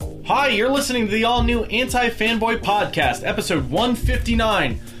Hi, you're listening to the all-new Anti-Fanboy Podcast, episode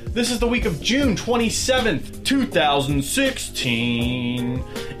 159. This is the week of June 27th, 2016.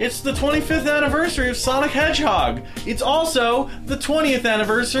 It's the 25th anniversary of Sonic Hedgehog. It's also the 20th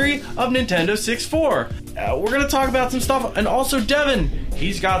anniversary of Nintendo 64. We're going to talk about some stuff, and also Devin,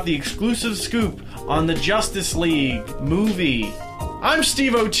 he's got the exclusive scoop on the Justice League movie. I'm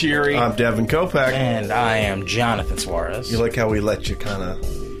Steve O'Teary. I'm Devin Kopak. And I am Jonathan Suarez. You like how we let you kind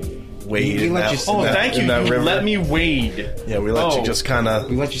of wade We in let that, you- Oh, in that, thank you. in that You river? let me wade. Yeah, we let you just kind of...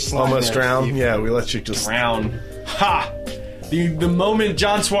 We let you slide almost there, drown. Steve. Yeah, we let you just... Drown. Ha! The moment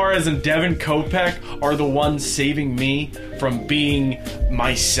John Suarez and Devin Kopeck are the ones saving me from being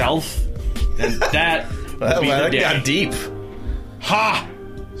myself, and that will be the That day. got deep. Ha!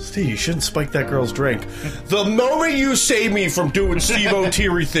 Steve, you shouldn't spike that girl's drink. The moment you save me from doing Steve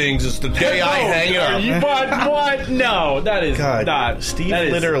O'Teary things is the day I hang up. What? No, that is God, not. Steve that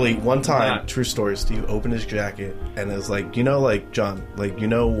is literally, one time, not- true story, Steve opened his jacket and it was like, you know, like, John, like, you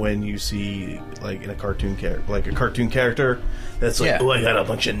know when you see, like, in a cartoon character, like, a cartoon character that's like, Yeah. oh, I got a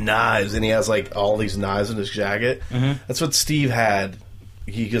bunch of knives, and he has, like, all these knives in his jacket. Mm-hmm. That's what Steve had.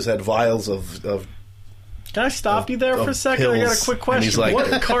 He just had vials of Can I stop you there for a second? I got pills, a quick and question. he's like-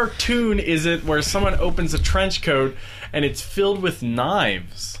 What cartoon is it where someone opens a trench coat and it's filled with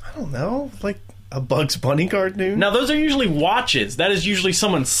knives? I don't know, like a Bugs Bunny cartoon. Now, those are usually watches. That is usually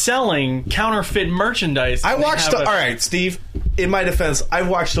someone selling counterfeit merchandise. I They watched. have All right, Steve. In my defense, I've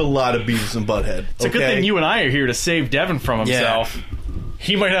watched a lot of Beavis and Butthead. It's a good thing you and I are here to save Devin from himself.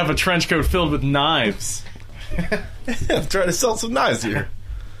 He might have a trench coat filled with knives. I'm trying to sell some knives here.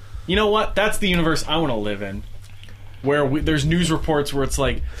 You know what? That's the universe I want to live in. Where there's news reports where it's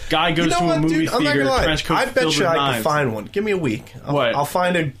like, guy goes You know to a what, movie dude? I'm not theater, gonna lie. trench coat I filled bet with you I knives. can find one. Give me a week. What? I'll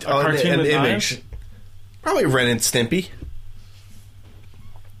find an cartoon with image. knives? Probably Ren and Stimpy.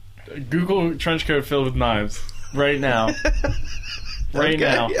 Google trench coat filled with knives right now. Right Okay,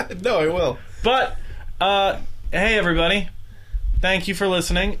 now. Yeah, no, I will. But, hey everybody. Thank you for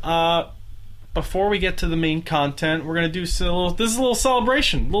listening. Before we get to the main content, we're going to do this is a little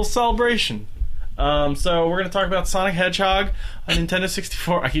celebration. So we're going to talk about Sonic Hedgehog on Nintendo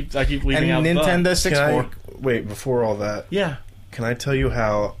 64. I keep leaving And out Nintendo the... 64. Wait, before all that, Yeah. can I tell you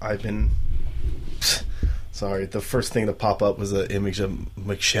how I've been... Sorry, the first thing to pop up was an image of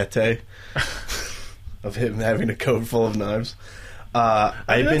Machete. Of him having a coat full of knives.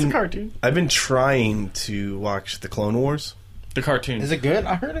 That's a cartoon. I've been trying to watch the Clone Wars. The cartoon. Is it good?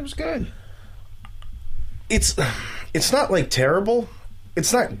 I heard it was good. It's not like terrible.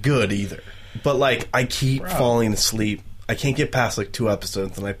 It's not good either. But like I keep falling asleep. I can't get past like 2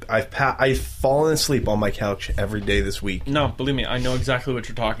 episodes, and I've fallen asleep on my couch every day this week. No, believe me, I know exactly what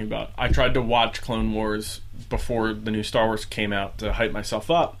you're talking about. I tried to watch Clone Wars before the new Star Wars came out to hype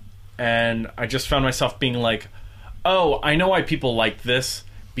myself up, and I just found myself being like, oh, I know why people like this,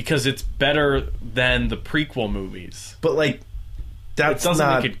 because it's better than the prequel movies. But like It that's doesn't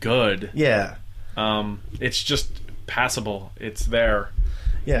not. make it good. Yeah, It's just passable. It's there.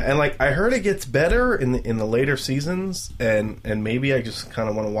 yeah, and like I heard it gets better in the later seasons, and maybe I just kind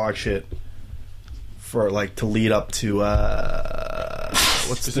of want to watch it for like to lead up to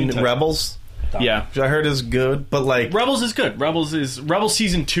what's the new Rebels. Yeah. Which I heard is good, but like Rebels is good. Rebels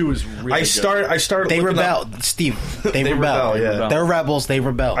season 2 is really I started They looking rebel, up, Steve. They They rebel. rebel, yeah. rebel. They're rebels. They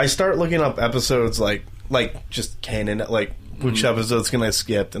rebel. I start looking up episodes like just canon, like which episode's can I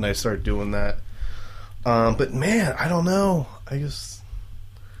skip, and I start doing that. But man, I don't know. I just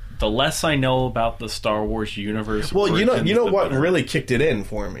The less I know about the Star Wars universe... well, you know origins, the what better. really kicked it in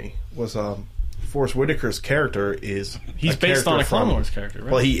for me was Forrest Whitaker's character is He's based on a Clone Wars character, right?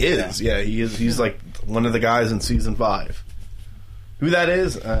 Well, he is. Yeah, he is. He's like one of the guys in season 5. Who that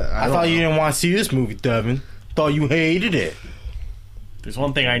is? I I don't thought know. you didn't want to see this movie, Devin. Thought you hated it. There's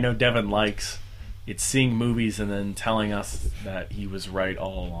one thing I know Devin likes. It's seeing movies and then telling us that he was right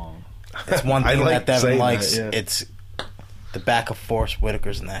all along. It's one I thing like that Devin saying likes. that, yeah. It's the back of Forrest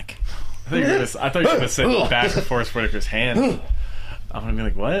Whitaker's neck. I thought you were going to say the back of Forrest Whitaker's hand. I'm going to be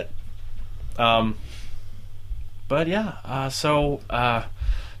like, what? But yeah, so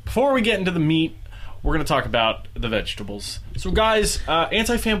before we get into the meat, we're going to talk about the vegetables. So guys,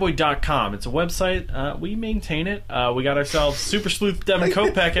 antifanboy.com. It's a website. We maintain it. We got ourselves Super Sleuth Devin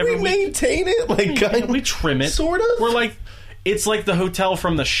Kopeck every we week. maintain it, like We trim it. sort of. We're like, it's like the hotel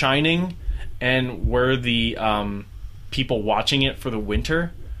from The Shining, and we're the people watching it for the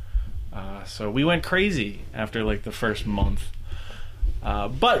winter. So we went crazy after like the first month.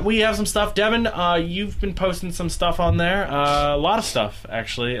 But we have some stuff. Devin, you've been posting some stuff on there. A lot of stuff,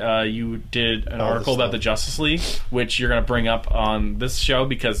 actually. You did an article about the Justice League, which you're going to bring up on this show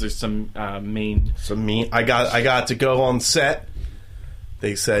because there's some main... I got to go on set.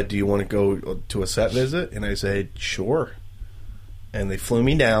 They said, do you want to go to a set visit? And I said, sure. And they flew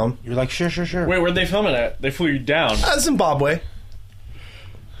me down. You're like, sure. Wait, where'd they film it at? They flew you down. Zimbabwe.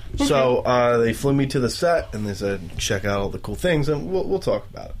 Okay. So they flew me to the set, and they said, check out all the cool things, and we'll talk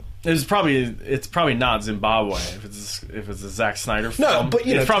about it. It's probably not Zimbabwe if it's a Zack Snyder film. No, but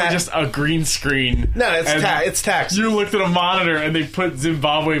it's probably just a green screen. No, it's Texas. You looked at a monitor and they put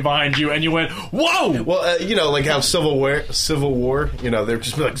Zimbabwe behind you, and you went, "Whoa!" Well, like how Civil War, they're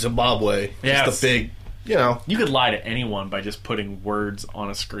just like Zimbabwe, yes. Just a big, You could lie to anyone by just putting words on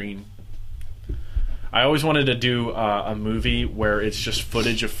a screen. I always wanted to do a movie where it's just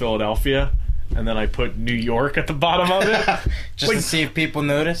footage of Philadelphia, and then I put New York at the bottom of it. Just to see if people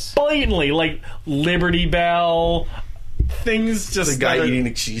notice? Blatantly, like Liberty Bell, things just... The guy eating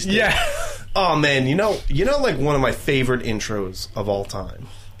the cheesesteak. Yeah. Oh, man, like one of my favorite intros of all time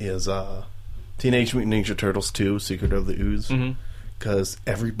is Teenage Mutant Ninja Turtles 2, Secret of the Ooze. Because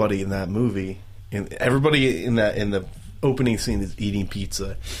everybody in that movie, everybody in the opening scene is eating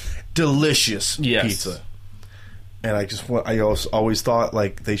pizza. Delicious pizza. And I always thought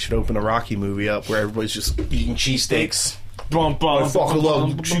like they should open a Rocky movie up where everybody's just eating cheesesteaks. I fucking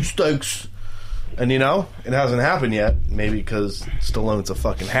love cheesesteaks. And it hasn't happened yet. Maybe because Stallone's a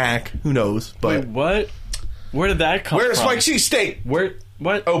fucking hack. Who knows? But wait, what? Where did that come from? Where's my cheesesteak? Where?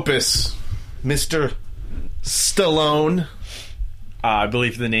 What? Opus. Mr. Stallone. I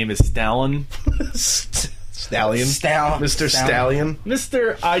believe the name is Stallion. Stallion. Mr. Stallion.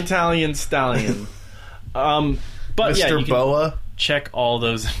 Mr. Italian Stallion. But Mr. You Boa. Check all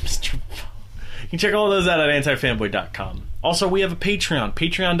those. Mr. You can check all those out at antifanboy.com. Also, we have a Patreon.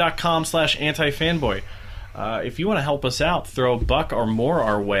 Patreon.com/antifanboy. If you want to help us out, throw $1 or more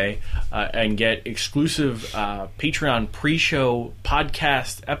our way and get exclusive Patreon pre-show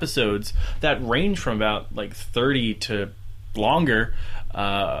podcast episodes that range from about like 30 to longer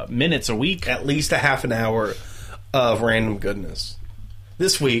minutes a week. At least a half an hour of random goodness.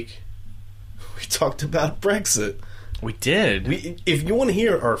 This week, we talked about Brexit. We did. If you want to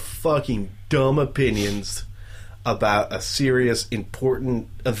hear our fucking dumb opinions about a serious, important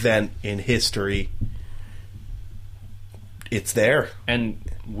event in history, it's there. And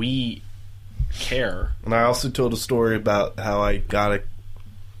we care. And I also told a story about how I got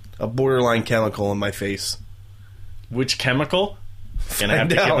a borderline chemical in my face. Which chemical? Gonna have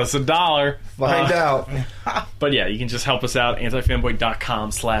to Find give out. us $1. Find out. But yeah, you can just help us out.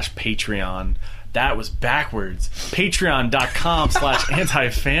 Antifanboy.com/Patreon. That was backwards.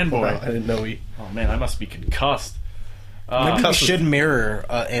 Patreon.com/antifanboy. Wow, I didn't know Oh man, I must be concussed. Maybe we should mirror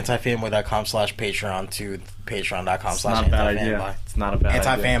antifanboy.com/Patreon to patreon.com/antifanboy. It's not a bad idea. It's not a bad idea.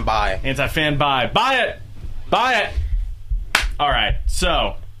 Anti-fan buy. Anti-fan buy. Buy it! Buy it! Alright,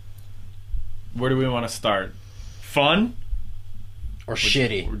 so where do we want to start? Fun? Or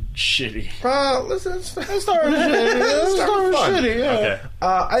shitty. Or shitty. Let's start with shitty. Yeah. Okay.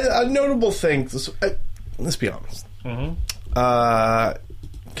 A notable thing. Let's be honest. Mm-hmm.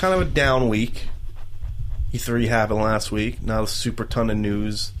 Kind of a down week. E3 happened last week. Not a super ton of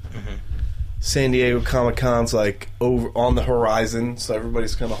news. Mm-hmm. San Diego Comic-Con's like over on the horizon, so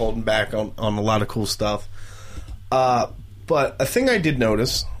everybody's kind of holding back on a lot of cool stuff. But a thing I did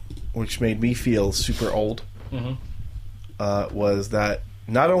notice, which made me feel super old, was that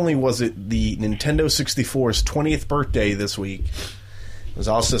not only was it the Nintendo 64's 20th birthday this week, it was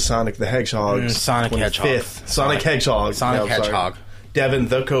also Sonic the Hedgehog's Sonic 25th. Hedgehog. Sonic Hedgehog. Sonic No, sorry. Hedgehog. Devin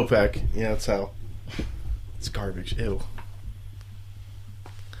the Kopech. Yeah, that's how. It's garbage. Ew.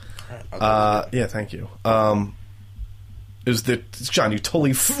 Yeah, thank you. It was John, you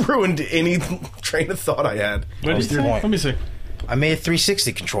totally ruined any train of thought I had. What did you say? point. Let me see. I made a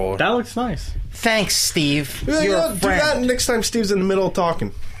 360 controller. That looks nice. Thanks, Steve. Yeah, You're a do that friend. next time Steve's in the middle of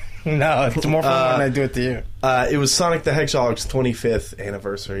talking. No, it's more fun when I do it to you. It was Sonic the Hedgehog's 25th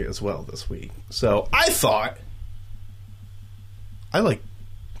anniversary as well this week. So I thought I like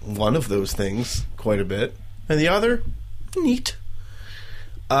one of those things quite a bit, and the other, neat.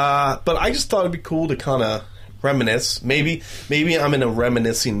 But I just thought it'd be cool to kind of reminisce. Maybe I'm in a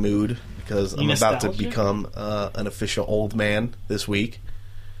reminiscing mood because I'm about to Nostalgia? become an official old man this week.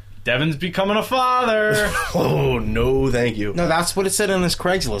 Devin's becoming a father. Oh no, thank you. No, that's what it said on this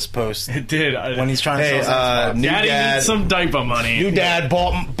Craigslist post It did. when he's trying to Hey, sell his Xbox. new Daddy dad. needs some diaper money. New dad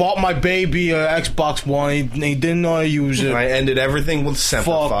bought my baby Xbox One. He didn't know I use it. And I ended everything with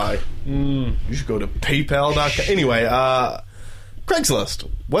Semperfi. You should go to PayPal.com. Anyway, Craigslist.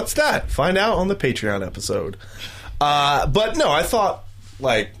 What's that? Find out on the Patreon episode. But no, I thought,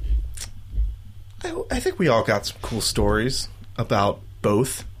 like, I think we all got some cool stories about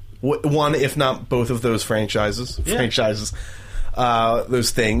both. One, if not both of those franchises.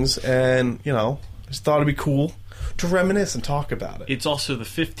 Those things. And, you know, just thought it'd be cool to reminisce and talk about it. It's also the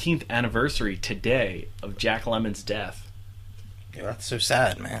 15th anniversary today of Jack Lemmon's death. Yeah, that's so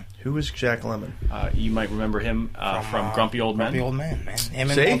sad, man. Who is Jack Lemmon? You might remember him from Grumpy Old Men. Grumpy Old Man, man. Him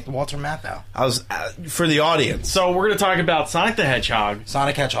See? and Walter Matthau. I was for the audience. So we're going to talk about Sonic the Hedgehog,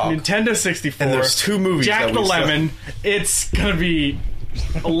 Sonic Hedgehog. Nintendo 64, And there's 2 movies. Jack that the we saw. Lemon. It's going to be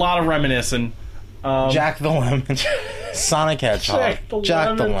a lot of reminiscing. Jack the Lemon. Sonic Hedgehog.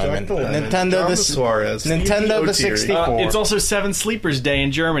 Jack the Lemon. Nintendo the Suarez. Nintendo the 64. It's also Seven Sleepers Day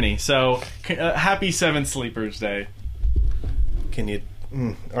in Germany, so happy Seven Sleepers Day. Can you...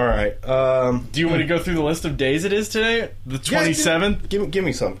 all right. Do you want me to go through the list of days it is today? The 27th? Give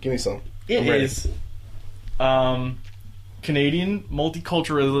me some. Give me some. It is Canadian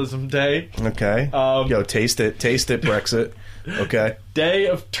Multiculturalism Day. Okay. Yo, taste it. Taste it, Brexit. Okay. Day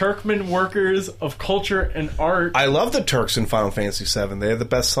of Turkmen Workers of Culture and Art. I love the Turks in Final Fantasy VII. They have the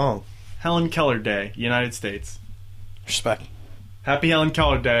best song. Helen Keller Day, United States. Respect. Happy Helen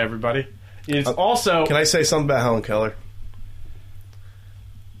Keller Day, everybody. It's also... Can I say something about Helen Keller?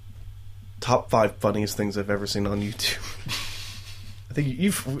 Top 5 funniest things I've ever seen on YouTube.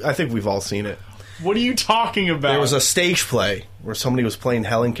 I think we've all seen it. What are you talking about? There was a stage play where somebody was playing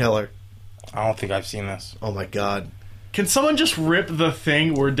Helen Keller. I don't think I've seen this. Oh my god. Can someone just rip the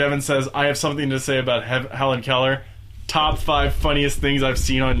thing where Devin says, I have something to say about Helen Keller? Top 5 funniest things I've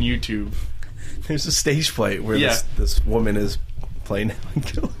seen on YouTube. There's a stage play where Yeah. this woman is playing Helen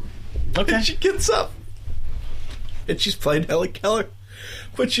Keller. Okay. And she gets up. And she's playing Helen Keller.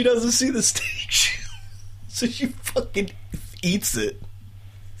 But she doesn't see the stage. So she fucking eats it.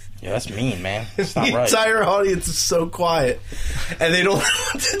 Yeah, that's mean, man. It's The not right. entire audience is so quiet. And they don't know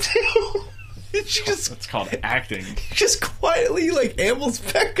what to do. And she It's called acting. just quietly, like, ambles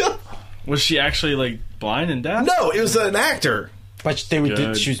back up. Was she actually, like, blind and deaf? No, it was an actor. But they would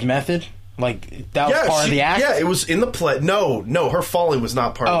Good. choose method? Like, that was part of the act? Yeah, it was in the play. No, her falling was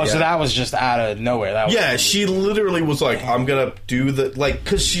not part of Oh, the so act. that was just out of nowhere. That was Yeah, she literally was like, I'm gonna do the, like,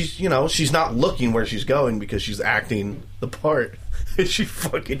 because she's, you know, she's not looking where she's going because she's acting the part. And she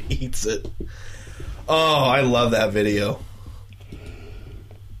fucking eats it. Oh, I love that video.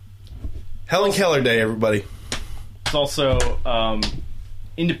 Helen Keller Day, everybody. It's also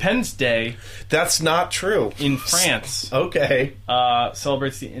Independence Day That's not true. in France. Okay.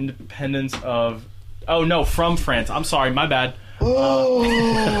 Celebrates the independence of... Oh, no, from France. I'm sorry, my bad.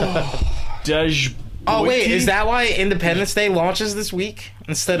 Dej Oh, wait, Boyki? is that why Independence Day launches this week?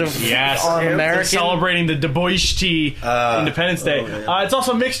 Instead of Yes, our they're American? celebrating the Deboishti Independence Day. It's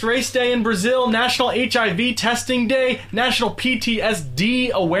also Mixed Race Day in Brazil, National HIV Testing Day, National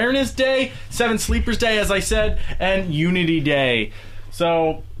PTSD Awareness Day, Seven Sleepers Day, as I said, and Unity Day.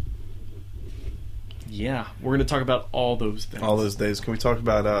 So, yeah, we're going to talk about all those things. All those days. Can we talk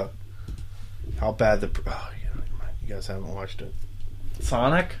about how bad the... Oh, you guys haven't watched it.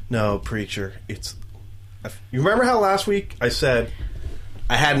 Sonic? No, Preacher. It's... You remember how last week I said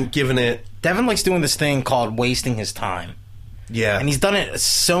I hadn't given it... Devin likes doing this thing called wasting his time. Yeah. And he's done it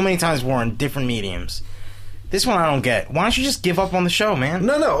so many times before in different mediums. This one I don't get. Why don't you just give up on the show, man?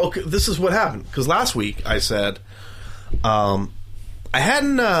 No. Okay, this is what happened. Because last week I said... I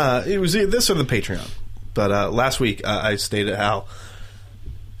hadn't... it was either this or the Patreon. But last week I stated how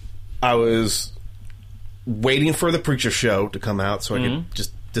I was waiting for the Preacher show to come out so I could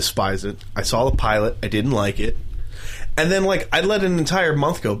just despise it. I saw the pilot. I didn't like it. And then, like, I let an entire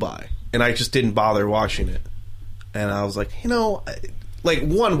month go by, and I just didn't bother watching it. And I was like, you know, like,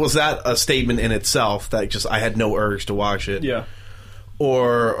 one, was that a statement in itself that just I had no urge to watch it? Yeah.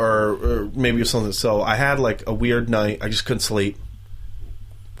 Or maybe it was something. So I had, like, a weird night. I just couldn't sleep.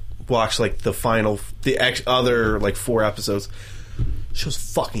 Watched, like, the other, like, 4 episodes. The show's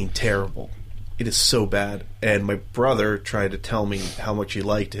fucking terrible. It is so bad. And my brother tried to tell me how much he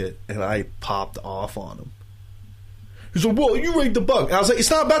liked it, and I popped off on him. He's like, well, you read the book. And I was like, it's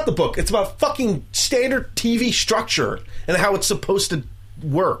not about the book. It's about fucking standard TV structure and how it's supposed to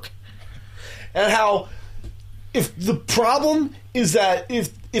work. And how if the problem is that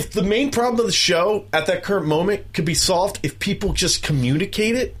if the main problem of the show at that current moment could be solved if people just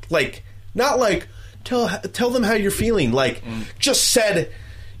communicate it, like, not like, tell them how you're feeling, like, just said...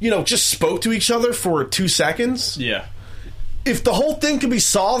 You know, just spoke to each other for 2 seconds. Yeah. If the whole thing could be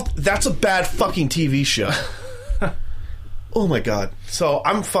solved, that's a bad fucking TV show. Oh my god. So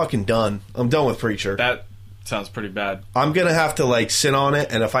I'm fucking done. I'm done with Preacher. That Sounds pretty bad. I'm gonna have to like sit on it,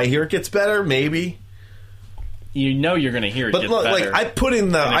 and if I hear it gets better, maybe. You know you're gonna hear it But get look, better. like I put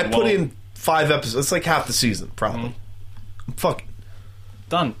in won't. in 5 episodes. It's like half the season, probably. Fuck.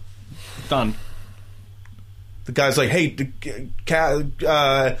 Done. The guy's like, "Hey,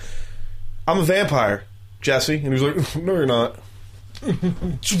 I'm a vampire, Jesse," and he's like, "No, you're not."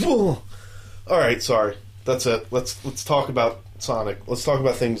 All right, sorry. That's it. Let's talk about Sonic. Let's talk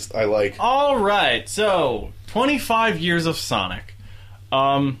about things I like. All right, so 25 years of Sonic.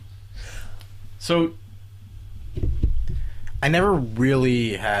 So I never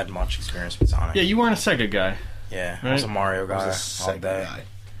really had much experience with Sonic. yeah, you weren't a Sega guy. Yeah, I Right? was a Mario guy I was a all Sega day. guy.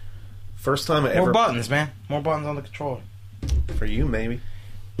 First time I More ever buttons, man. More buttons on the controller. for you, maybe.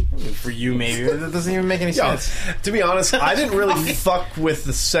 For you, maybe. That doesn't even make any Yo, sense. to be honest, I didn't really fuck with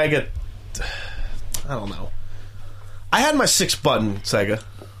the Sega. I don't know. I had my 6-button Sega.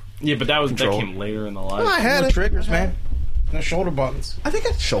 Yeah, but that Control. came later in the life. I had No it. triggers, man. No shoulder buttons. I think I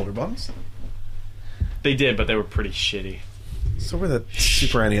had shoulder buttons. They did, but they were pretty shitty. So were the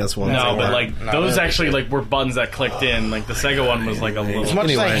Super NES ones. No, They but weren't. like No, those they're actually like were buttons that clicked in. Like the Sega one was like a As little.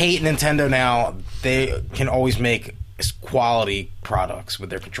 much as I Anyway. hate Nintendo now, they can always make quality products with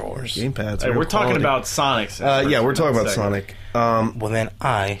their controllers. gamepads. Hey, we're talking about Sonic. Yeah, we're talking about Sega. Sonic. Well, then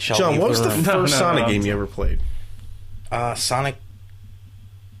I shall. John, leave what was the room. first No, Sonic no. game you ever played? Sonic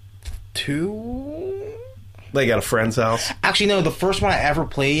 2? Like at a friend's house. Actually, no. The first one I ever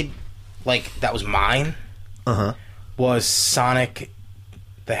played, like that was mine, Uh huh. was Sonic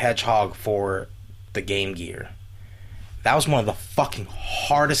the Hedgehog for the Game Gear. That was one of the fucking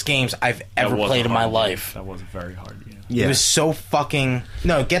hardest games I've That ever was played a in my hard game. life. That was a very hard game. Yeah. It was so fucking...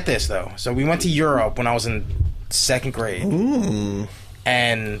 No, get this, though. So we went to Europe when I was in 2nd grade. Ooh.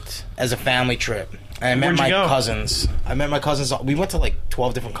 And as a family trip. And I met Where'd you my go? cousins. We went to like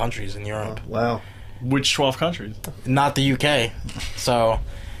 12 different countries in Europe. Wow. Which 12 countries? Not the UK. So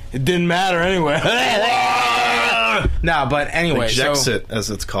it didn't matter anyway. No, but anyway. Jexit, as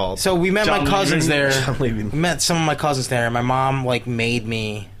it's called. So we met John my cousins Levy. there. John Levy. We met some of my cousins there. And my mom like made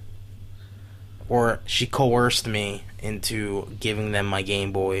me, or she coerced me into giving them my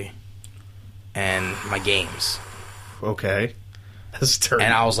Game Boy and my games. Okay. That's terrible.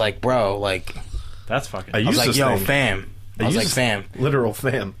 And I was like, bro, like, That's fucking. I I was use like, this yo, thing. fam. I was like, fam. Literal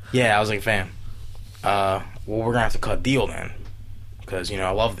fam. Yeah, I was like, fam. Well, we're gonna have to cut deal then, because I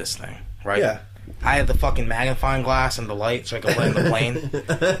love this thing, right? Yeah. I had the fucking magnifying glass and the light, so I could play in the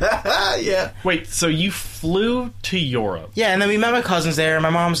plane. Yeah. Wait, so you flew to Europe? Yeah, and then we met my cousins there. And my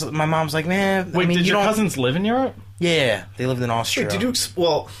mom's like, man, Wait, I mean, did you your don't. cousins live in Europe? Yeah, they lived in Austria. Wait, did you?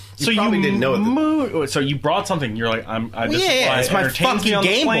 Well, you So probably you didn't know it. moved. So you brought something. You're like, Yeah, it's my fucking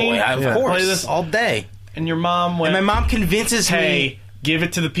Game Boy. Of Yeah. course, Play this. all day. And your mom went. And my mom convinces hey, me. give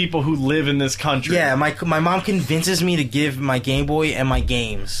it to the people who live in this country. Yeah, my mom convinces me to give my Game Boy and my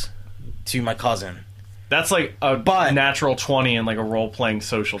games to my cousin. That's like a But- natural 20 and like a role playing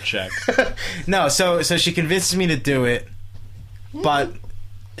social check. No, so she convinces me to do it, but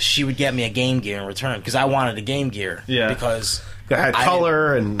she would get me a Game Gear in return because I wanted a Game Gear. Yeah. Because It had I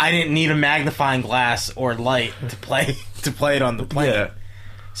color and I didn't need a magnifying glass or light to play it on the plane. yeah.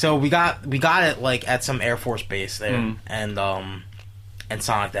 So we got it like at some Air Force base there, Mm. and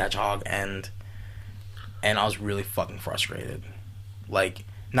Sonic the Hedgehog, and I was really fucking frustrated. Like,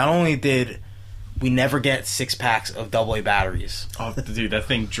 not only did we never get 6-packs of AA batteries, Oh, dude, that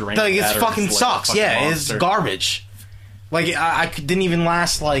thing drank. like it batteries fucking like a sucks. fucking Yeah, monster. it's garbage. Like didn't even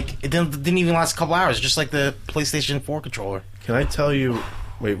last it didn't even last a couple hours, just like the PlayStation 4 controller. Can I tell you?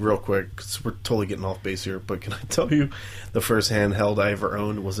 Wait, real quick, because we're totally getting off base here. But can I tell you, the first handheld I ever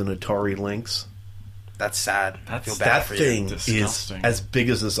owned was an Atari Lynx. That's sad. I That's- feel bad That for thing you. is Disgusting. as big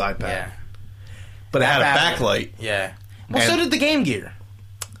as this iPad, Yeah, but it had a That- backlight. Yeah. Well, so And- did the Game Gear.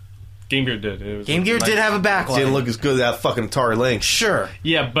 Game Gear did. It was Game Gear nice. did have a backlight. Didn't look as good as that fucking Atari Lynx. Sure.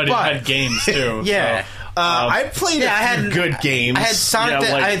 Yeah, but it But- had games too. Yeah. I played Yeah, I a few had- good games. I had Sonic.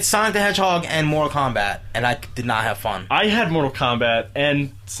 Yeah, like- I had Sonic the Hedgehog and Mortal Kombat, and I did not have fun. I had Mortal Kombat,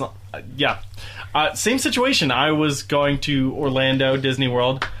 and same situation. I was going to Orlando Disney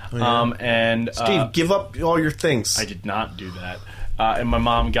World, and Steve, give up all your things. I did not do that. And my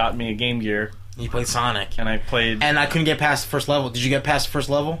mom got me a Game Gear, You played Sonic, and I played. and I couldn't get past the first level. Did you get past the first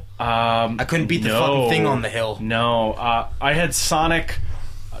level? I couldn't beat the no. fucking thing on the hill. No, I had Sonic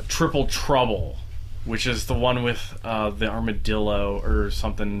Triple Trouble, which is the one with the armadillo or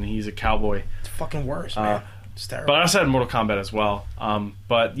something. He's a cowboy. It's fucking worse, man. It's terrible. But I also had Mortal Kombat as well.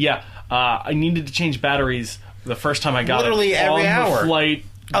 But yeah, I needed to change batteries the first time I got Literally it. every on hour. The flight.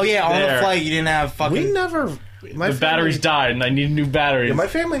 Oh yeah, on there. the flight you didn't have fucking. we never. the batteries died and I need new batteries. Yeah, my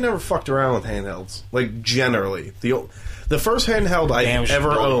family never fucked around with handhelds. Like, generally. The first handheld I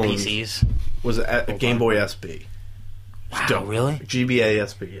ever owned PCs. was a Game Boy SB. Wow, Dope. really? GBA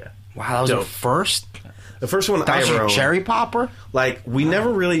SB, yeah. Wow, that was Dope. your first? The first one That I was ever your owned. cherry popper? Like, we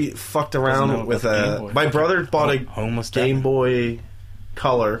never really fucked around with Game Boy. my brother bought a Homeless Game Devin. Boy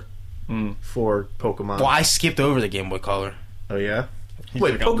Color for Pokemon. Well, I skipped over the Game Boy Color. Oh, yeah?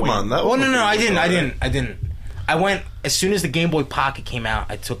 Wait, forgot Pokemon. That Well, was no, I Game Boy didn't. Color. I went, as soon as the Game Boy Pocket came out,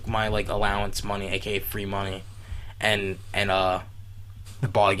 I took my, like, allowance money, aka free money, and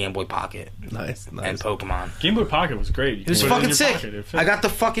bought a Game Boy Pocket Nice. and Pokemon. Game Boy Pocket was great. You It was could put in fucking your sick. pocket. It fit. I got the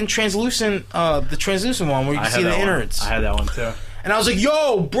fucking translucent one where you I can had see the that one. innards. I had that one too. And I was like,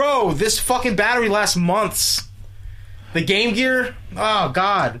 yo, bro, this fucking battery lasts months. The Game Gear? Oh,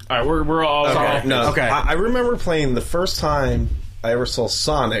 God. All right, we're all Okay, no. Okay. I remember playing the first time I ever saw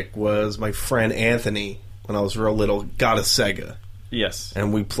Sonic was my friend Anthony when I was real little. Got a Sega, Yes.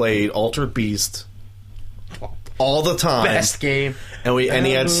 and we played Altered Beast all the time. Best game. And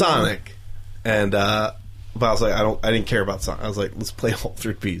he had Sonic, and but I was like, I didn't care about Sonic. I was like, let's play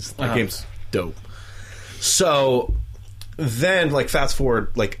Altered Beast. That game's dope. So then, like, fast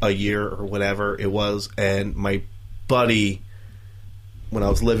forward like a year or whatever it was, and my buddy, when I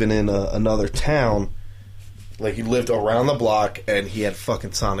was living in another town, like, he lived around the block, and he had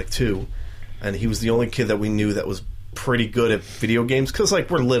fucking Sonic 2, and he was the only kid that we knew that was pretty good at video games, because, like,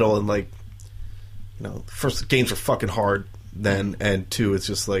 we're little, and, like, you know, first, games were fucking hard then, and two, it's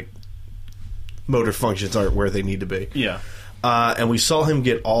just, like, motor functions aren't where they need to be. Yeah. And we saw him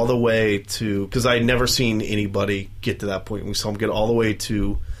get all the way to, because I had never seen anybody get to that point, we saw him get all the way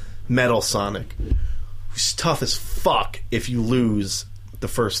to Metal Sonic. It's tough as fuck if you lose the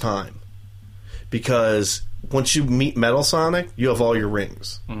first time, because once you meet Metal Sonic, you have all your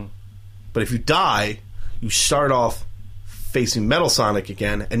rings. But if you die, you start off facing Metal Sonic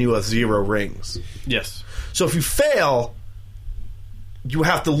again, and you have 0 rings. Yes. So if you fail, you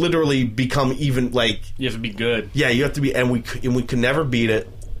have to literally become even, like... You have to be good. Yeah, you have to be... And we could never beat it.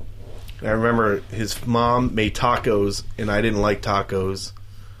 I remember his mom made tacos, and I didn't like tacos.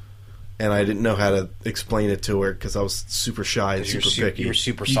 And I didn't know how to explain it to her, because I was super shy and super picky. You were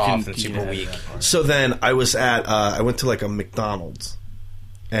super You soft can- and you super can weak. have that part. So then I was at... I went to, like, a McDonald's.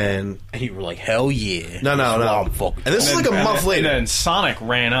 And... And you were like, hell yeah. No. I'm fucking And this is like a month later. And then Sonic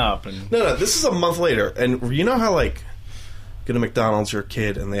ran up and No, this is a month later. And you know how, like, go to McDonald's, you're a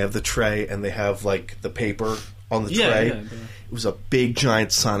kid, and they have the tray, and they have, like, the paper on the tray? Yeah. It was a big,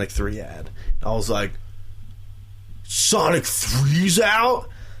 giant Sonic 3 ad. I was like, Sonic 3's out?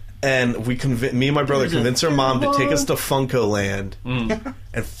 And me and my brother convinced our mom to take us to Funko Land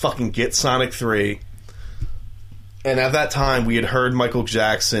and fucking get Sonic 3. And at that time, we had heard Michael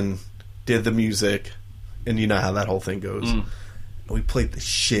Jackson did the music, and you know how that whole thing goes. And we played the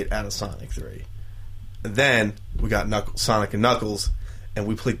shit out of Sonic 3. And then we got Sonic and Knuckles, and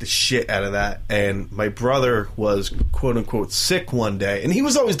we played the shit out of that. And my brother was, quote-unquote, sick one day. And he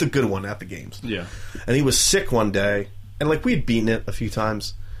was always the good one at the games. yeah. And he was sick one day, and, like, we had beaten it a few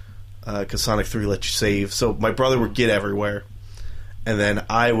times, because Sonic 3 let you save. So my brother would get everywhere, and then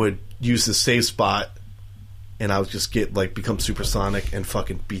I would use the save spot, and I would just get, like, become Super Sonic and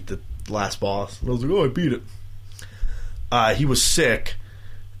fucking beat the last boss. And I was like, oh, I beat it. He was sick,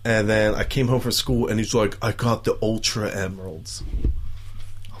 and then I came home from school, and he's like, I got the Ultra Emeralds.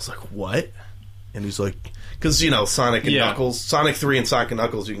 I was like, what? And he's like, because, you know, Sonic and Knuckles, Sonic 3 and Sonic and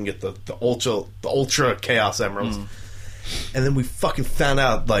Knuckles, you can get the Ultra Chaos Emeralds. And then we fucking found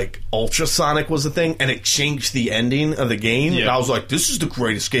out, like, Ultra Sonic was a thing, and it changed the ending of the game. Yeah. And I was like, this is the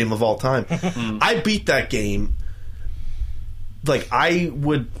greatest game of all time. I beat that game. Like, I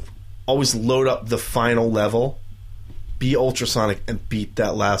would always load up the final level, be Ultra Sonic, and beat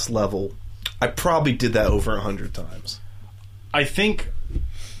that last level. I probably did that over 100 times. I think,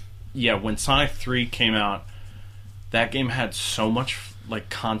 yeah, when Sonic 3 came out, that game had so much, like,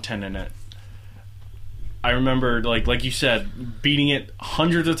 content in it. I remember, like you said, beating it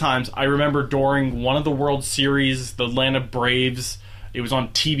hundreds of times. I remember during one of the World Series, the Atlanta Braves, it was on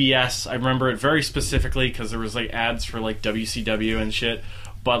TBS. I remember it very specifically because there was, like, ads for, like, WCW and shit.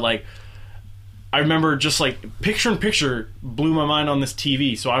 But, like, I remember just, like, picture-in-picture blew my mind on this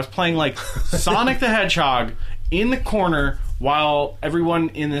TV. So I was playing, like, Sonic the Hedgehog in the corner while everyone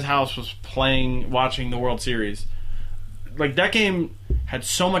in this house was watching the World Series. Like, that game had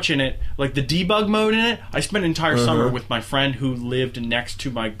so much in it. Like, the debug mode in it. I spent an entire summer with my friend who lived next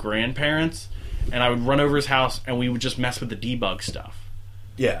to my grandparents, and I would run over his house, and we would just mess with the debug stuff.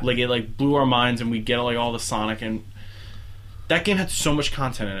 Yeah. Like, it, like, blew our minds, and we'd get, like, all the Sonic, and that game had so much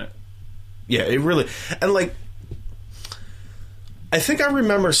content in it. Yeah, it really... And, like, I think I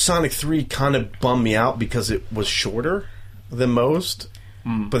remember Sonic 3 kind of bummed me out because it was shorter than most.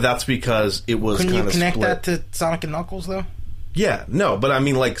 But that's because it was Couldn't kind you of connect split. that to Sonic and Knuckles, though? Yeah, no, but I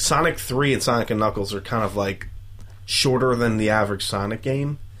mean, like, Sonic 3 and Sonic and Knuckles are kind of, like, shorter than the average Sonic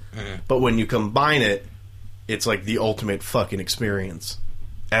game. But when you combine it, it's, like, the ultimate fucking experience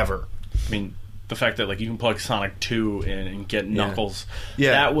ever. I mean, the fact that, like, you can plug Sonic 2 in and get Knuckles.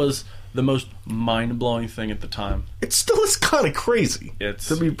 Yeah. That was the most mind-blowing thing at the time. It still is kind of crazy,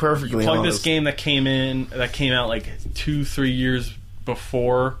 to be perfectly plug honest. this game that came out, like, 2-3 years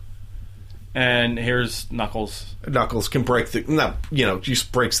before, and here's Knuckles. Knuckles can break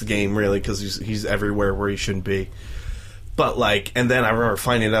just breaks the game, really, because he's everywhere where he shouldn't be. But, like, and then I remember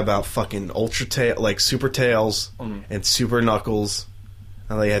finding out about fucking Super Tails and Super Knuckles,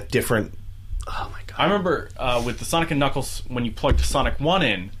 and they had different... Oh, my God. I remember with the Sonic and Knuckles, when you plugged Sonic 1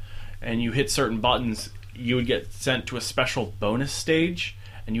 in, and you hit certain buttons, you would get sent to a special bonus stage,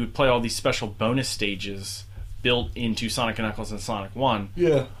 and you would play all these special bonus stages built into Sonic and Knuckles and Sonic 1.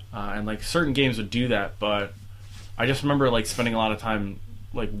 Yeah. And, like, certain games would do that, but I just remember, like, spending a lot of time,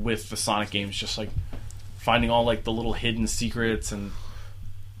 like, with the Sonic games, just, like, finding all, like, the little hidden secrets, and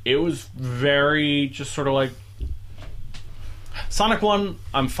it was very just sort of, like... Sonic 1,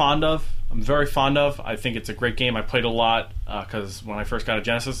 I'm very fond of. I think it's a great game. I played a lot, because when I first got a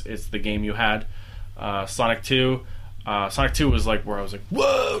Genesis, it's the game you had. Sonic 2 was, like, where I was like,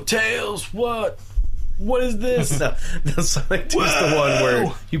 whoa, Tails, what is this? No, Sonic 2 is the one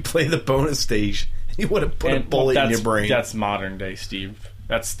where you play the bonus stage. You would have put a bullet in your brain. That's modern day, Steve.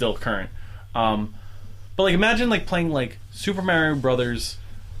 That's still current. But, like, imagine, like, playing, like, Super Mario Brothers,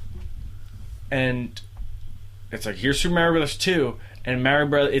 and it's like, here's Super Mario Brothers 2, and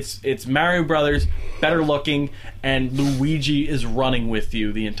it's Mario Brothers, better looking, and Luigi is running with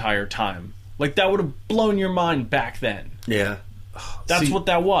you the entire time. Like, that would have blown your mind back then. Yeah. That's what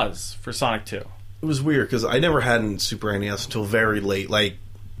that was for Sonic 2. It was weird because I never had a Super NES until very late. Like,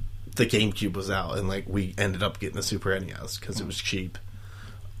 the GameCube was out, and, like, we ended up getting a Super NES because it was cheap.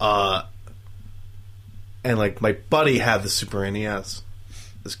 And, like, my buddy had the Super NES,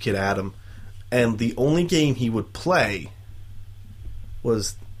 this kid Adam, and the only game he would play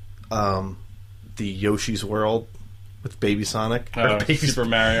was the Yoshi's World with Baby Sonic. Super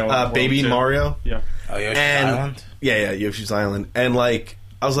Mario. World Baby 2. Mario. Yeah. Oh, Yoshi's Island? Yeah, Yoshi's Island. And, like,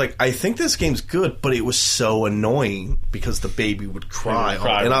 I was like, I think this game's good, but it was so annoying because the baby would cry.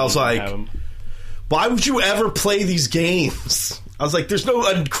 And I was like, why would you ever play these games? I was like, there's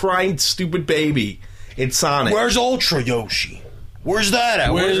no crying stupid baby in Sonic. Where's Ultra Yoshi? Where's that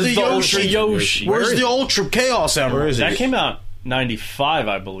at? Where's the Ultra Yoshi? Where's the Ultra Chaos Emerald? Where is it? That came out 95,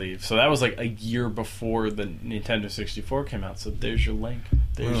 I believe. So that was like a year before the Nintendo 64 came out. So there's your link.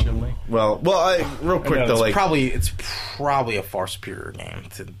 Well, real quick though, like, it's probably a far superior game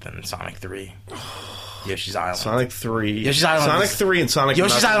than Sonic 3. Yoshi's Island. Sonic 3. Yoshi's Island. Sonic 3 and Sonic.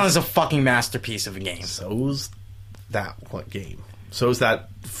 Yoshi's Island is a fucking masterpiece of a game. So's that game. So's that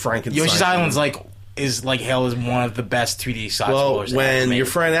Frankenstein. Yoshi's game. Island's is hailed as one of the best 2D side Well, scrollers. when your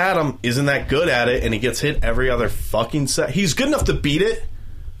friend Adam isn't that good at it and he gets hit every other fucking set, he's good enough to beat it,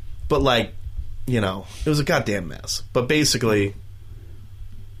 but, like, you know, it was a goddamn mess. But basically,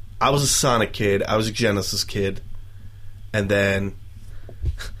 I was a Sonic kid, I was a Genesis kid, and then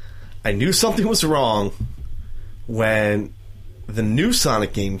I knew something was wrong when the new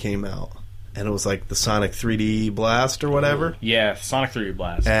Sonic game came out. And it was like the Sonic 3D Blast or whatever. Yeah, Sonic 3D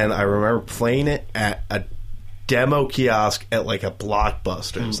Blast. And I remember playing it at a demo kiosk at like a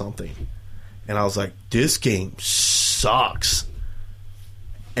Blockbuster or something. And I was like, this game sucks.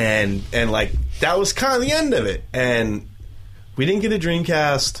 And like, that was kind of the end of it. And we didn't get a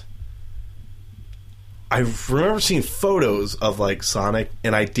Dreamcast. I remember seeing photos of, like, Sonic,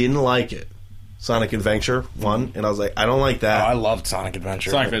 and I didn't like it. Sonic Adventure 1, and I was like, I don't like that. Oh, I loved Sonic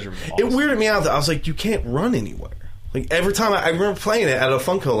Adventure. Sonic Adventure was awesome. It weirded me out that I was like, you can't run anywhere. Like, every time I remember playing it at a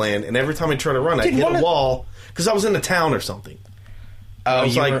Funko Land, and every time I tried to run, I'd hit a wall because I was in a town or something. I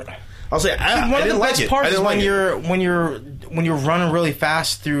was like, I didn't like it. Part I is didn't like when you're running really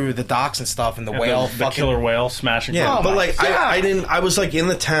fast through the docks and stuff, and the whale, the killer whale smashing. Yeah, Oh but my like God. I didn't. I was like in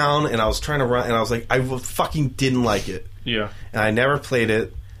the town, and I was trying to run, and I was like, I fucking didn't like it. Yeah, and I never played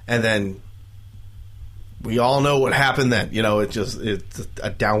it, and then we all know what happened then. You know, it's a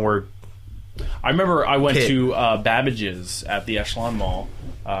downward. I remember I went to Babbage's at the Echelon Mall.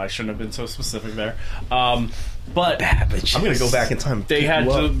 I shouldn't have been so specific there. But Babbage. I'm going to go back in time. They had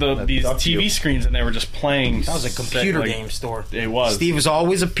these TV screens, and they were just playing. That was a computer game store. It was. Steve was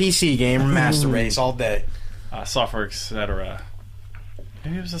always a PC gamer, Master Race all day. Software, etc.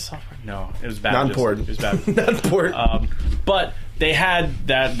 Maybe it was a software. No, it was Babbage's. Not important. It was Babbage's. Not important. But they had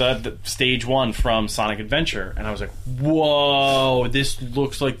the stage 1 from Sonic Adventure, and I was like, whoa, this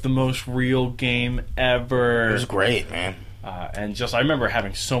looks like the most real game ever. It was great, man. And just, I remember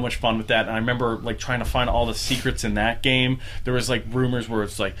having so much fun with that, and I remember like trying to find all the secrets in that game. There was like rumors where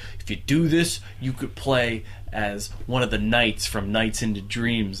it's like, if you do this, you could play as one of the knights from Nights into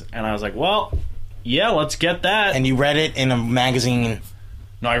Dreams, and I was like, well, yeah, let's get that. And you read it in a magazine.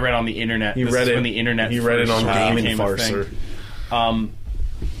 No, I read on the internet. He read it on Game and Farser.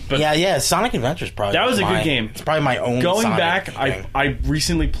 But yeah, Sonic Adventure is probably that was a good game. It's probably my own. Going Sonic back, thing. I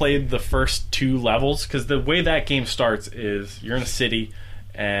recently played the first 2 levels because the way that game starts is you're in a city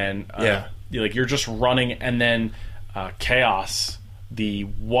and you're just running, and then Chaos, the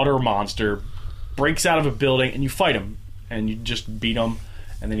water monster, breaks out of a building and you fight him and you just beat him,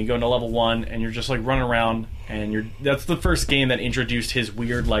 and then you go into level 1 and you're just like running around, and that's the first game that introduced his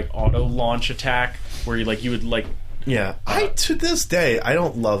weird like auto launch attack where you would like. Yeah, to this day I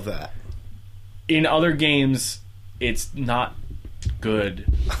don't love that. In other games, it's not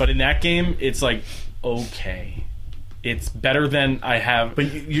good, but in that game, it's like okay, it's better than I have.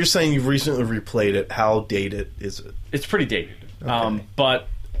 But you're saying you've recently replayed it. How dated is it? It's pretty dated, Okay. But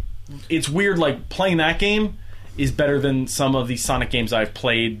it's weird. Like playing that game is better than some of the Sonic games I've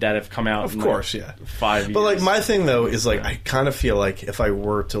played that have come out. Of in course, like yeah. 5 years. But like my thing though is like I kind of feel like if I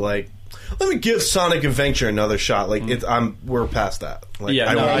were to like. Let me give Sonic Adventure another shot. Like we're past that. Like,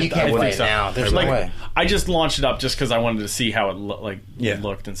 Yeah, no, you can't play it so. now. There's no like, way. I just launched it up just because I wanted to see how it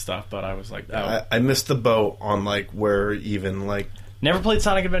looked and stuff. But I was like, oh. I missed the boat on like where even like. Never played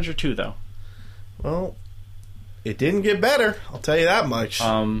Sonic Adventure 2 though. Well, it didn't get better. I'll tell you that much.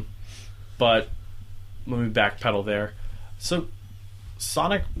 But let me backpedal there. So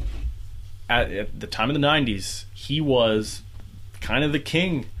Sonic, at the time of the 90s, he was kind of the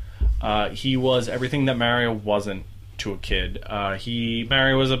king. He was everything that Mario wasn't to a kid.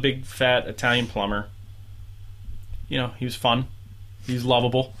 Mario was a big fat Italian plumber. You know, he was fun. He was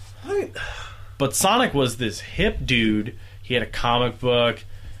lovable. But Sonic was this hip dude. He had a comic book.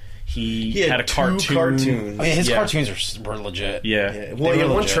 He had a cartoon. Cartoons. I mean, his cartoons were legit. Yeah. Yeah. Well, he had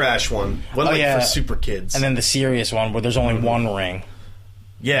one legit. trash one for super kids, And then the serious one where there's only one ring.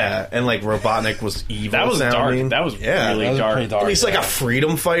 yeah, and like Robotnik was evil. That was sounding. dark. That was really That was dark. pretty dark. And he's like a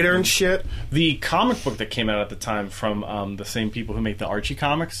freedom fighter and shit. The comic book that came out at the time from the same people who make the Archie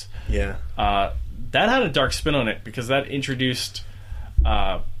comics, Yeah, that had a dark spin on it because that introduced,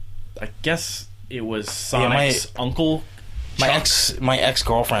 I guess it was Sonic's uncle. My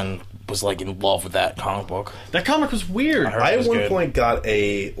ex-girlfriend was like in love with that comic book. That comic was weird. I at one point got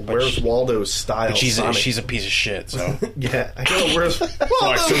a Where's Waldo style. But Sonic. she's a piece of shit. So Yeah, I got a Where's So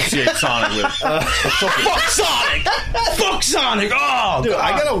I associate Sonic with. fuck Sonic. Fuck Sonic. Oh, Dude, God.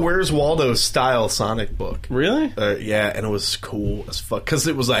 I got a Where's Waldo style Sonic book. Really? Yeah, and it was cool as fuck because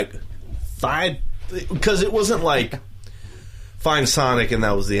it was like because it wasn't like find Sonic and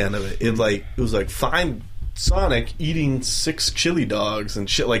that was the end of it. It was like find Sonic eating 6 chili dogs and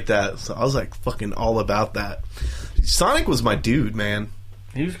shit like that. So I was like fucking all about that. Sonic was my dude, man.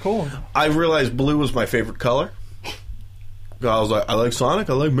 He was cool. I realized blue was my favorite color. I was like, I like Sonic,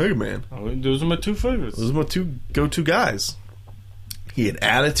 I like Mega Man. Those are my 2 favorites. Those are my 2 go-to guys. He had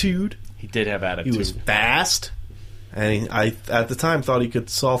attitude. He did have attitude. He was fast. And I, at the time, thought he could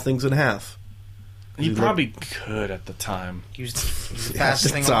saw things in half. He probably could at the time. He was the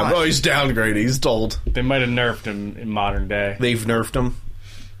fastest thing Oh, alive. he's downgraded. He's told. They might have nerfed him in modern day. They've nerfed him.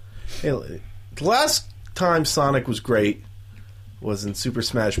 Hey, the last time Sonic was great was in Super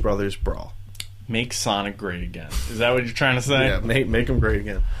Smash Brothers Brawl. Make Sonic great again. Is that what you're trying to say? Yeah, make him great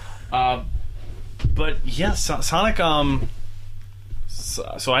again. But yeah, Sonic.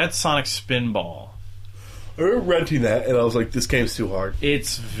 So I had Sonic Spinball. I remember renting that, and I was like, "This game's too hard."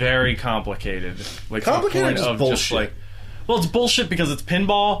 It's very complicated. Like Complicated to the point is of bullshit. just like, well, it's bullshit because it's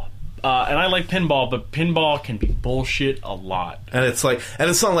pinball, and I like pinball, but pinball can be bullshit a lot. And it's like, and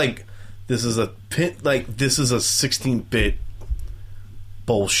it's not like this is a 16-bit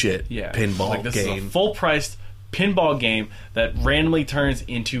bullshit pinball like this game. is a full-priced pinball game that randomly turns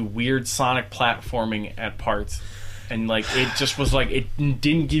into weird Sonic platforming at parts, and like it just was like it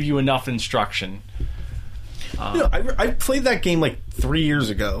didn't give you enough instruction. I played that game like 3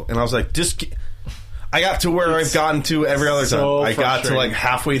 years ago, and I was like, I got to where I've gotten to every other so time. I got to frustrating. like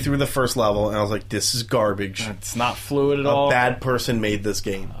halfway through the first level, and I was like, this is garbage. It's not fluid at A all. bad person made this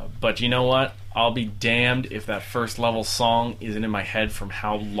game. But you know what? I'll be damned if that first level song isn't in my head from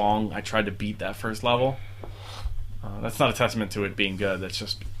how long I tried to beat that first level. That's not a testament to it being good. That's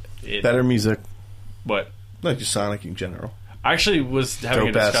just it. Better music. What? Like just Sonic in general. I actually was having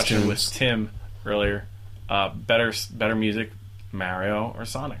a Dope-ass discussion with tunes. Tim earlier. Better music, Mario or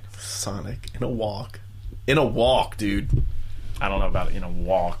Sonic? Sonic in a walk. In a walk, dude. I don't know about in a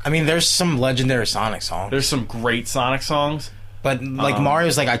walk. I mean, there's some legendary Sonic songs. There's some great Sonic songs. But, like,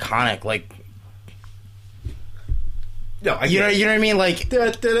 Mario's, like, iconic. Like, No, you know what I mean? Like,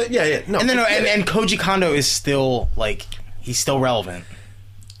 yeah. No, and then and Koji Kondo is still, like, he's still relevant.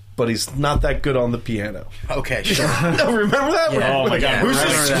 but he's not that good on the piano. Okay, sure. No, remember that? Yeah. Oh my God, Who's I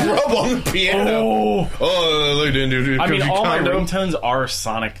the remember scrub on the piano? Oh, they didn't do I mean, Koji all my Kondo. ringtones are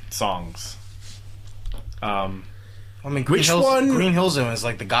Sonic songs. I mean, Green Which Hills, one- Green Hill Zone is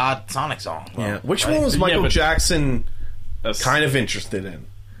like the God Sonic song. Yeah. Which right? one was Michael but- Jackson That's- kind of interested in?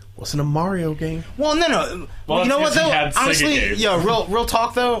 Wasn't a Mario game? Well, no. Well, you know what because he though? had Sega Honestly, games. yeah. Real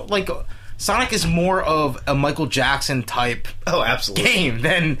talk though. Like, Sonic is more of a Michael Jackson type Oh, absolutely. game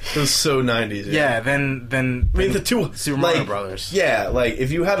than It was so 90s. than I mean, the two Super Mario Brothers. Yeah, like if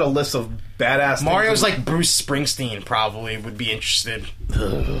you had a list of badass Mario's things, like Bruce Springsteen probably would be interested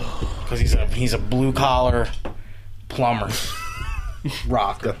because he's a blue collar plumber.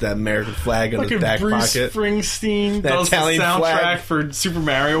 Rock. got that American flag in his Fucking back Bruce pocket. Springsteen That does Italian the soundtrack flag. for Super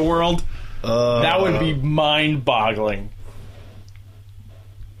Mario World. That would be mind-boggling.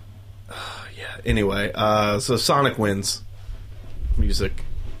 Yeah. Anyway, so Sonic wins. Music.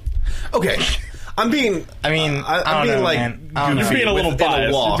 Okay. I'm being. I mean, I I'm don't being know, like man. I don't know. goofy You're being a little with- biased. In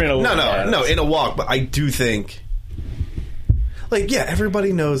a walk. You're being a little no, biased. in a walk. But I do think, like, yeah,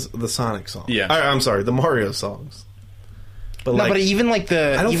 everybody knows the Sonic song. Yeah. I'm sorry, the Mario songs. But No, like, but even like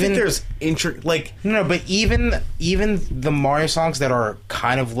the I don't even think there's like. no, but even the Mario songs that are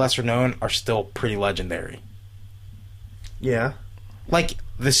kind of lesser known are still pretty legendary. Yeah, Like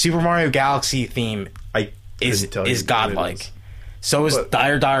the Super Mario Galaxy theme I is couldn't tell you what it godlike. is. So is But-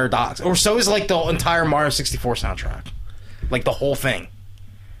 Dire Docks, or so is like the entire Mario 64 soundtrack, like the whole thing.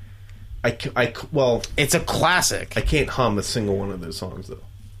 Well, It's a classic. I can't hum a single one of those songs though.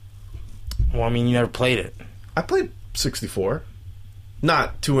 Well, I mean, you never played it. I played 64,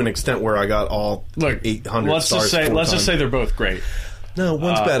 not to an extent where I got all Look, 800 let's stars. just say four let's just say times. they're both great. No,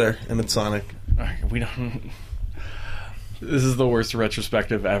 one's better, and it's Sonic. We don't. This is the worst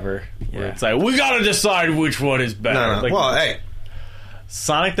retrospective ever. Where Yeah. it's like we gotta decide which one is better. No. Like, Well, hey,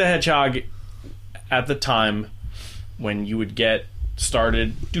 Sonic the Hedgehog at the time when you would get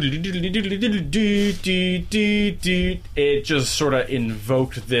started, it just sort of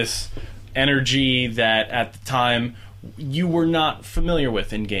invoked this energy that at the time you were not familiar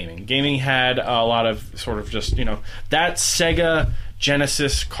with in gaming. Gaming had a lot of sort of just, that Sega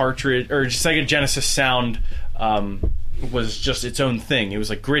Genesis cartridge or Sega Genesis sound was just its own thing. It was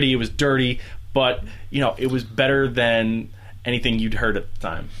like gritty, it was dirty, but it was better than anything you'd heard at the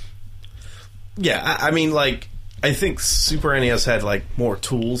time. yeah, I mean, like, I think Super NES had like more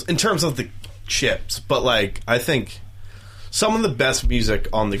tools in terms of the chips, but like, I think some of the best music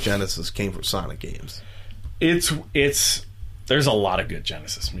on the Genesis came from Sonic games. It's there's a lot of good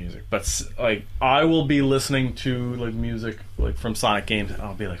Genesis music, but like I will be listening to like music like from Sonic games and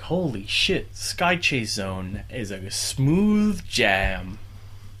I'll be like, holy shit, Sky Chase Zone is a smooth jam.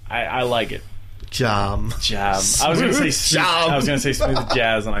 I like it. Jam. Jam. I was gonna say Smooth I jam. was gonna say smooth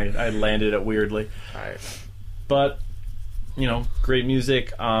jazz and I landed it weirdly. Right. But great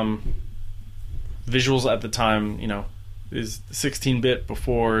music. Visuals at the time, is 16-bit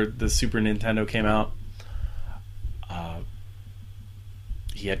before the Super Nintendo came out.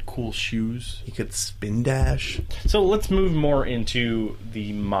 He had cool shoes. He could spin dash. So let's move more into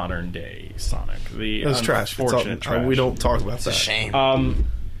the modern day Sonic. The It was trash. It's all- unfortunate trash. We don't talk about It's that. a shame.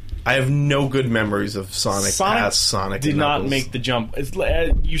 I have no good memories of Sonic past Sonic. did and not Knuckles. make the jump.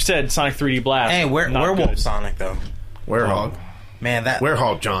 You said Sonic 3D Blast. Hey, not Werewolf good. Sonic though. Werehog. Man, that.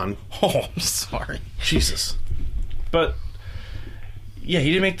 Werehog, John. Oh, I'm sorry. Jesus. But yeah, he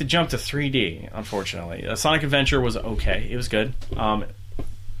didn't make the jump to 3D. Unfortunately, Sonic Adventure was okay. It was good.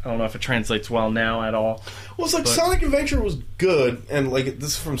 I don't know if it translates well now at all. Well, it's like But- Sonic Adventure was good, and like this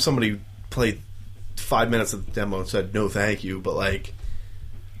is from somebody who played 5 minutes of the demo and said no, thank you. But like,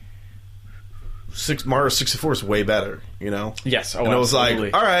 Mario 64 is way better, Yes. Oh, And I was like,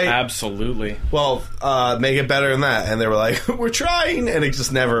 absolutely. all right. Absolutely. Well, make it better than that, and they were like, we're trying, and it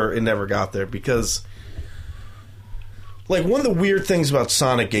just never got there because, like, one of the weird things about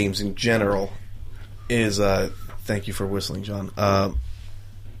Sonic games in general is, thank you for whistling, John.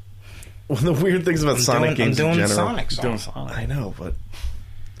 One of the weird things about Sonic games I'm in doing general. Sonic song. Doing Sonic. I know, but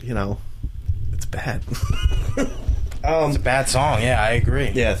it's bad. It's a bad song. Yeah, I agree.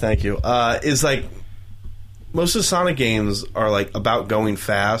 Yeah, thank you. Is like most of the Sonic games are like about going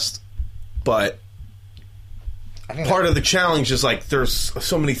fast, but I think part of the challenge is like there's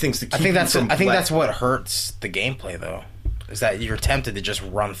so many things to keep. I think that's you from that's what hurts the gameplay though. is that you're tempted to just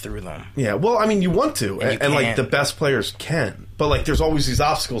run through them. Yeah, well, I mean, you want to, and like can't. the best players can, but like there's always these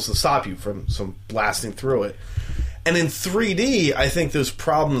obstacles to stop you from blasting through it. And in 3D, I think those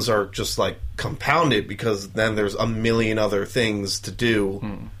problems are just like compounded because then there's a million other things to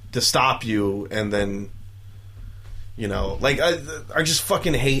do to stop you, and then like I just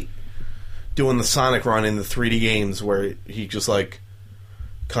fucking hate doing the Sonic run in the 3D games where he just like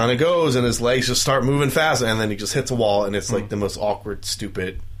kind of goes and his legs just start moving fast and then he just hits a wall and it's like the most awkward,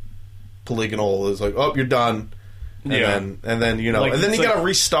 stupid polygonal. It's like, oh, you're done, and then you gotta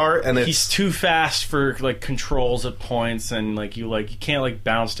restart and he's too fast for like controls at points, and you can't like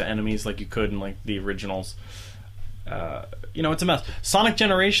bounce to enemies like you could in like the originals. It's a mess. Sonic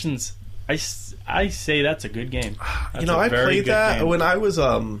Generations, I say that's a good game. I played that game. When I was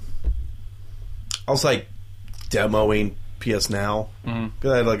like demoing PS Now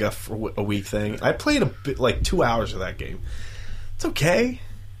because I had like a week thing. I played a bit, like 2 hours of that game. It's okay.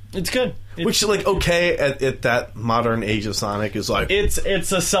 It's good. Which like okay at that modern age of Sonic is like it's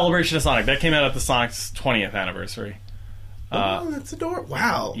a celebration of Sonic that came out at the Sonic's 20th anniversary. That's adorable.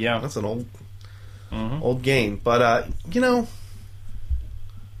 Wow. Yeah, that's an old game, but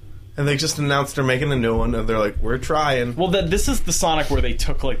and they just announced they're making a new one, and they're like, we're trying. Well, this is the Sonic where they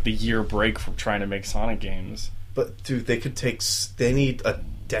took like the year break from trying to make Sonic games. But dude, they need a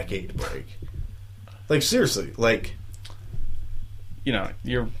decade break. Like seriously, like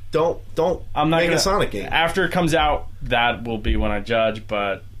you're don't. I'm not make gonna, a Sonic game after it comes out. That will be when I judge.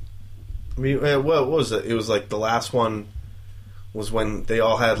 But I mean, what was it? It was like the last one was when they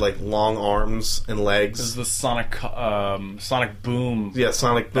all had like long arms and legs. This is the Sonic Boom. Yeah,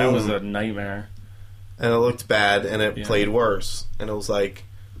 Sonic Boom. That was a nightmare. And it looked bad, and it played worse. And it was like,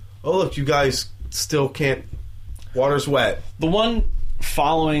 oh look, you guys still can't. Water's wet. The one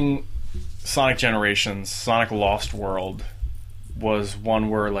following Sonic Generations, Sonic Lost World, was one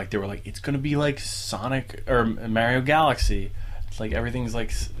where like they were like, it's gonna be like Sonic or Mario Galaxy. It's like everything's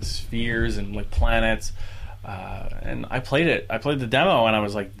like spheres and like planets. And I played it. I played the demo, and I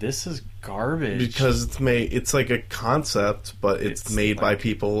was like, this is garbage because it's like a concept, but it's made by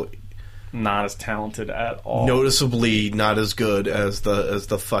people not as talented at all. Noticeably not as good as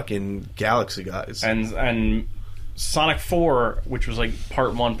the fucking Galaxy guys. And Sonic 4, which was like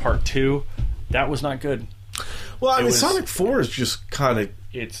part 1, part 2, that was not good. Well, I mean, Sonic 4 is just kind of...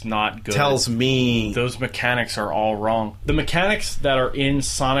 It's not good. Tells me... Those mechanics are all wrong. The mechanics that are in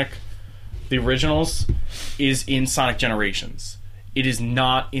Sonic, the originals, is in Sonic Generations. It is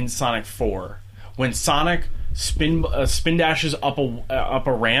not in Sonic 4. When Sonic spin dashes up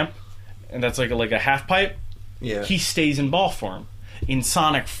a ramp, and that's like a half pipe, he stays in ball form. In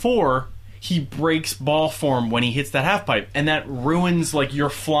Sonic 4... he breaks ball form when he hits that half pipe, and that ruins like your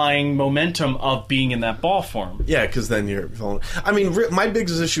flying momentum of being in that ball form. Yeah, because then you're falling. I mean, my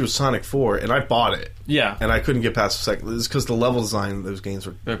biggest issue was Sonic 4, and I bought it. Yeah, and I couldn't get past the second. It's because the level design of those games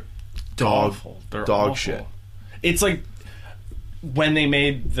were dog awful. Shit. It's like when they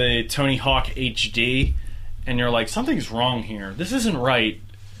made the Tony Hawk HD, and you're like, something's wrong here. This isn't right.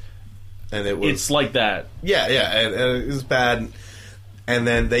 And it's like that. Yeah, and it was bad. And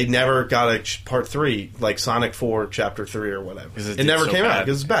then they never got a part 3, like Sonic 4 Chapter 3 or whatever. It never came out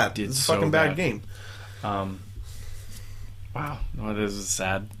because it's bad. It's a fucking bad game. Wow, no, this is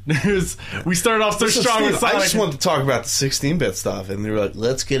sad. We started off so strong with Sonic. I just wanted to talk about the 16-bit stuff, and they were like,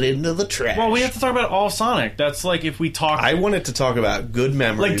 let's get into the trash. Well, we have to talk about all Sonic. That's like if we talk... I wanted to talk about good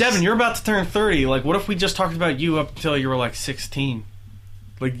memories. Like, Devin, you're about to turn 30. Like, what if we just talked about you up until you were like 16?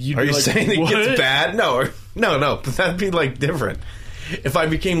 Like, you'd Are be you like, saying what? it gets bad? No, but that'd be like different. If I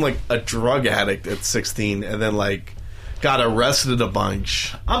became like a drug addict at 16 and then like got arrested a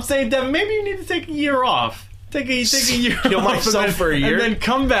bunch. I'm saying, Devin, maybe you need to take a year off. Take a year Kill off myself for a year, and then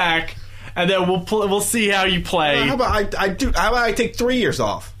come back, and then we'll see how you play. How about I take 3 years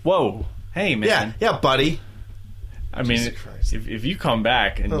off? Whoa, hey man, yeah, buddy. I mean, if you come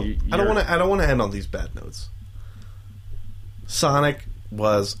back and I don't want to end on these bad notes. Sonic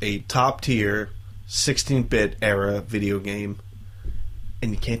was a top tier 16-bit era video game,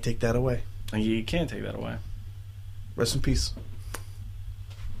 and you can't take that away. You can't take that away. Rest in peace.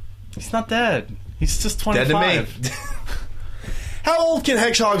 He's not dead. He's just 25. Dead to me. How old can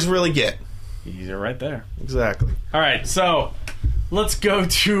hedgehogs really get? You're right there. Exactly. All right, so let's go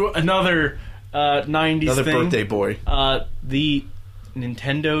to another 90s another thing. birthday boy. The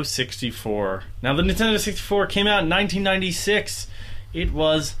Nintendo 64. Now, the Nintendo 64 came out in 1996. It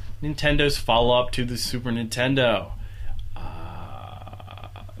was Nintendo's follow-up to the Super Nintendo.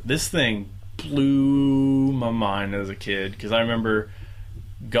 This thing blew my mind as a kid, because I remember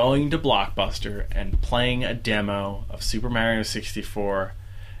going to Blockbuster and playing a demo of Super Mario 64,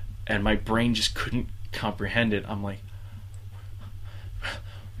 and my brain just couldn't comprehend it. I'm like,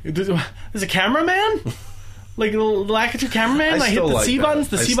 there's a cameraman? Like the Lakitu cameraman? I hit the C buttons.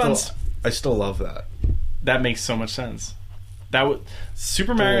 The C buttons. I still love that. That makes so much sense. That was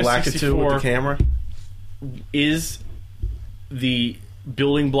Super Mario Lakitu 64 with the camera is the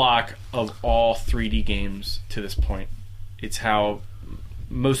building block of all 3D games to this point. It's how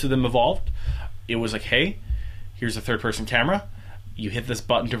most of them evolved. It was like, hey, here's a third-person camera. You hit this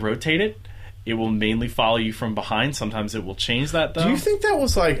button to rotate it. It will mainly follow you from behind. Sometimes it will change that, though. Do you think that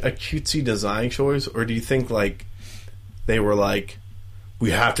was like a cutesy design choice, or do you think like they were like,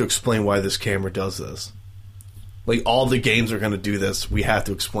 we have to explain why this camera does this? Like, all the games are going to do this. We have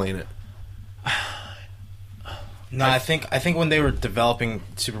to explain it. No, I think when they were developing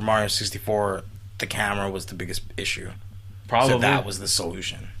Super Mario 64, the camera was the biggest issue. Probably. So that was the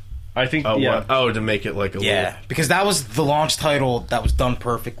solution. I think, Oh, yeah. what? Oh, to make it like a little... because that was the launch title that was done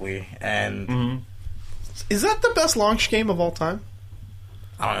perfectly, and Is that the best launch game of all time?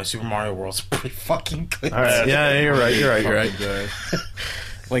 I don't know, Super Mario World's pretty fucking good. All right. Yeah, you're right.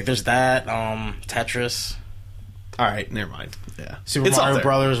 Like, there's that, Tetris, All right, never mind. Yeah, Super It's up Mario there.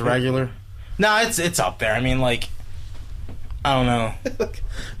 Brothers regular. No, it's up there. I mean, like, I don't know.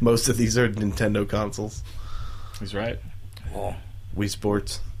 Most of these are Nintendo consoles. He's right. Well, Wii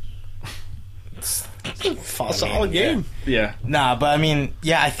Sports. a Solid game. Yeah. Nah, but I mean,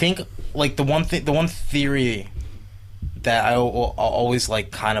 yeah, I think like the one theory that I'll always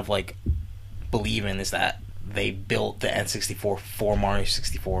like kind of like believe in is that they built the N64 for Mario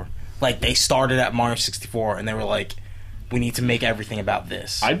 64. Like, they started at Mario 64 and they were like, we need to make everything about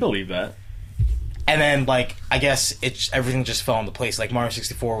this. I believe that. And then, like, I guess everything just fell into place. Like, Mario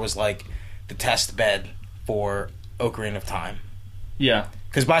 64 was like the test bed for Ocarina of Time. Yeah.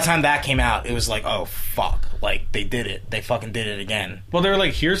 Because by the time that came out, it was like, oh, fuck. Like, they did it. They fucking did it again. Well, they were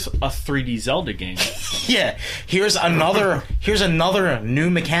like, here's a 3D Zelda game. Yeah. Here's another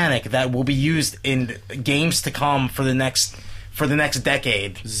new mechanic that will be used in games to come for the next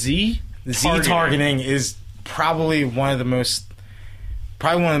decade. Z targeting is probably one of the most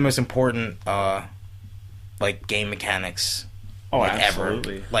important like game mechanics. Oh, like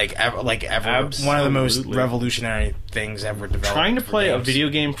absolutely. ever. Like ever. One of the most Absolutely. revolutionary things ever developed. Trying to for play a games. video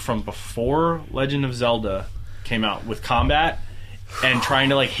game from before Legend of Zelda came out with combat and trying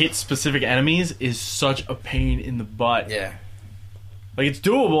to like hit specific enemies is such a pain in the butt. Yeah. Like, it's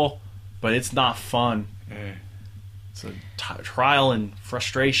doable, but it's not fun. It's a trial and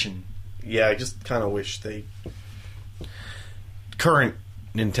frustration. Yeah, I just kind of wish current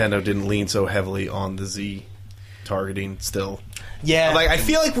Nintendo didn't lean so heavily on the Z targeting still. Yeah. Like, I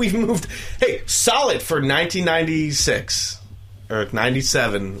feel like we've moved... Hey, solid for 1996. Or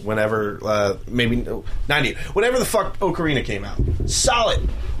 97, whenever... maybe... 90. Whenever the fuck Ocarina came out. Solid.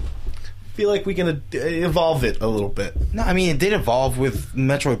 Feel like we can evolve it a little bit. No, I mean, it did evolve with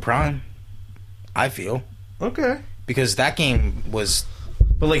Metroid Prime, I feel. Okay. Because that game was...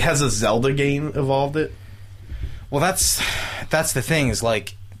 But, like, has a Zelda game evolved it? Well, that's the thing, is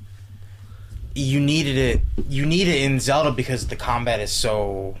like... You need it in Zelda because the combat is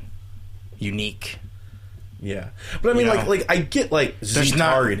so unique. Yeah. But, I mean, You like, know? I get, like, Z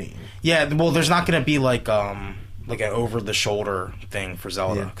not- targeting. Yeah, well, there's not going to be like an over-the-shoulder thing for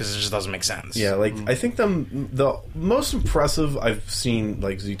Zelda, Yeah. because it just doesn't make sense. Yeah, like, I think the most impressive I've seen,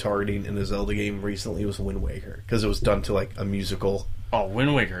 like, Z targeting in a Zelda game recently was Wind Waker, because it was done to, like, a musical Oh,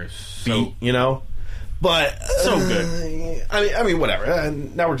 Wind Waker is so... beat, you know? But... So good. I mean, whatever.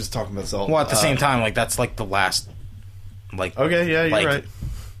 Now we're just talking about Zelda. Well, at the same time, like, that's like the last, like, Okay, yeah, you're like, right.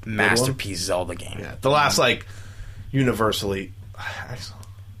 masterpiece Zelda game. Yeah, the last, like, universally...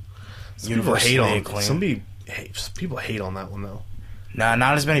 Universally acclaimed. People hate on that one, though. Nah,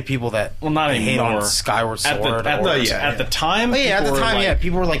 not as many people that Well, not hate anymore. on Skyward At Sword. the time, Oh, yeah, at the people were time, like, yeah,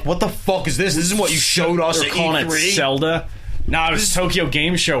 people were like, "What the fuck is this? This is what you showed us They're at calling E3." it Zelda. No, it was Tokyo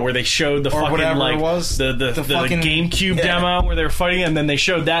Game Show where they showed the Or fucking whatever like it was. the fucking GameCube yeah. demo where they were fighting, and then they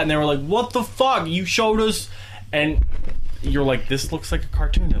showed that, and they were like, "What the fuck? You showed us?" And you're like, "This looks like a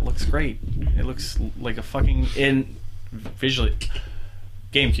cartoon. It looks great. It looks like a fucking visually."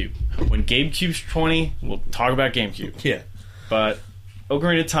 GameCube. When GameCube's 20, we'll talk about GameCube. Yeah. But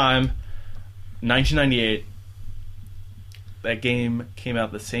Ocarina of Time, 1998. That game came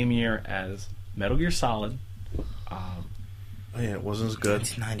out the same year as Metal Gear Solid. Oh, yeah, it wasn't as good.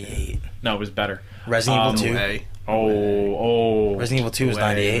 1998. No, it was better. Resident Evil 2. Way. Resident Evil 2 was Way.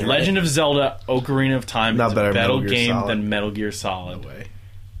 98. Legend of Zelda: Ocarina of Time Not is better a than better Metal Gear game Solid. than Metal Gear Solid. No way.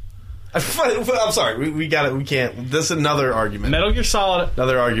 I'm sorry. We got it. We can't. This is another argument. Metal Gear Solid.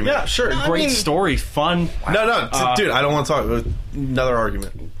 Another argument. Yeah, sure. No, I Great mean- story, fun. No, dude. I don't want to talk. Another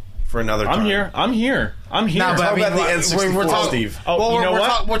argument for another time. I'm here. I'm here. No, but Talk I mean, about the like, N64, we're talking, Steve. Oh, well, you know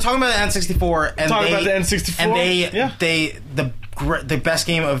what? We're talking about the N64, and Talking they, about the N64? and Yeah. the best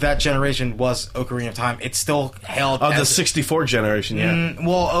game of that generation was Ocarina of Time. It's still held Of the as 64 generation, yeah.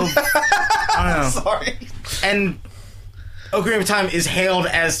 I don't know. Sorry. And Ocarina of Time is hailed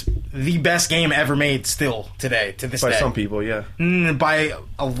as the best game ever made still today, to this By day. some people, yeah. By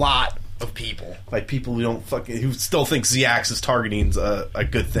a lot of people. Like people who still think Z-axis targeting's a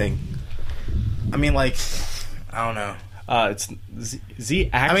good thing. I mean, like, I don't know. It's Z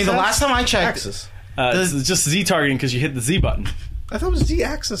axis. I mean, the last time I checked, Axis. it's just Z targeting because you hit the Z button. I thought it was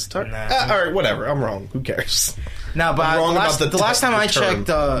Z-axis targeting. Nah. All right, whatever. I'm wrong. Who cares? no, but I'm wrong the about last time I term. checked,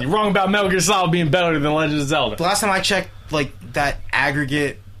 You're wrong about Metal Gear Solid being better than Legend of Zelda. the last time I checked, like that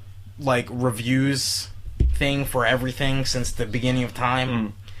aggregate, like reviews thing for everything since the beginning of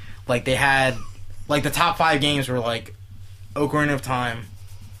time, like they had, like the top 5 games were like Ocarina of Time,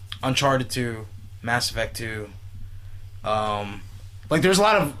 Uncharted 2, Mass Effect 2. Like there's a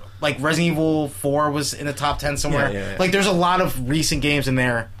lot of like Resident Evil 4 was in the top 10 somewhere. Yeah. Like there's a lot of recent games in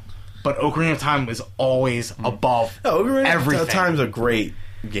there, but Ocarina of Time is always above Ocarina everything. of Time's a great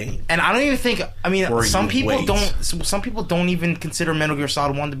game. And I don't even think. I mean, Or some you people wait. don't. Some people don't even consider Metal Gear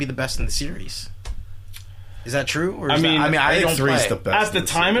Solid 1 to be the best in the series. Is that true? Or is I mean, I think don't three's play. the best. At the in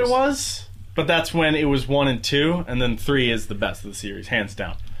time, series. it was, but that's when it was 1 and 2, and then 3 is the best of the series, hands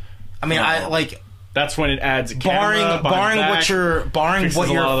down. I mean, I like That's when it adds a camera, barring back, what fixes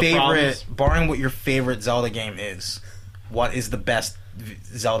a lot of the problems. barring what your favorite Zelda game is. What is the best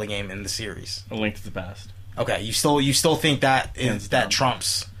Zelda game in the series? A Link to the Past. Okay, you still think that Hands is down. that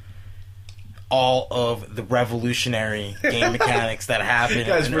trumps all of the revolutionary game mechanics that happen.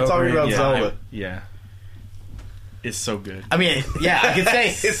 Guys, in we're talking Ocarina. about Yeah, Zelda. yeah. It's so good. I mean, yeah, I could say.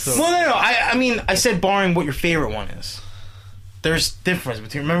 It's so no. I mean, I said barring what your favorite one is. There's difference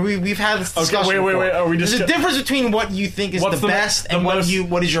between. Remember, we've had this discussion. wait. before. Are we There's just a difference between what you think is What's the the best the and what most-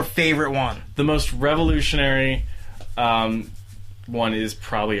 what is your favorite one. The most revolutionary one is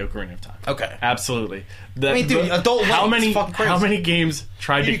probably Ocarina of Time. Okay. Absolutely. I mean, dude, adult how Link is many fucking crazy. how many games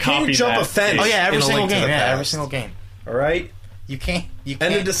tried You to can't copy jump that? a fence. Oh yeah, every In A single Link to game. the Yeah, every Past. single game. All right? You can't.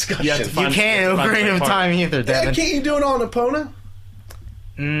 End of discussion. You have to You find- can't find the Ocarina of part. Time either, Yeah, Devin. can't you do it on Epona?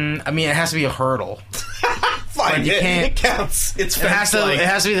 I mean, it has to be a hurdle. Fine, you can't- it counts. It's It has to. fence-like. It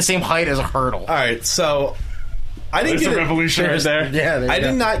has to be the same height as a hurdle. All right, so I didn't There's a get revolution right there. Yeah, there you I go.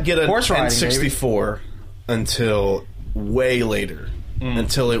 did not get an Horse riding, N64 until way later,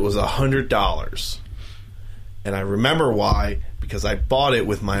 until it was $100, and I remember why, because I bought it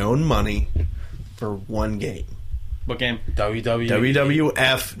with my own money for one game, What game?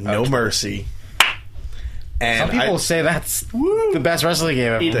 WWF No Mercy. And Some people say that's the best wrestling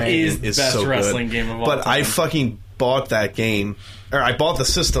game ever It made. is the best wrestling game of all but time. I fucking bought that game, or I bought the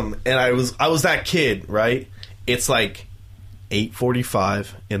system, and I was that kid, right? It's like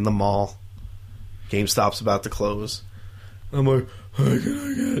 8:45 in the mall. GameStop's about to close. I'm like, hey, can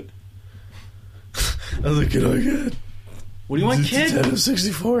I get? I was like, can I get? What do you want, kid? Nintendo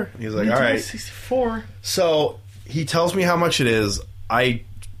 64. He's like, all right. 64. So he tells me how much it is. I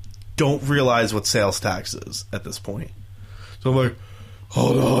don't realize what sales tax is at this point. So I'm like,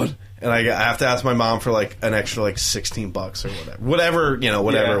 hold on. And I have to ask my mom for like an extra like $16 or whatever.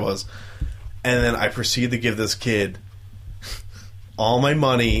 Whatever Yeah. it was. And then I proceed to give this kid all my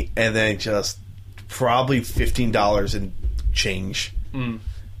money and then just probably $15 in change. And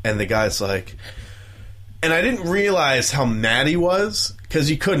the guy's like, and I didn't realize how mad he was because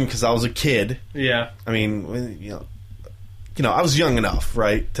he couldn't, because I was a kid. Yeah. I mean, I was young enough,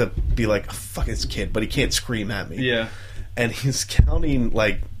 right, to be like, oh, fuck this kid, but he can't scream at me. Yeah. And he's counting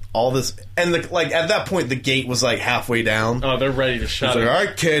like all this, and at that point the gate was like halfway down. Oh, they're ready to He's shut like, it. all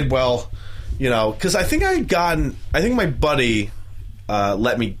right, kid, well, because I think my buddy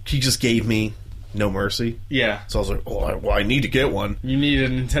let me. He just gave me No Mercy. Yeah. So I was like, oh, I need to get one. You need a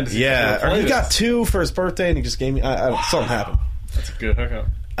Nintendo 64 Yeah, to or play he this. got 2 for his birthday, and he just gave me. Something happened. That's a good hookup.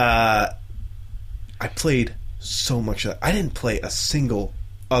 I played so much of that. I didn't play a single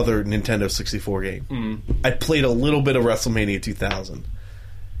other Nintendo 64 game. I played a little bit of WrestleMania 2000.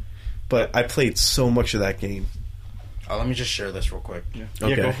 But I played so much of that game. Oh, let me just share this real quick. Yeah. Okay.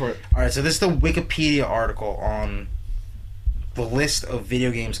 Yeah, go for it. All right, so this is the Wikipedia article on the list of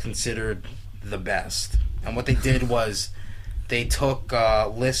video games considered the best. And what they did was they took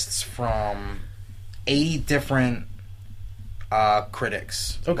lists from 80 different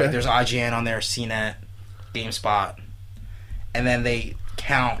critics. Okay. Like there's IGN on there, CNET, GameSpot, and then they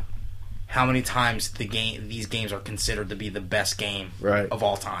count how many times these games are considered to be the best game of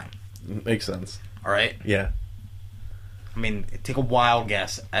all time. Makes sense. All right? Yeah. I mean, take a wild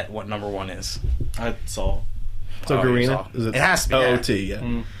guess at what number 1 is. That's all. So Ocarina? It has to be. OOT, yeah.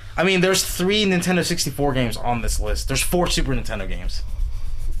 Mm. I mean, there's 3 Nintendo 64 games on this list. There's 4 Super Nintendo games.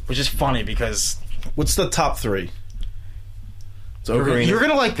 Which is funny because... What's the top 3? So You're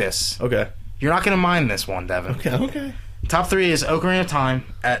going to like this. Okay. You're not going to mind this one, Devin. Okay. Top 3 is Ocarina of Time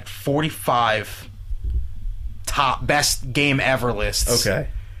at 45 top best game ever lists. Okay.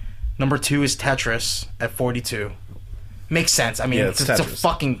 Number 2 is Tetris at 42. Makes sense. I mean, Yeah, it's a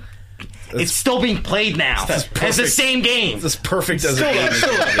fucking... It's still being played now. It's the same game. It's as perfect as Still, it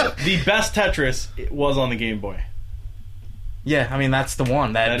is. the best Tetris was on the Game Boy. Yeah, I mean, that's the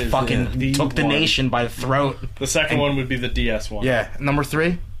one that That is fucking the took the one. nation by the throat. The second one would be the DS one. Yeah. Number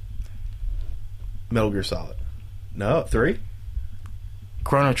 3? Metal Gear Solid. No, 3?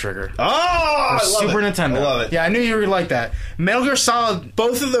 Chrono Trigger. Oh, I love Super it. Nintendo. I love it. Yeah, I knew you would like that. Metal Gear Solid...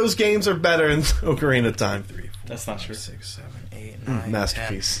 Both of those games are better than Ocarina of Time. 3, 4, That's not true. 6, 7, 8, 9,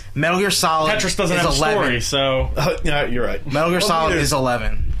 masterpiece. 10. Metal Gear Solid Tetris doesn't is have a 11. story, so... Yeah, you're right. Metal Gear Solid neither- is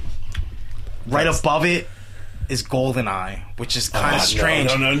 11. Right above it is GoldenEye, which is kind of strange.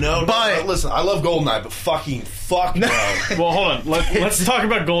 No. But listen, I love GoldenEye, but fuck no. Well, hold on. Let's talk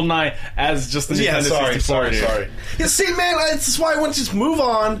about GoldenEye as just the Nintendo 64. dude. sorry. Yeah, see, man, that's why I want to just move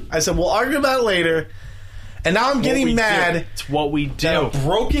on. I said we'll argue about it later, and now I'm What getting we mad. do. It's what we do. That a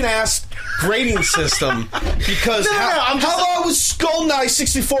broken ass grading system because how long was GoldenEye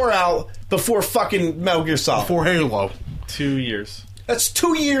 64 out before fucking Metal Gear Solid? for Halo. 2 years. That's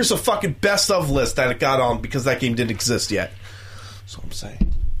 2 years of fucking best of list that it got on because that game didn't exist yet. That's what I'm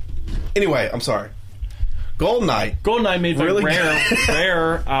saying. Anyway, I'm sorry. GoldenEye made the Really?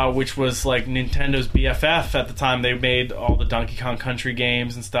 Rare, which was like Nintendo's BFF at the time. They made all the Donkey Kong Country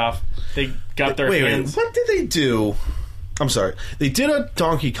games and stuff. They got their hands. What did they do? I'm sorry. They did a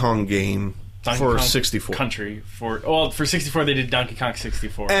Donkey Kong game Donkey for Kong 64. Country for 64 they did Donkey Kong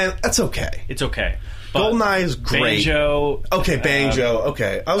 64. And that's okay. It's okay. But GoldenEye is great. Banjo. Okay, Banjo.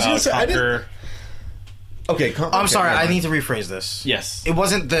 Okay. I was going to say, I didn't... Conquer. Okay, I'm sorry, never I mind. need to rephrase this. Yes. It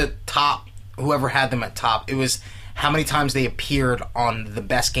wasn't the top, whoever had them at top. It was how many times they appeared on the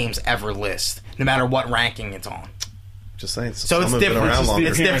best games ever list, no matter what ranking it's on. Just saying. So it's some have been different. around longer.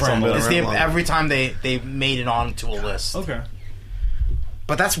 It's Some have different. been It's around longer. every time they made it onto a list. Okay.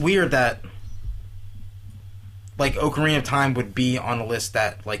 But that's weird that like Ocarina of Time would be on a list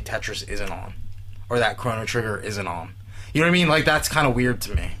that like Tetris isn't on, or that Chrono Trigger isn't on. You know what I mean? Like that's kind of weird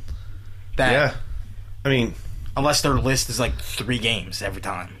to me. That Yeah. I mean... unless their list is like 3 games every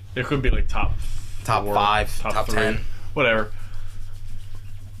time, It could be like top 5, top 3, 10, whatever.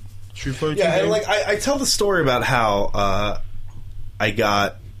 Yeah, and like I tell the story about how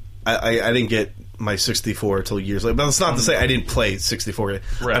I didn't get my 64 until years later. But that's not to say I didn't play 64.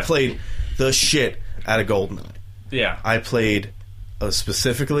 Right. I played the shit out of GoldenEye. Yeah. I played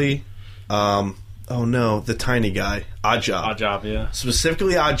specifically, the tiny guy, Odd Job. Odd Job, yeah.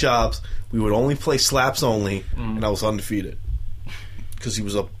 Specifically Odd Jobs. We would only play slaps only, and I was undefeated because he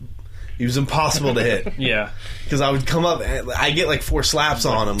was impossible to hit. Yeah. Because I would come up and I get like 4 slaps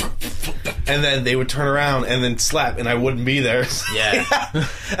on him, and then they would turn around and then slap, and I wouldn't be there. Yeah.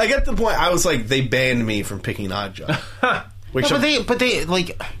 I got to the point I was like, they banned me from picking Odd Job. Which No, but they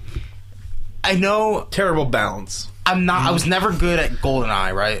like. I know terrible balance. I'm not. I was never good at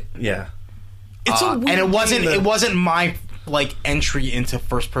GoldenEye, right? Yeah, it's a weird and it wasn't. game that- It wasn't my like entry into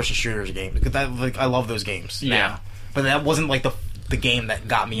first person shooters game because that like I love those games. Yeah. now. But that wasn't like the game that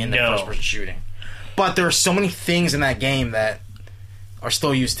got me into No. first person shooting. But there are so many things in that game that are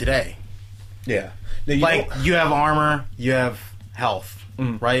still used today. Yeah, now, Like you have armor, you have health,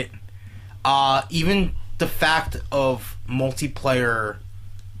 right? Even the fact of multiplayer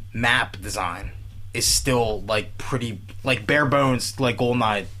map design is still like pretty like bare bones. Like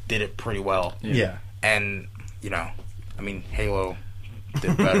GoldenEye did it pretty well, yeah. and you know, I mean Halo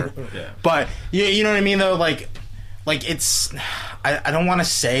did better. Yeah. But you know what I mean though, like it's I don't want to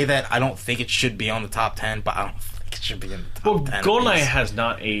say that I don't think it should be on the top 10, but I don't think it should be in the top Well, 10. GoldenEye at least. has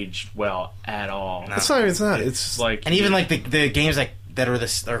not aged well at all. No. It's not. It's not. It's Like, And even like the games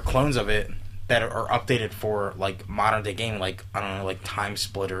that are clones of it that are updated for like modern day game, like I don't know, like Time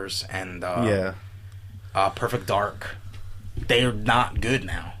Splitters and yeah. Perfect Dark, they are not good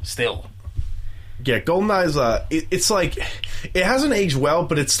now. Still, Yeah, GoldenEye's it's like it hasn't aged well,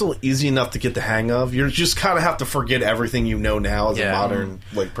 but it's still easy enough to get the hang of. You just kind of have to forget everything you know now as a Yeah. modern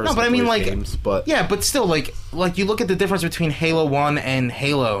like person. no, but I that mean plays like games, but yeah, but still like you look at the difference between Halo 1 and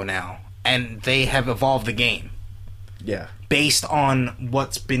Halo now, and they have evolved the game. Yeah. based on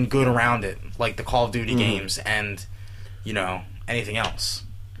what's been good around it, like the Call of Duty games and, anything else.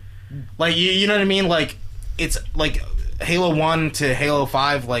 Like, you know what I mean? Like, it's like Halo 1 to Halo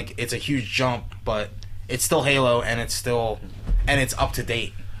 5, like, it's a huge jump, but it's still Halo, and it's up to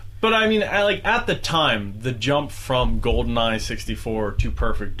date. But I mean, at the time, the jump from GoldenEye 64 to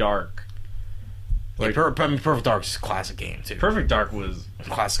Perfect Dark. Perfect Dark's a classic game, too. Perfect Dark was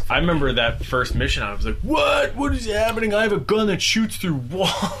Classic. I remember that first mission. I was like, "What? What is happening? I have a gun that shoots through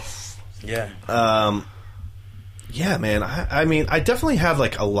walls." Yeah. Yeah, man. I mean, I definitely have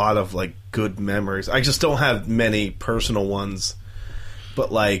like a lot of like good memories. I just don't have many personal ones.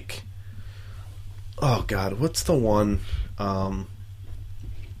 But like, oh god, what's the one?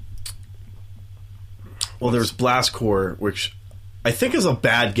 Well, there's Blast Corps, which I think is a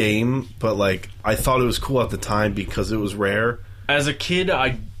bad game, but like I thought it was cool at the time because it was rare. As a kid,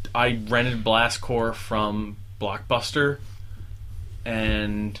 I rented Blast Corps from Blockbuster,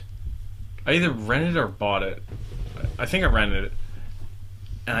 and I either rented or bought it. I think I rented it,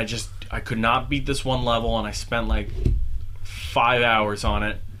 and I could not beat this one level, and I spent like 5 hours on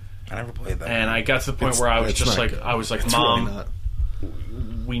it. I never played that. And I got to the point where I was just like, good. I was like, It's Mom, really not.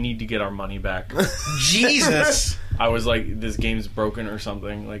 we need to get our money back. Jesus. I was like, this game's broken or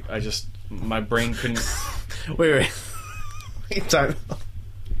something. Like, my brain couldn't. Wait. Time.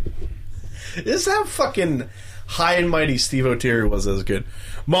 This is how fucking high and mighty Steve O'Terry was as a kid.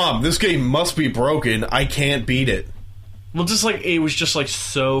 Mom, this game must be broken. I can't beat it. Well, just like, it was just like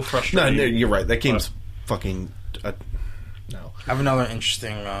so No, frustrating. you're right. That game's fucking. No. I have another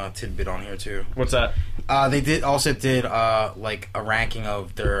interesting tidbit on here, too. What's that? They did like a ranking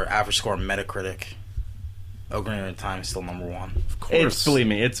of their average score on Metacritic. Ocarina of Time is still number 1. Of course. Believe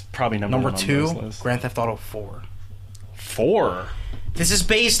me, it's probably number Number one 2, on this list. Grand Theft Auto 4. 4? This is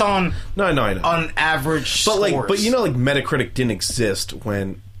based on No, I know. on average But scores. like, like Metacritic didn't exist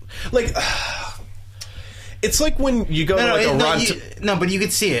when, like, it's like when you go to like a Rotten. No, but you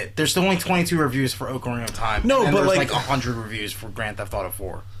could see it. There's only 22 reviews for Ocarina of Time. No, and but there's like 100 reviews for Grand Theft Auto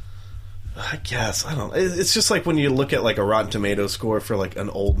 4. I guess I don't. It's just like when you look at like a Rotten Tomatoes score for like an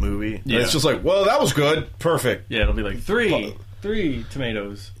old movie. And Yeah. it's just like, well, that was good, perfect. Yeah, it'll be like 3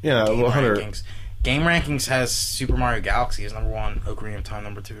 tomatoes. Yeah, Game 100. rankings. Game rankings has Super Mario Galaxy as number 1, Ocarina of Time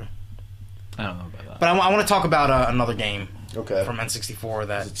number 2. I don't know about that. But I want to talk about another game Okay. from N64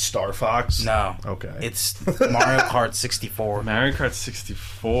 that... Is it Star Fox? No. Okay. It's Mario Kart 64. Mario Kart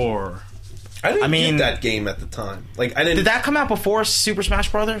 64. I didn't mean- get that game at the time. Like I didn't. Did that come out before Super Smash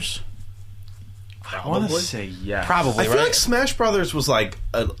Brothers? I want to say yes. Probably, I feel right? like Smash Brothers was like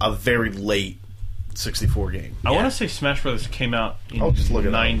a very late 64 game. I want to say Smash Brothers came out in I'll just look it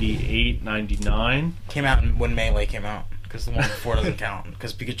up. 98, 99. Came out when Melee came out. Because the one before doesn't count.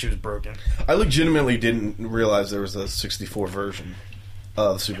 Because Pikachu was broken. I legitimately didn't realize there was a 64 version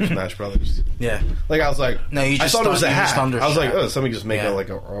of Super Smash Brothers. Yeah. Like I was like, No, you I just thought it was a you just hack. I was like, undershot. oh, somebody just make Yeah.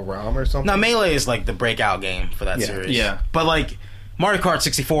 a ROM or something. No, Melee is like the breakout game for that Yeah. series. Yeah. But like, Mario Kart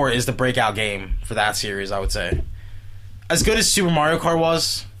 64 is the breakout game for that series, I would say. As good as Super Mario Kart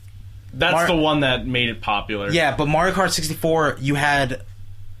was, That's the one that made it popular. yeah, but Mario Kart 64, you had,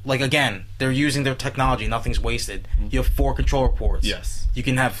 like, again, they're using their technology, nothing's wasted. You have 4 controller ports. Yes. You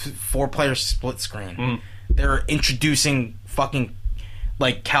can have 4-player split screen. Mhm. They're introducing fucking,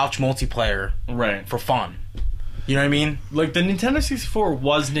 like, couch multiplayer Right. for fun. You know what I mean? Like, the Nintendo 64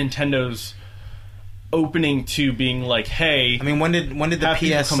 was Nintendo's opening to being like, hey... I mean, when did the Have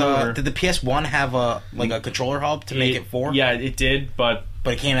people PS come over. did the PS1 have a controller hub to make it 4? Yeah, it did, but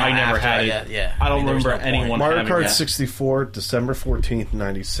But it came out I never after, had it. Yeah. I don't mean, there was remember no point. anyone- Mario having Kart that. 64, December 14th,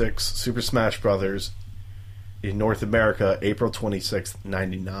 96. Super Smash Brothers in North America, April 26th,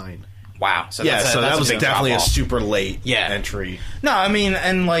 99. Wow. So Yeah, that's so that a was big definitely a drop-off. super late Yeah. entry. No, I mean,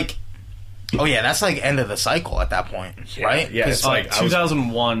 and like, oh yeah, that's like end of the cycle at that point, right? yeah, 'Cause, it's like- I was-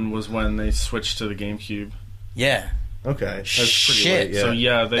 2001 was when they switched to the GameCube. yeah. Okay. That's pretty Shit. late, yeah. So,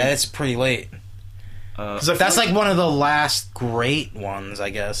 yeah, That's pretty late. 'Cause I feel That's like one of the last great ones, I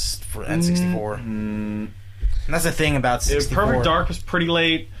guess, for N64. And that's the thing about 64. Perfect Dark was pretty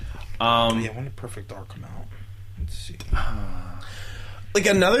late. Yeah, when did Perfect Dark come out? Let's see. like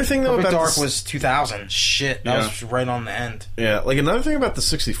another thing though Perfect about Dark this- was 2000. Shit, that Yeah. was right on the end. Yeah, like another thing about the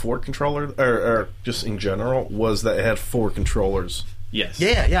 64 controller, or just in general, was that it had 4 controllers, Yes.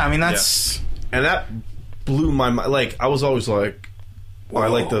 Yeah. I mean, that's and that blew my mind. Like I was always like, well, I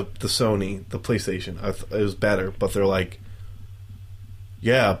Whoa. like the Sony, the PlayStation. It was better, but they're like,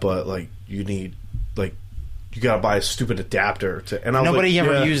 yeah, but like you need like you gotta buy a stupid adapter to. And I was Nobody like,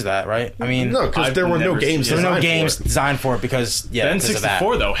 ever used that, right? I mean, no, because there were no games. there were no designed games for it. designed for it because The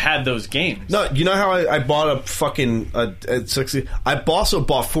N64 though had those games. No, you know how I bought a fucking 60. I also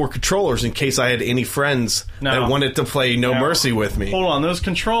bought 4 controllers in case I had any friends that wanted to play No Mercy with me. Hold on, those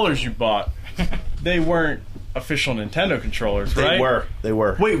controllers you bought, they weren't official Nintendo controllers, right? They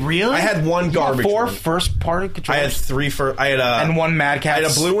were. Wait, really? I had one garbage 4 one. first-party controllers. I had 3 for. I had and one Mad Catz. I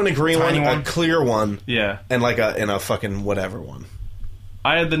had a blue and a green tiny one, a clear one, Yeah. and a fucking whatever one.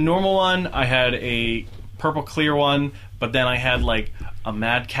 I had the normal one, I had a purple clear one, but then I had like a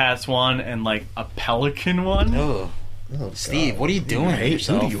Mad Catz one and like a Pelican one. Ugh. Steve, what are you doing to Who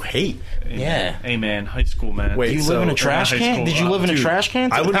yourself? do you hate? Yeah. Hey man, high school man. Wait, Do you live in a trash high can? school, Did you live in a dude, trash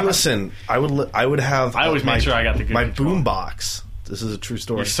can? I would listen. I would have. I always make sure I got the good my control. boom box. This is a true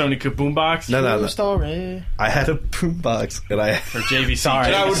story. Your Sony Kaboom box? No. Story. I had a boom box, and I. Or JVC. Sorry.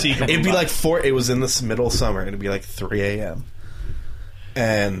 And I would, JVC it'd be boom like box. 4. It was in the middle of summer. It'd be like 3 a.m.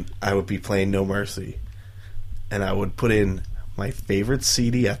 And I would be playing No Mercy, and I would put in my favorite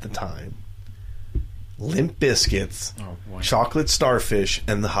CD at the time, Limp Bizkit, Chocolate Starfish,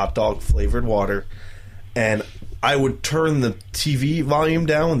 and the hot dog flavored water, and I would turn the TV volume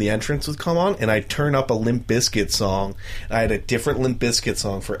down when the entrance would come on, and I'd turn up a Limp Bizkit song. And I had a different Limp Bizkit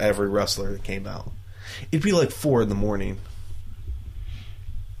song for every wrestler that came out. It'd be like 4 in the morning,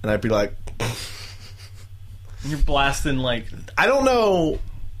 and I'd be like, You're blasting like... I don't know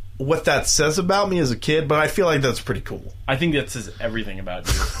what that says about me as a kid, but I feel like that's pretty cool. I think that says everything about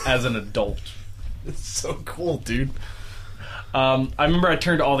you as an adult. It's so cool, dude. I remember I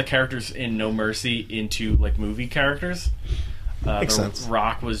turned all the characters in No Mercy into like movie characters. Makes the sense.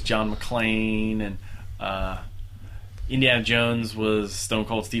 Rock was John McClane, and Indiana Jones was Stone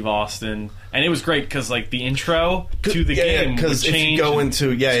Cold Steve Austin, and it was great because like the intro to the game would because if change. you go and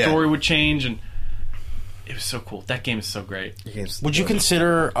into story would change, and it was so cool. That game is so great. Would you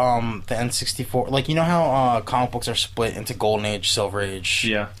consider the N64... Like, you know how comic books are split into Golden Age, Silver Age?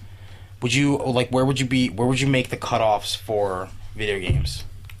 Yeah. Would you... Like, where would you make the cutoffs for video games?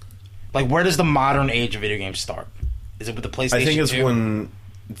 Like, where does the modern age of video games start? Is it with the PlayStation 2? I think it's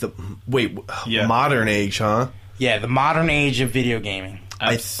when modern age, huh? Yeah, the modern age of video gaming.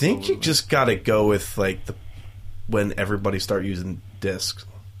 I think you just got to go with like when everybody start using discs,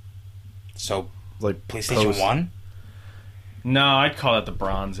 So, like PlayStation 1? No, I'd call that the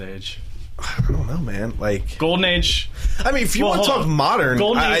Bronze Age. I don't know, man. Like Golden Age. I mean, if you want to talk modern,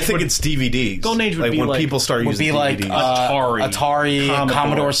 Golden I Age think would- it's DVDs. Golden Age would like be when like- people start Would using be like DVDs. Atari,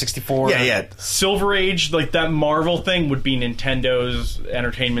 Commodore 64. yeah. Silver Age, like that Marvel thing, would be Nintendo's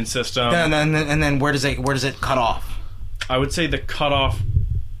entertainment system. And then where does it cut off? I would say the cutoff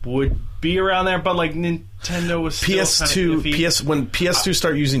would be around there, but like Nintendo was still PS2, kind of iffy. when PS2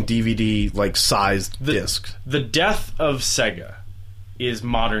 start using DVD like sized discs. The death of Sega is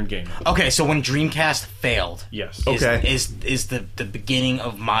modern gaming. Okay, so when Dreamcast failed, Yes. Okay. is the beginning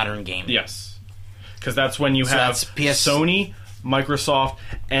of modern gaming. Yes. Because that's when you So have that's PS Sony, Microsoft,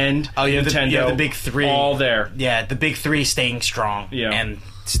 and Nintendo. you have the big three all there. Yeah, the big three staying strong. Yeah. And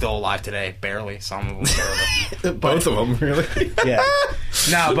still alive today, barely. Some of them barely. Both of them, really. Yeah.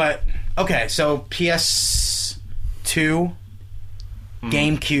 No, but okay. So PS2,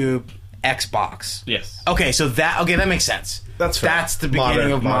 GameCube, Xbox. Yes. Okay, so that makes sense. That's fair. That's the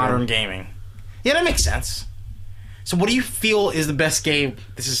beginning of Modern. modern gaming. Yeah, that makes sense. So, what do you feel is the best game?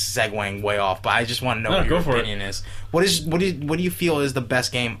 This is segueing way off, but I just want to know No, what go your for it. opinion is. What do you feel is the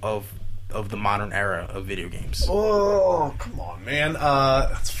best game of the modern era of video games? Oh, come on, man.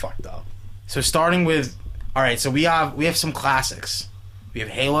 That's fucked up. So, starting with, all right. So we have some classics. We have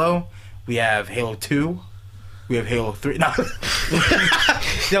Halo. We have Halo 2. We have Halo 3. No,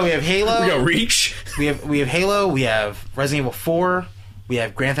 no, we have Halo. We got Reach. We have Halo. We have Resident Evil 4. We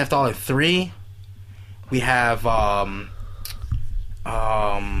have Grand Theft Auto 3. We have Like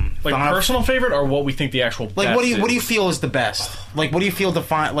personal favorite, or what we think the actual like best what do you is? feel is the best? Like what do you feel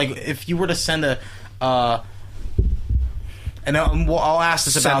define? Like if you were to send a, and I'll ask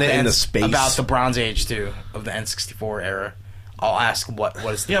this Send about it the into space. about the Bronze Age too of the N64 era. I'll ask what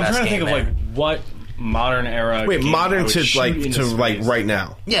is the Yeah, I'm best trying to think game of there. like what modern era. Wait, game I modern would to shoot like into space. right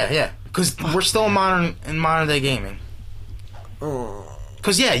now. Yeah, because we're still in modern day gaming.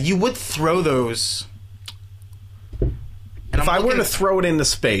 Because you would throw those. And If I'm I were looking- to throw it into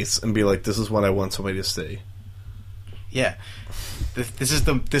space and be like, "This is what I want somebody to see," yeah, this is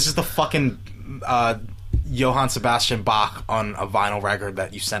the fucking Johann Sebastian Bach on a vinyl record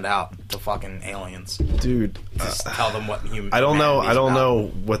that you send out to fucking aliens. dude. Just tell them what human. I don't know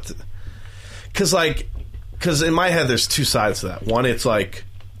what, because in my head there's two sides to that. One, it's like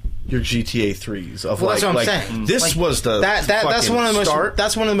your GTA 3s of Well, like, that's what I'm like saying. this Like, was the that's one of the start. most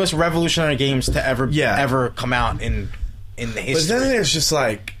that's one of the most revolutionary games to ever come out in the But history. then there's just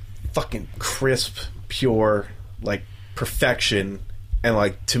like fucking crisp, pure, like perfection, and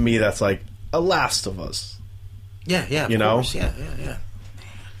like to me that's like a Last of Us. Yeah, You know? course. Yeah.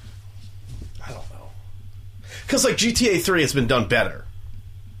 I don't know, because like GTA 3 has been done better.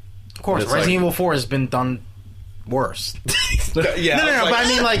 Of course, It's Resident like- Evil 4 has been done worse. Yeah, No,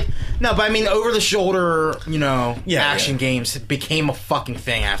 like, but I mean over the shoulder, Yeah, action games became a fucking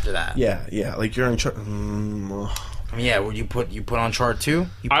thing after that. yeah, like you're in charge. I mean, yeah, where you put Uncharted 2,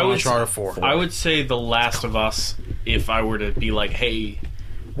 you put I would Uncharted 4. I would say The Last of Us. If I were to be like, hey,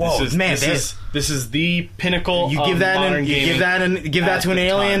 Whoa, this is the pinnacle. You of give that modern and you gaming give that at to an the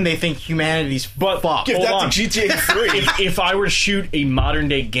alien, time. they think humanity's But fucked. Give hold that on. to GTA 3. If I were to shoot a modern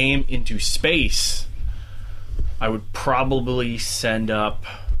day game into space, I would probably send up.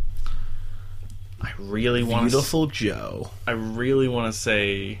 I really want Beautiful Joe. I really want to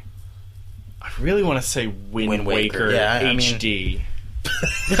say Wind Waker. Waker Yeah, I mean- HD.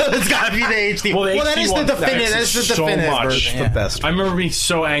 It's gotta be the HD. Well, the that HD is the one- definitive. That's the so definitive much. version. The Yeah. best. I remember being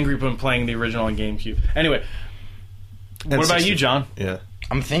so angry when playing the original on GameCube. Anyway, what about you, John? Yeah.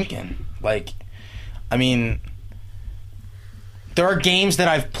 I'm thinking, I mean, there are games that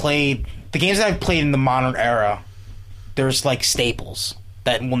I've played. The games that I've played in the modern era, there's like staples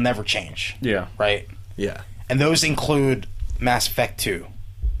that will never change, Yeah. right? Yeah. And those include Mass Effect 2,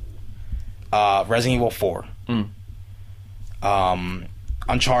 Resident Evil 4,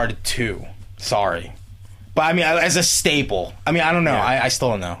 Uncharted 2. Sorry. But I mean, as a staple, I mean, I don't know. Yeah. I still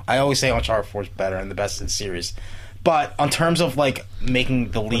don't know. I always say Uncharted 4 is better and the best in the series. But in terms of like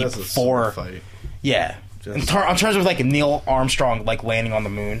making the leap That's a for, fight. yeah, Just- in terms of like Neil Armstrong like landing on the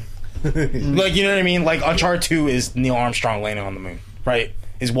moon, like you know what I mean. Like Uncharted 2 is Neil Armstrong landing on the moon, right?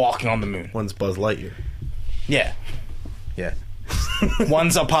 Is walking on the moon. One's Buzz Lightyear. Yeah. Yeah.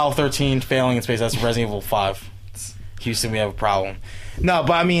 One's Apollo 13 failing in space. That's Resident Evil 5. Houston, we have a problem. No,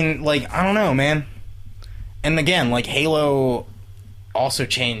 but I mean, like, I don't know, man. And again, like, Halo also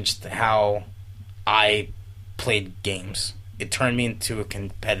changed how I played games. It turned me into a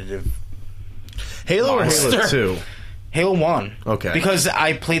competitive Halo or Monster. Halo 2? Halo 1. Okay. Because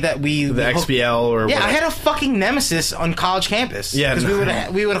I played that The XBL or Yeah, whatever. I had a fucking nemesis on college campus. Yeah, because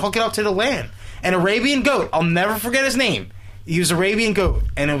we would hook it up to the LAN. An Arabian goat. I'll never forget his name. He was Arabian goat,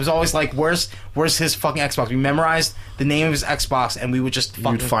 and it was always like, "Where's his fucking Xbox?" We memorized the name of his Xbox, and we would just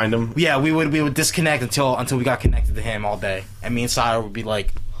fucking You'd find him? Yeah, we would disconnect until we got connected to him all day, and me and Sire would be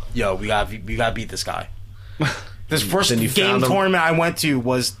like, "Yo, we gotta beat this guy." This first Then you game found him? tournament I went to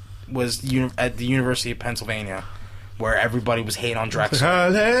was at the University of Pennsylvania, where everybody was hating on Drexel.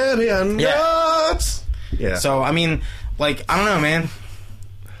 Hungarian Yeah. nuts. Yeah. So I mean, like, I don't know, man.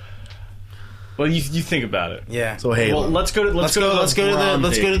 Well, you think about it. Yeah. So Halo. Well, let's go to the Let's go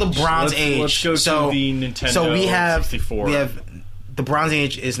to the Bronze Age. Let's go to the Nintendo So we have 64. We have the Bronze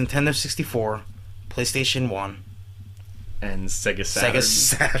Age is Nintendo 64, PlayStation 1, and Sega Saturn. Sega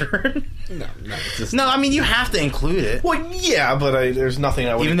Saturn. Just- No, I mean you have to include it. Well, yeah, but there's nothing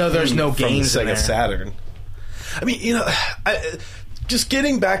I would Even though there's no include from games the in Sega there. Saturn. I mean, just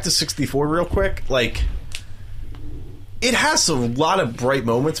getting back to 64 real quick, like, it has a lot of bright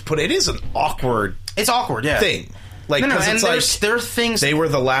moments, but it is an awkward It's awkward, yeah. thing. Like, No, because and it's like there are things. they were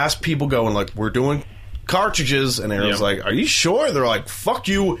the last people going, like, we're doing cartridges, and Aaron's Yeah. like, "Are you sure?" They're like, "Fuck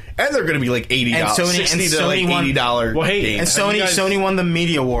you," and they're going to be like $80, And Sony- $60 and to like Sony won- $80 Well, hey, games. and Have you Sony guys- won the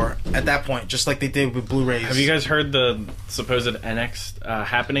media war at that point, just like they did with Blu-rays. Have you guys heard the supposed NX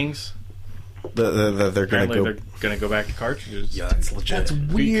happenings? they're going to Apparently, go. they're going to go back to cartridges. Yeah, that's legit. That's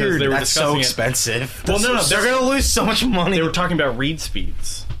Because weird. they were That's so discussing it. expensive. Well, no, they're gonna lose so much money. They were talking about read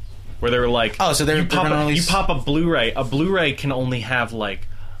speeds, where they were like, Oh, so they're you gonna pop release- a Blu-ray. A Blu-ray can only have like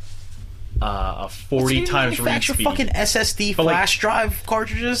a 40 times read manufacture speed. fucking SSD But, like- flash drive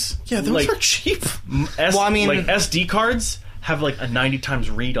cartridges. Yeah, those like- are cheap. Well, I mean- like SD cards have like a 90 times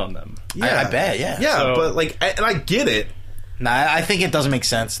read on them. I bet, yeah. Yeah, So- but like, and I get it. Nah, I think it doesn't make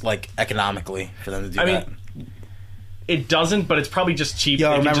sense, like, economically, for them to do I that. mean, it doesn't, but it's probably just cheap. Yo,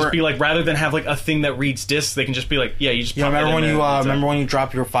 They can remember- just be like, rather than have like a thing that reads discs, they can just be like, yeah, you just. You pop remember that when in you there and it's remember out. when you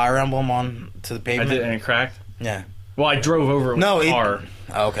dropped your Fire Emblem on to the I pavement? did and it cracked? Yeah. Well, I drove over it with No, a car.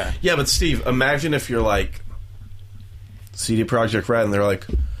 Oh, okay. Yeah, but Steve, imagine if you're like CD Projekt Red, and they're like,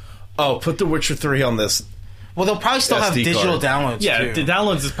 "Oh, put The Witcher 3 on this." Well, they'll probably still have SD digital card. downloads. Yeah, too. the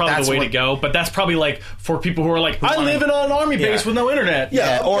downloads is probably That's the way what- to go, but that's probably like for people who are like, I wanna- live in an army base Yeah. with no internet.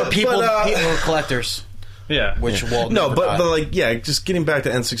 Yeah, or but- people but, who are collectors, Yeah. which will No, never die. but like, yeah, just getting back to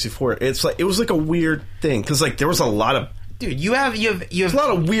N64, it's like it was like a weird thing because like there was a lot of Dude, you have There's a lot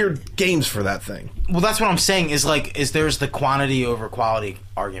of weird games for that thing. Well, that's what I'm saying. Is there's the quantity over quality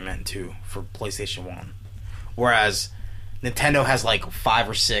argument too for PlayStation 1, whereas Nintendo has like 5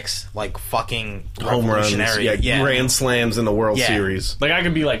 or 6 like fucking Home runs, revolutionary, grand slams in the World Series. Like I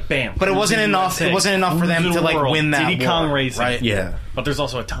could be like, bam. But it wasn't enough. It wasn't enough for them to like win that Diddy Kong war, Racing, right? Yeah. But there's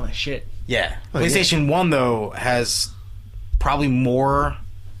also a ton of shit. Yeah. PlayStation 1 though has probably more,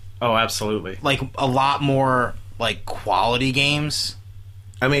 Oh, absolutely. like a lot more like quality games.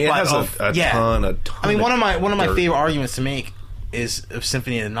 I mean, it But has of- a yeah. ton. I mean, one of my dirt. favorite arguments to make is of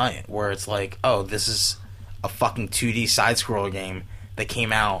Symphony of the Night, where it's like, oh, this is a fucking 2D side scroller game that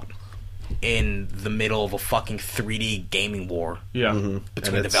came out in the middle of a fucking 3D gaming war Yeah. between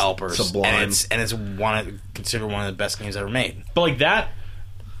And it's developers, sublime. and it's considered one of the best games ever made. But like that,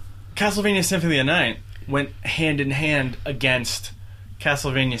 Castlevania Symphony of the Night went hand in hand against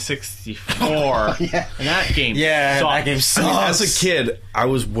Castlevania 64. Yeah. And that game Yeah, sucked. that game sucked. I mean, as a kid, I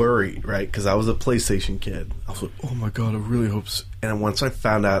was worried, right? Because I was a PlayStation kid. I was like, "Oh my god, I really hope." And once I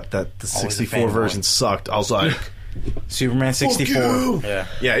found out that the Always a 64 fanboy. version sucked, I was like, Superman 64. you. Yeah.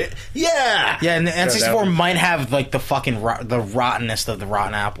 "Yeah, yeah, Yeah, and N64 that- might have like the fucking the rottenest of the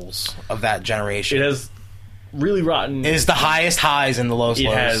rotten apples of that generation. It has really rotten. It is the highest highs and the lowest It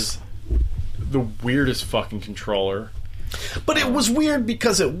lows. has the weirdest fucking controller. But it was weird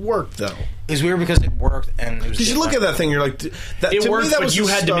because it worked, though. It's weird because it worked and it was. Because you look at different. that thing, you're like, that, It to worked, me, that but was you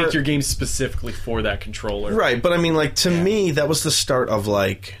the had to make start- your game specifically for that controller. Right, but I mean, like, to me, that was the start of,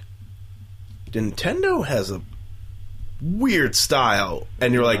 like, Nintendo has a weird style,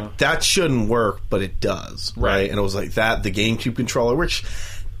 and you're like, that shouldn't work, but it does, right? And it was like that, the GameCube controller, which,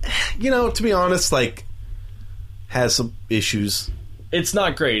 you know, to be honest, like, has some issues. It's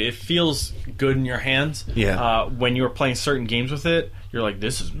not great. It feels good in your hands. Yeah. When you're playing certain games with it, you're like,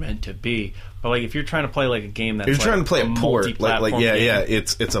 this is meant to be. But like, if you're trying to play like a game that's You're like trying to play a a port, like multi-platform yeah, game, yeah,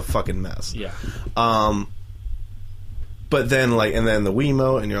 it's a fucking mess. yeah. But then, like, and then the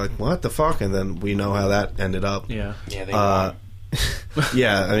Wiimote, and you're like, what the fuck? And then we know how that ended up. Yeah. Yeah, they Uh, won.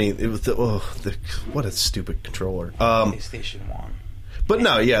 yeah, I mean, it was what a stupid controller. PlayStation 1. But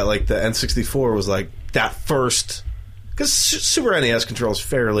no, yeah, like the N64 was like that first, because Super NES controls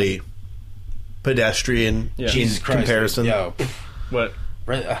fairly pedestrian Yeah. in Jesus Christ, comparison. Yo, What?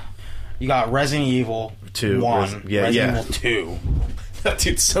 you got Resident Evil 2, 1, yeah, Resident yeah. Evil 2,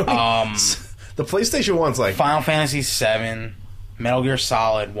 Dude, Sony, the PlayStation 1's like, Final Fantasy 7, Metal Gear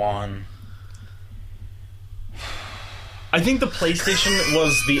Solid 1. I think the PlayStation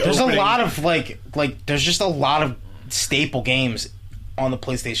was the There's opening. a lot of like there's just a lot of staple games on the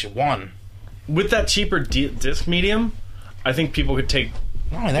PlayStation 1. With that cheaper disc medium, I think people could take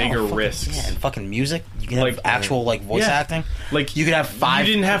Not only that, bigger fucking, risks. Yeah, and fucking music. You can Like, have actual like voice yeah. acting. Like, you could have 5.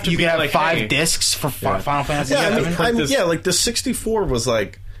 you didn't have to You be could have like, 5 hey. discs for Final Fantasy. yeah, I 7. mean, this- yeah, like the 64 was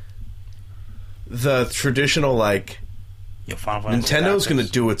like the traditional, like, Yo, Final Fantasy Nintendo's Tactics. going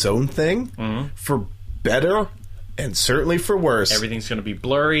to do its own thing for better and certainly for worse. Everything's going to be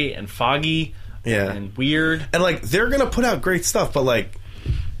blurry and foggy Yeah. and weird. And like they're gonna put out great stuff, but like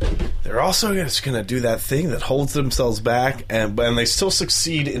they're also just gonna do that thing that holds themselves back, and they still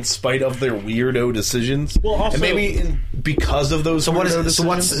succeed in spite of their weirdo decisions. Well, also- and maybe because of those. what is- weirdo so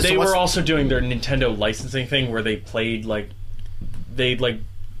what's- decisions. They what's- were also doing their Nintendo licensing thing where they played like they like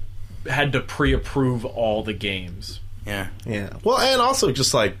had to pre-approve all the games, Yeah. Yeah. Well, and also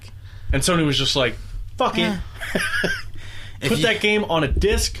just like and Sony was just like, "Fuck it, put you- that game on a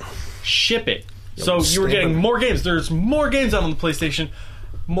disc, ship it." So you were stamp getting it. more games. There's more games out on the PlayStation,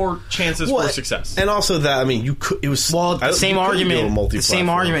 more chances for success. and also that I mean you could it was Well, I- the same you couldn't do a argument. The multi-platform. same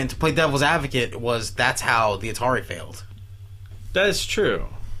argument to play devil's advocate was that's how the Atari failed. That is true.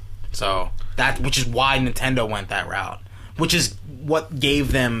 So which is why Nintendo went that route, which is what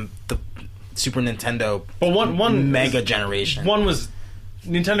gave them the Super Nintendo But one mega generation. One was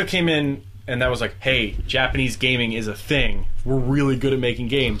Nintendo came in and that was like, hey, Japanese gaming is a thing. We're really good at making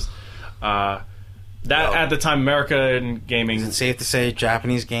games. That at the time, America and gaming, Is it safe to say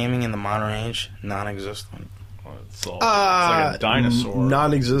Japanese gaming in the modern age non-existent? it's like a dinosaur.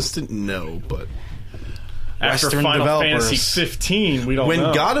 Non-existent, no, but After Western Final developers. Fantasy 15, we don't when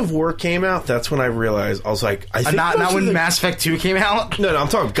know. God of War came out, that's when I realized I was like, I think Not most of when the- Mass Effect 2 came out. No, I'm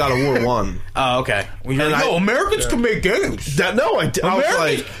talking God of War 1. Oh, okay. Well, you're And like, I- yo, Americans can make games. That no, I was Americans,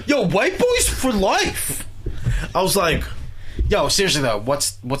 like, yo, white boys for life. I was like, Yo, seriously though,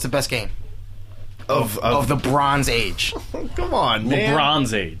 what's the best game of the Bronze Age? come on, man.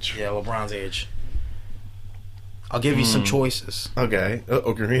 LeBron's age. Yeah, LeBron's age. I'll give you some choices: Okay,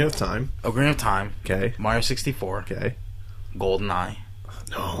 Ocarina of Time. Ocarina of Time, Okay, Mario 64, okay. GoldenEye,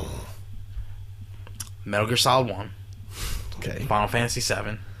 No, Metal Gear Solid 1, Okay. Final Fantasy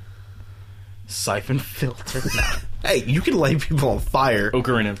VII, Siphon Filter. No, Hey, you can light people on fire.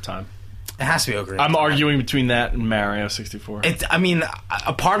 Ocarina of Time. it has to be Ocarina. I'm of Time. arguing between that and Mario 64. I mean,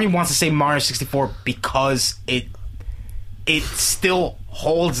 a part of me wants to say Mario 64 because it still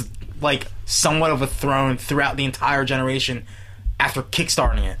holds like somewhat of a throne throughout the entire generation after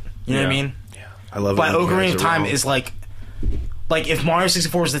kickstarting it. You know what I Yeah. mean? I love it. But when you Ocarina guys of are Time wrong. is like if Mario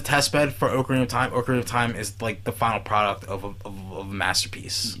 64 is the test bed for Ocarina of Time is like the final product of a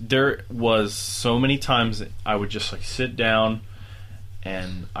masterpiece. There was so many times that I would just like sit down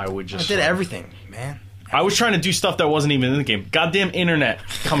and I would I just did like, everything, man. I was trying to do stuff that wasn't even in the game. Goddamn internet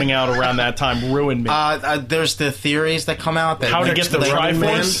coming out around that time ruined me. There's the theories that come out that How to Link- get the that-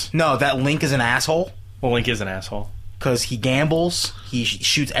 Triforce? No, that Link is an asshole Well, Link is an asshole. because he gambles. He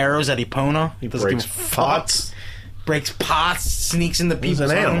shoots arrows at Epona. He doesn't breaks give a fuck. pots. Breaks pots. Sneaks into He's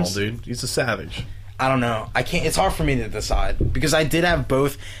people's an animal, homes. dude. He's a savage. I don't know. I can't. It's hard for me to decide because I did have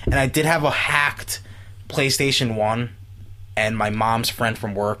both, and I did have a hacked PlayStation 1, and my mom's friend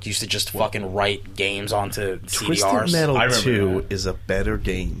from work used to just fucking write games onto Twisted CDRs. Metal I remember 2 that. is a better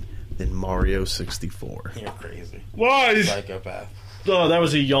game than Mario 64. You're crazy, Why? psychopath. Oh, that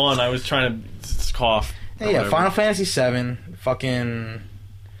was a yawn. I was trying to cough. Hey, yeah, Whatever. Final Fantasy 7, fucking.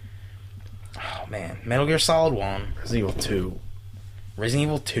 Oh man, Metal Gear Solid 1, Resident Evil 2. Resident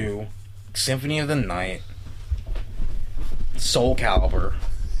Evil 2, Symphony of the Night, Soul Calibur.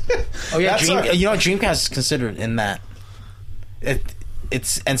 Oh yeah, That's a- you know what Dreamcast is considered in that.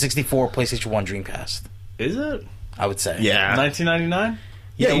 It's N64, PlayStation 1, Dreamcast. Is it? I would say. Yeah. 1999?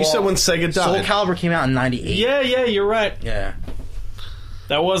 Yeah, Yeah, you well, said when Sega Soul died. Calibur came out in '98. Yeah, you're right. Yeah.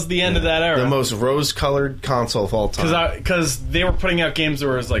 That was the end of that era. The most rose-colored console of all time. Because they were putting out games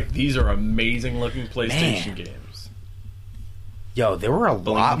where it was like, these are amazing looking PlayStation Man. games. Yo, there were a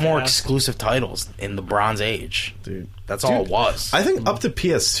lot more Cast. exclusive titles in the Bronze Age. Dude. That's all Dude, it was. I think up to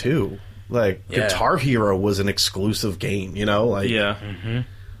PS2, like, Yeah. Guitar Hero was an exclusive game, you know? Like, Yeah.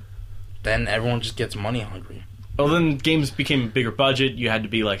 Then everyone just gets money hungry. Well, then games became bigger budget. You had to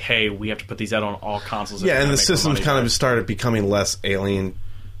be like, hey, we have to put these out on all consoles. if Yeah, we're and gonna the make our systems money kind back. of started becoming less alien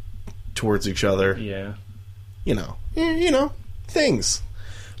towards each other. Yeah. You know, things.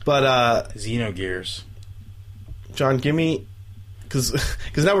 But, Xenogears. John, give me... Because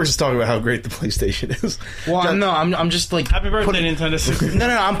now we're just talking about how great the PlayStation is. Well, John, no, I'm just like Happy birthday, putting- Nintendo 64. No,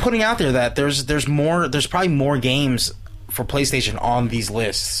 I'm putting out there that there's probably more games for PlayStation on these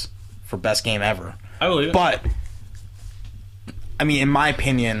lists for best game ever. I believe it. But I mean, in my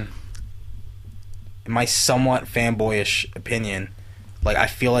opinion, in my somewhat fanboyish opinion, like I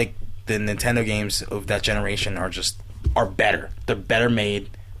feel like the Nintendo games of that generation are better. They're better made.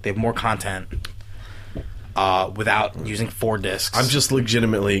 They have more content without using 4 discs. I'm just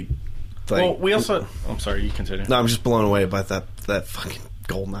legitimately... Like, Well, we also... I'm sorry, you continue. No, I'm just blown away by that fucking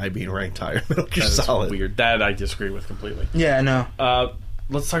GoldenEye being ranked higher. Metal Gear That is Solid. weird. That I disagree with completely. Yeah, I know.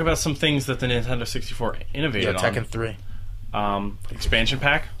 Let's talk about some things that the Nintendo 64 Yeah, innovated Tekken 3. on. Expansion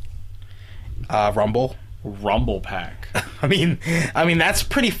pack, Rumble. Rumble pack. I mean that's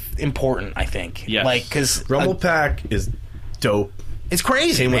pretty important. I think. Yes. Like because Rumble Pack is dope. it's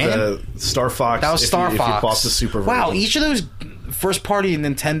crazy, Came man. with a Star Fox. That was Star if Fox. You bought the Super Wow, version. each of those first party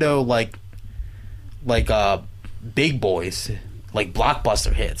Nintendo like big boys, like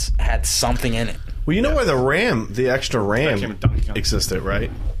blockbuster hits, had something in it. Well, you know why the extra That came RAM with Donkey Kong. existed, right?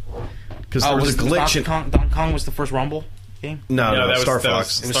 Because there was a glitch Donkey in... Kong, Donkey Kong was the first Rumble game. No, Yeah, that was Star that was-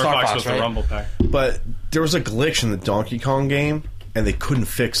 Fox. It was Star Star Fox Fox, was the right? Rumble pack. But there was a glitch in the Donkey Kong game, and they couldn't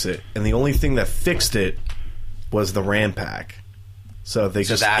fix it. And the only thing that fixed it was the RAM pack. So they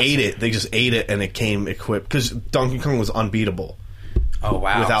just that's ate it. it. They just ate it, and it came equipped. Because Donkey Kong was unbeatable. Oh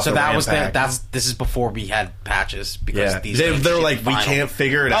wow! Without so the that RAM was pack. this is before we had patches because Yeah, these they games were shit like, we final. can't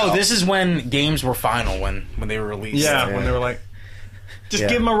figure it out. Oh, this is when games were final when they were released. Yeah, when they were like, just Yeah.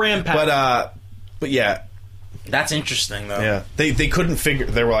 give him a RAM pack. But yeah, That's interesting though. yeah, they couldn't figure.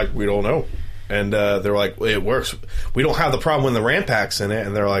 They were like, we don't know, and they were like, it works. We don't have the problem when the RAM pack's in it,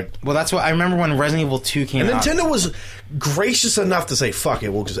 and they're like, Well, that's what I remember when Resident Evil 2 came and out. Nintendo was gracious enough to say, fuck it,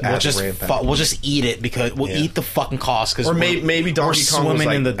 we'll just add the RAM pack. we'll just eat it because we'll Yeah. eat the fucking cost because Or maybe Donkey Kong was swimming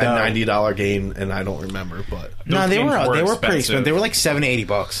like in the a dough. $90 game, and I don't remember, but No, Those they games were were pretty expensive. expensive. They were like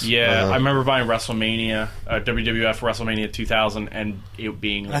 $70-$80. yeah, I remember buying WrestleMania, WWF WrestleMania 2000, and it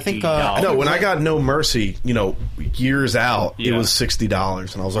being like I think, $80. no, when I got No Mercy, years out, it Yeah. was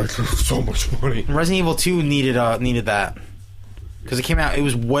 $60, and I was like, so much money. Resident Evil 2 needed that because it came out. It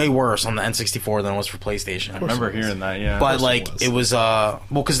was way worse on the N64 than it was for PlayStation. I remember hearing that, yeah. But course like it it was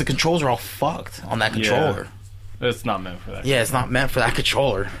because the controls are all fucked on that controller. it's not meant for that. Yeah, it's not meant for that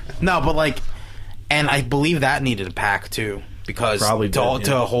controller. No, but like, And I believe that needed a pack too, because Probably did,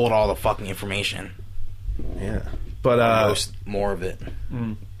 to hold all the fucking information. Yeah. But More of it.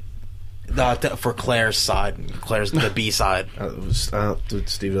 For Claire's side, the B side. dude,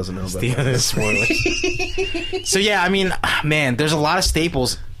 Steve doesn't know about Steve that. is spoilers. So yeah, I mean, man, there's a lot of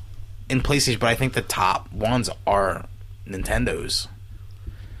staples in PlayStation, but I think the top ones are Nintendo's.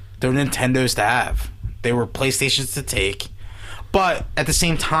 They're Nintendo's to have. They were PlayStations to take. But at the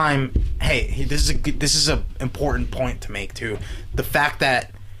same time, hey, this is an important point to make too. The fact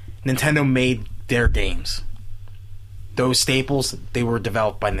that Nintendo made their games, those staples, they were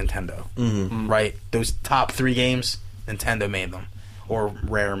developed by Nintendo, right? Those top 3 games, Nintendo made them, or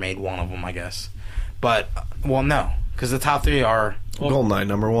Rare made one of them, I guess. But well, no, because the top 3 are GoldenEye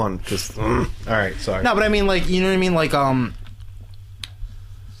 #1. Just all right, sorry. no, but I mean, like, you know what I mean, like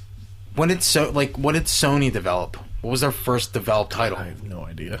what did Sony develop? What was their first developed title? I have no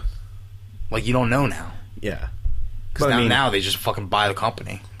idea. Like, you don't know now. Yeah. Because But I mean- now they just fucking buy the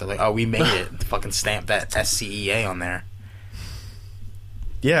company. They're like, oh, we made it. Fucking stamp that SCEA on there.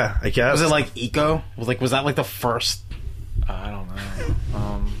 Yeah, I guess. Was it like Eco? Was that like the first I don't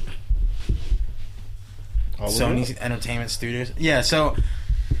know. Sony Entertainment Studios? Yeah, so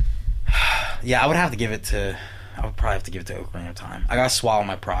yeah, I would probably have to give it to Ocarina of Time. I gotta swallow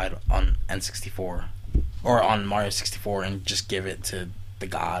my pride on N64 or on Mario 64 and just give it to the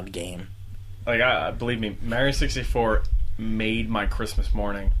God game. Like, believe me, Mario 64 made my Christmas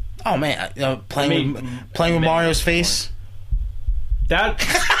morning. Oh man, playing with Mario's face. That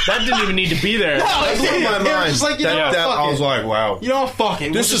didn't even need to be there. That blew my mind. Just like, you know, fuck I it. was like, wow. You know, fuck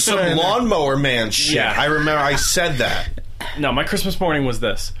it. This is some lawnmower man shit. Yeah. I remember I said that. No, my Christmas morning was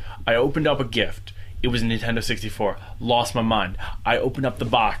this. I opened up a gift. It was a Nintendo 64. Lost my mind. I opened up the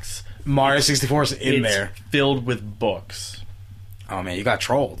box. Mario 64 is in It's there. filled with books. Oh man, you got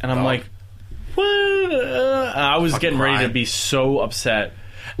trolled. And I'm dog. like, what? I was Fucking getting ready to crying. be so upset.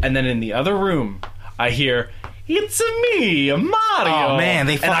 And then in the other room, I hear, "It's me, Mario." Oh, man,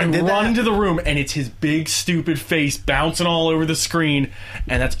 they fucking and I did run that? into the room, and it's his big, stupid face bouncing all over the screen.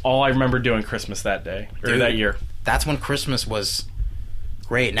 And that's all I remember doing Christmas that day, or Dude, that year. That's when Christmas was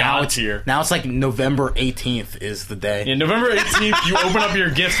great. Now God's here. Now it's like November 18th is the day. Yeah, November 18th, you open up your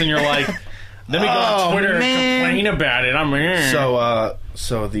gifts, and you're like, let me go on Twitter man. and complain about it. I'm here.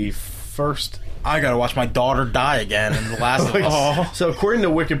 So the first. I gotta watch my daughter die again in The Last of Us. So according to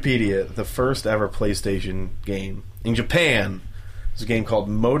Wikipedia, the first ever PlayStation game in Japan is a game called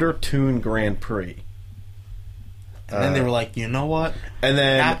Motor Tune Grand Prix. And then they were like, you know what? And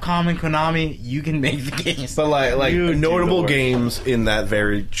then, Capcom and Konami, you can make the games. but like You do notable the work. games in that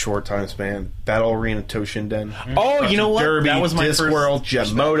very short time span: Battle Arena Toshinden, oh, you know what? Derby, that was my first. Discworld,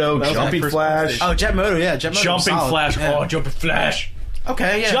 Jet Moto, that was my Jumping first Flash. Oh, Jet Moto, yeah. Jet Moto was Jumping solid. Flash. Yeah. Oh, Jumping Flash.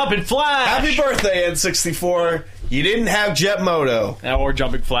 Okay, yeah. Jumping Flash. Happy birthday, N64! You didn't have Jet Moto. Or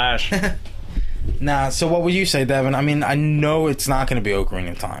Jumping Flash. Nah, so what would you say, Devin? I mean, I know it's not going to be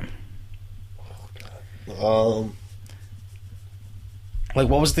Ocarina of Time. Like,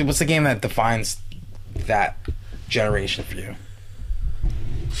 what's the game that defines that generation for you?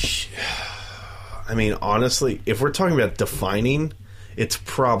 I mean, honestly, if we're talking about defining, it's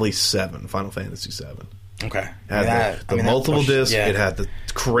probably 7, Final Fantasy 7. Okay. It had the multiple discs. It had the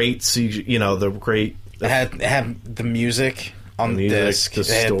great CG, the great. It had the music on the music, disc. the It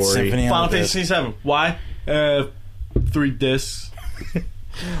had story. symphony on Final the disc. Fantasy 7. Why? 3 discs.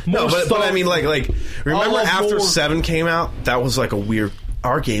 No, but I mean, like, remember All of after more. 7 came out, that was like a weird.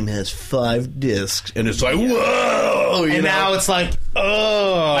 Our game has 5 discs, and it's like, whoa! And now it's like,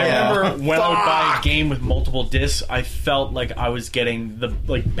 oh. I remember when I would buy a Fuck. game with multiple discs, I felt like I was getting the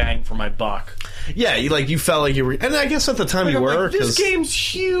bang for my buck. yeah, you felt like you were, and I guess at the time Like, you I'm were. like, this 'cause game's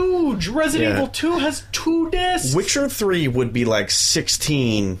huge. Resident Yeah. Evil 2 has 2 discs. Witcher 3 would be like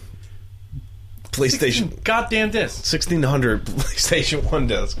 16 PlayStation. Goddamn discs. 1600 PlayStation 1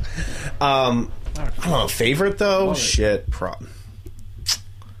 disc. I don't know. Favorite though? Shit.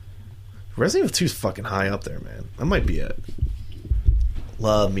 Resident Evil 2 is fucking high up there, man. That might be it.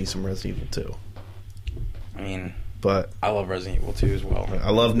 Love me some Resident Evil 2. I mean, But I love Resident Evil 2 as well. I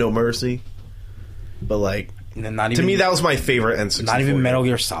love No Mercy. But like, And then not to even, me, that was my favorite N64. not even Metal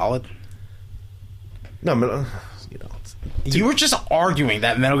Gear Solid. No, You were just arguing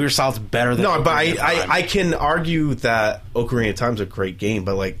that Metal Gear Solid's better than no, but Ocarina of Time. I can argue that Ocarina of Time's a great game,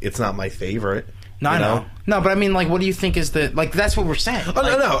 but like, it's not my favorite. No, I know. No, but I mean, like, what do you think is the... Like, that's what we're saying. Oh,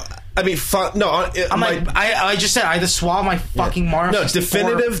 no. I mean, I just said I had to swallow my fucking Mario. No,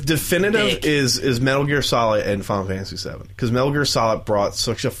 64 definitive dick. is Metal Gear Solid and Final Fantasy 7, because Metal Gear Solid brought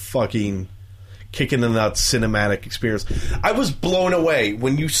such a fucking kick in the nuts cinematic experience. I was blown away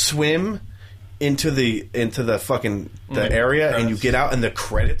when you swim into the fucking area, and you get out, and the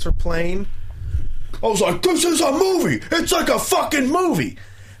credits are playing. I was like, this is a movie. It's like a fucking movie.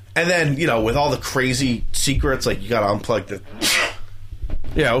 And then, you know, with all the crazy secrets, like, you got to unplug the...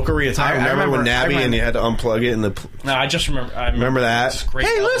 Yeah, Ocarina of Time. Remember when Navi and you had to unplug it? No, I just remember... I remember that? Great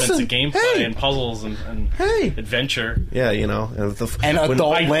elements of gameplay and puzzles and adventure. Yeah, you know. When you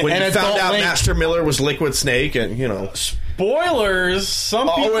found out Master Miller was Liquid Snake, and, you know... Spoilers! Some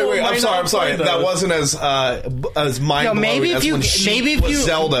people I'm sorry. That wasn't as mind-blowing as when she was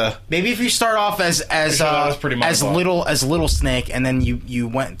Zelda. Maybe if you start off as little Snake, and then you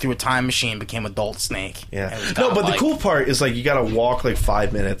went through a time machine and became adult Snake. Yeah. No, but the cool part is, like, you got to walk, like,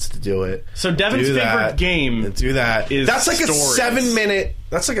 5 minutes to do it. So Devin's favorite game do that. That's like stories. a 7-minute...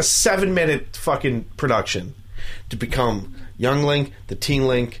 That's like a 7-minute fucking production to become Young Link, the Teen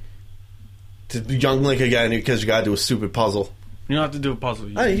Link... To Young Link again because you gotta do a stupid puzzle. You don't have to do a puzzle.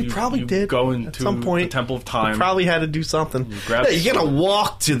 You probably did. Go into at some point, the Temple of Time. You probably had to do something. You gotta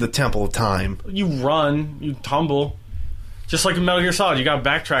walk to the Temple of Time. You run. You tumble. Just like in Metal Gear Solid, you gotta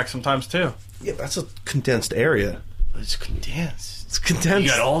backtrack sometimes too. Yeah, that's a condensed area. It's condensed. It's condensed. You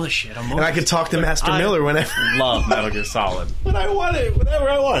got all the shit. And I could talk to Master Miller whenever. Love Metal Gear Solid. When I want it. Whenever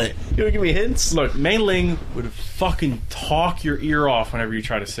I want it. You wanna give me hints? Look, Mei Ling would fucking talk your ear off whenever you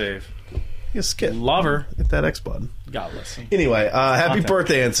try to save. You skip. Love her. Hit that X button. God listen. Anyway, happy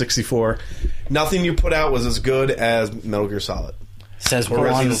birthday, N64. Nothing you put out was as good as Metal Gear Solid. Says one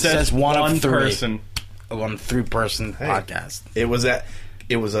of three. Person. One 3-person podcast. It was at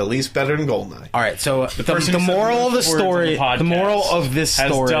least better than GoldenEye. All right, so the moral of the story, the moral of this story,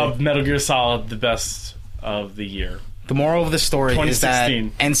 has dubbed Metal Gear Solid the best of the year. The moral of the story is that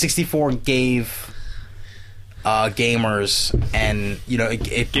N64 gave gamers, and you know, it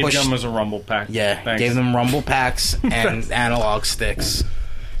gave pushed them as a rumble pack. Yeah, Thanks. gave them rumble packs and analog sticks.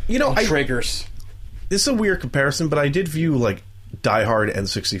 You know, triggers. This is a weird comparison, but I did view like diehard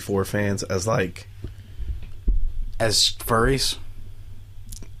N64 fans as furries.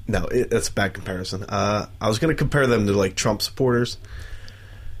 No, that's a bad comparison. I was going to compare them to like Trump supporters,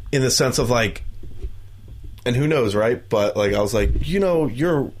 in the sense of like, and who knows, right? But like, I was like, you know,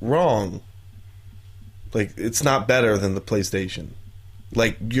 you're wrong. Like, it's not better than the PlayStation.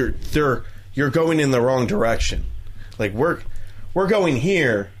 Like, you're going in the wrong direction. Like, we're going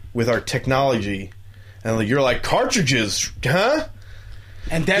here with our technology, and like, you're like, cartridges, huh?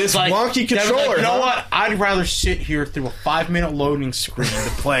 And Dev's this wonky controller. Like, you know what? I'd rather sit here through a 5-minute loading screen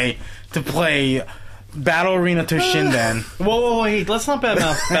to play Battle Arena Toshinden. Whoa, wait, let's not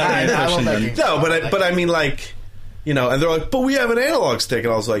badmouth Battle Arena Toshinden. No, but I mean, like, you know, and they're like, but we have an analog stick,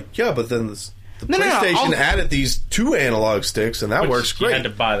 and I was like, yeah, but then the PlayStation added these 2 analog sticks, and that works great. You had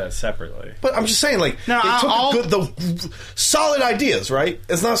to buy that separately. But I'm just saying, like, it took the solid ideas, right?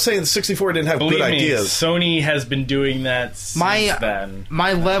 It's not saying the 64 didn't have good ideas. Sony has been doing that since then.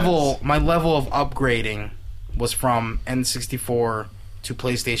 My level of upgrading was from N64 to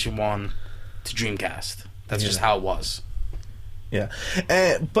PlayStation 1 to Dreamcast. That's just how it was. Yeah.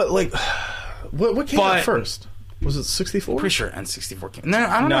 But, like, what came out first? Was it 64? Pretty sure N64 came. No,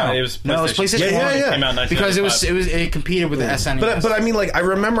 I don't know. It was PlayStation. Yeah. Came out in because it competed with the SNES. But I mean, like, I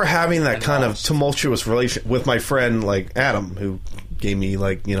remember having that kind of tumultuous relation with my friend, like Adam, who gave me,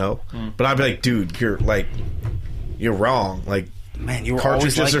 like, you know. But I'd be like, dude, you're wrong. Like, man, you were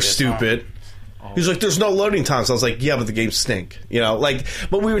cartridges always like are stupid. Huh? He's like, there's no loading time. So I was like, yeah, but the games stink. You know, like,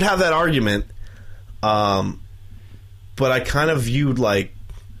 but we would have that argument. But I kind of viewed, like,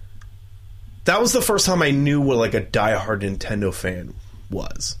 that was the first time I knew what, like, a diehard Nintendo fan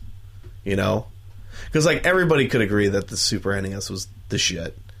was. You know? Because, like, everybody could agree that the Super NES was the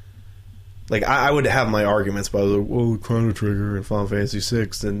shit. Like, I would have my arguments about, like, oh, Chrono Trigger and Final Fantasy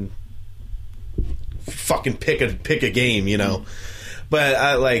VI and fucking pick a game, you know? But,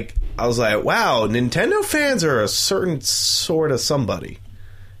 I was like, wow, Nintendo fans are a certain sort of somebody.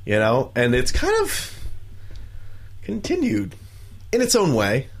 You know? And it's kind of continued in its own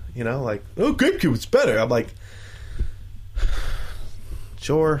way. You know, like, oh, GameCube's better. I'm like,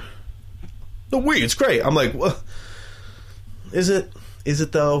 sure. The Wii, it's great. I'm like, well, is it? Is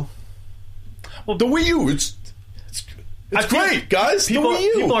it though? Well, the Wii U, it's great, guys. The Wii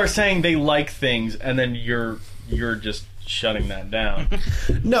U. People are saying they like things, and then you're just shutting that down.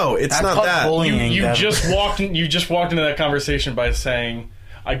 No, it's not that. Bullying, you just walked into that conversation by saying,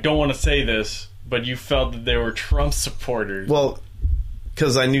 I don't want to say this, but you felt that they were Trump supporters. Well,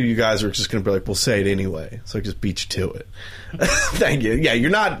 because I knew you guys were just going to be like, we'll say it anyway, so I just beat you to it. Thank you. Yeah,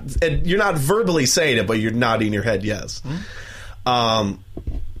 you're not verbally saying it, but you're nodding your head yes. But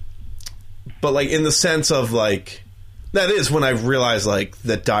like in the sense of like That is when I realized, like,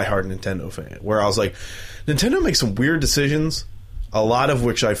 that diehard Nintendo fan, where I was like, Nintendo makes some weird decisions, a lot of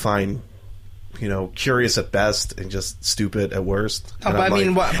which I find, curious at best and just stupid at worst. No, but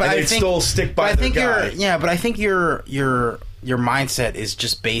I think still stick by their guy. But I think your mindset is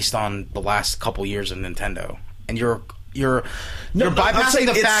just based on the last couple years of Nintendo, and you're bypassing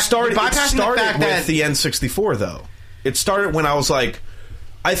the fact. It started with that the N64, though. It started when I was like,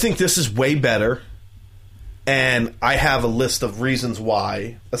 I think this is way better. And I have a list of reasons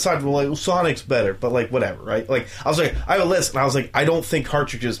why. Aside from, like, Sonic's better, but, like, whatever, right? Like, I was like, I have a list, and I was like, I don't think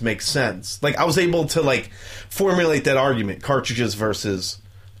cartridges make sense. Like, I was able to, like, formulate that argument. Cartridges versus...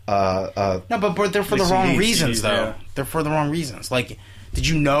 no, but they're for the wrong reasons, though. Yeah. They're for the wrong reasons. Like, did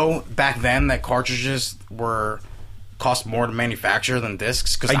you know back then that cartridges cost more to manufacture than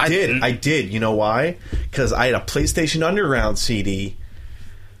discs? Because I did. You know why? Because I had a PlayStation Underground CD...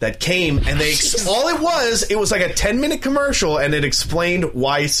 that came, and it was like a 10-minute commercial, and it explained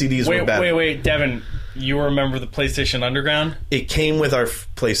why CDs were better. Wait, Devin, you remember the PlayStation Underground? It came with our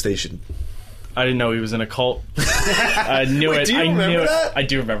PlayStation. I didn't know he was in a cult. I knew it. Do you remember that? I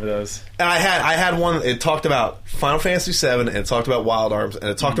do remember those. And I had one, it talked about Final Fantasy VII, and it talked about Wild Arms, and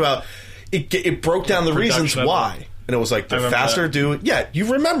it talked about, it broke down the reasons why. And it was like, the faster do it. Yeah,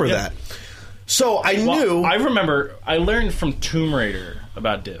 you remember that. So I knew... I remember, I learned from Tomb Raider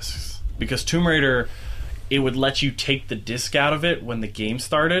about discs, because Tomb Raider, it would let you take the disc out of it when the game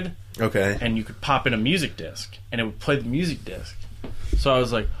started. Okay. And you could pop in a music disc, and it would play the music disc. So I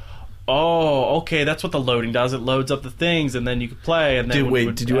was like, oh, okay, that's what the loading does. It loads up the things, and then you could play. And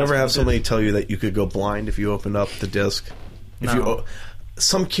then did you ever have somebody tell you that you could go blind if you opened up the disc? No.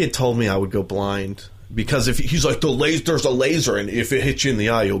 Some kid told me I would go blind because if he's like, there's a laser, and if it hits you in the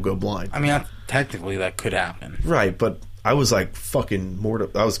eye, you'll go blind. I mean, technically that could happen, right? But I was like fucking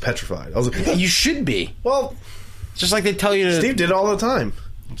I was petrified. I was like, you should be. Well, just like they tell you to. Steve did it all the time.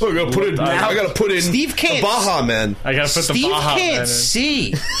 I gotta put in Steve can't, the Baja Man. I gotta put the Baja Man in.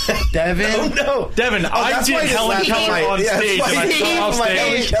 Steve can't see. Devin. Oh no, Devin! I did Helen Keller on stage, and I fell off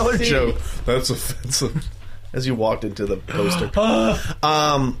stage. Helen Keller joke. That's offensive. As you walked into the poster.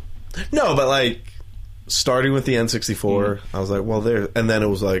 No, but like starting with the N64, I was like, well, there, and then it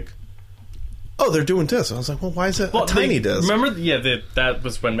was like, oh, they're doing this. I was like, well, why is it a tiny disc? Remember, that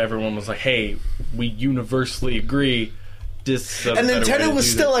was when everyone was like, hey, we universally agree. Discs and Nintendo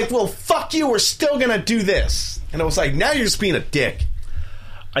was still like, well, fuck you, we're still going to do this. And it was like, now you're just being a dick.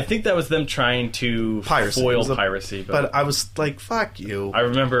 I think that was them trying to foil piracy. But I was like, fuck you. I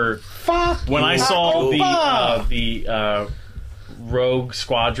remember when I saw the Rogue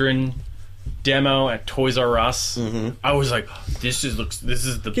Squadron demo at Toys R Us. Mm-hmm. I was like, this is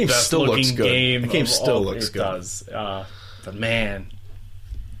the best looking game. The game still looks good. It does. But man,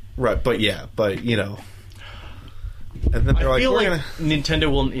 right? But you know, and then they're I feel like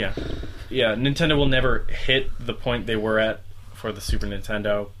Nintendo will, Nintendo will never hit the point they were at for the Super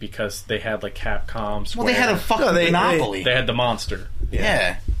Nintendo because they had like Capcom. Square. Well, they had a fucking monopoly. They had the monster.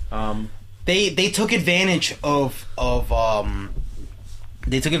 Yeah. They took advantage of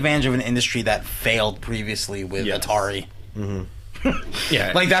they took advantage of an industry that failed previously with Atari. Mm-hmm.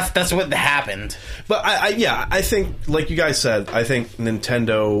 Yeah, like that's what happened. But I think, like you guys said, I think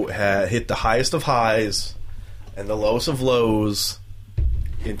Nintendo had hit the highest of highs and the lowest of lows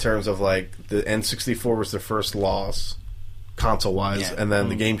in terms of like the N64 was their first loss console wise, and then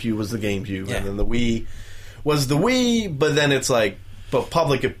the GameCube was the GameCube, and then the Wii was the Wii. But then it's like, but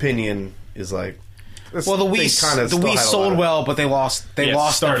public opinion is like. Well, the Wii sold well, but they lost their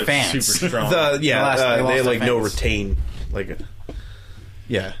fans. Super strong. They had like no retain, like,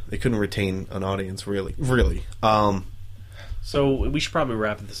 they couldn't retain an audience really. So we should probably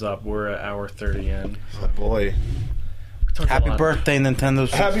wrap this up. We're at hour 30 in. Oh boy! Happy birthday, Nintendo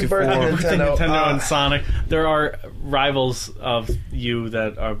 64. Happy birthday, Nintendo and Sonic. There are rivals of you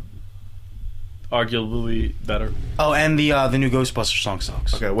that are arguably better. Oh, and the new Ghostbusters song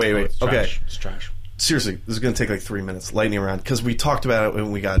sucks. Okay, wait. Okay, it's trash. Seriously, this is going to take like 3 minutes. Lightning round, because we talked about it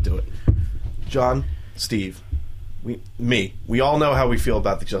and we got to do it. John, Steve, we all know how we feel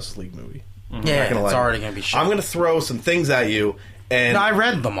about the Justice League movie. Mm-hmm. Yeah, it's already going to be shit. I'm going to throw some things at you, and I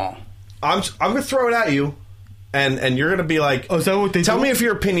read them all. I'm going to throw it at you, and you're going to be like, "Oh, is that what they tell do? me if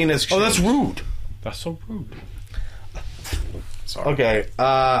your opinion is changed." Oh, that's rude. That's so rude. Sorry. Okay.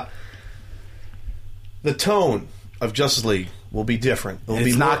 The tone of Justice League will be different.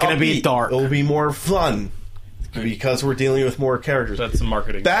 It's not going to be dark. It will be more fun because we're dealing with more characters. That's the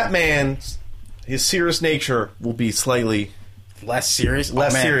marketing. Batman, his serious nature will be slightly Less serious?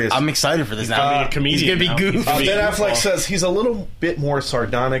 Less serious. I'm excited for this now. gonna be a comedian He's now. going to be He's goofy. gonna Ben be Affleck goofball. says he's a little bit more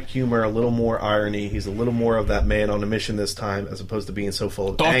sardonic humor, a little more irony. He's a little more of that man on a mission this time, as opposed to being so full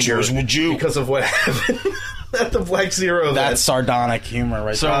of anger would you? because of what happened at the Black Zero. That's sardonic humor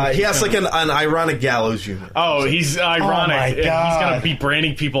right So- there. he has like an ironic gallows humor. Oh, he's ironic. my He's God. gonna be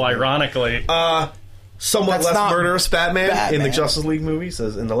branding people ironically. Somewhat That's less not murderous Batman in the Batman. Justice League movie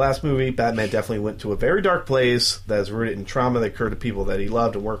says in the last movie, Batman definitely went to a very dark place that is rooted in trauma that occurred to people that he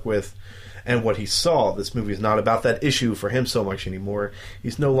loved and worked with, and what he saw. This movie is not about that issue for him so much anymore.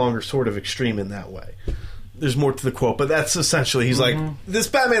 He's no longer sort of extreme in that way. There's more to the quote, but that's essentially he's like, this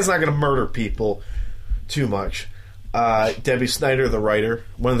Batman's not going to murder people too much. Debbie Snyder, the writer,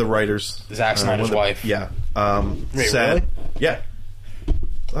 one of the writers, Zack Snyder's wife. yeah, Wait, said, really? yeah.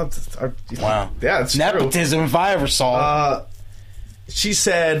 Wow. Yeah, it's true. Nepotism if I ever saw it. She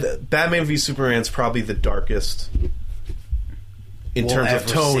said Batman v Superman's probably the darkest in We'll terms of ever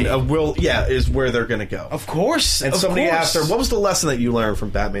tone. see. Is where they're going to go. Of course. And of somebody course. asked her, "What was the lesson that you learned from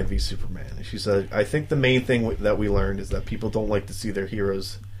Batman v Superman?" And she said, "I think the main thing that we learned is that people don't like to see their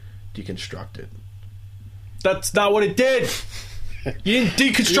heroes deconstructed." That's not what it did. You didn't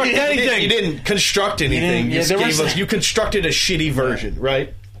deconstruct anything. You didn't construct anything. didn't- yeah, there was- You constructed a shitty version,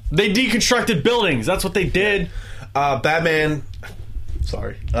 right? They deconstructed buildings. That's what they did. Batman.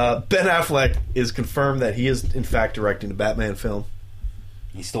 Sorry, Ben Affleck is confirmed that he is in fact directing a Batman film.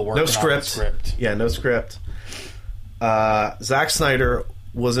 He's still working No on the script. script. Yeah, no script. Zack Snyder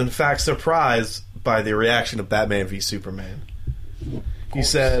was in fact surprised by the reaction of Batman v Superman. He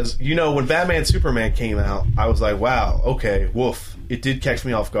says, when Batman Superman came out, I was like, wow, okay, woof. It did catch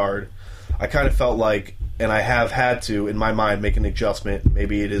me off guard. I kind of felt like, and I have had to, in my mind, make an adjustment.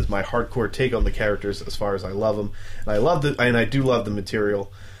 Maybe it is my hardcore take on the characters as far as I love them. And I do love the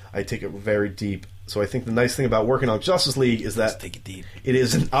material. I take it very deep. So I think the nice thing about working on Justice League is that Take it deep. it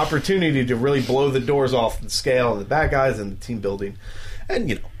is an opportunity to really blow the doors off the scale and the bad guys and the team building. And,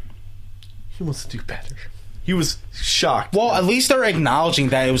 he wants to do better. He was shocked. Well, at least they're acknowledging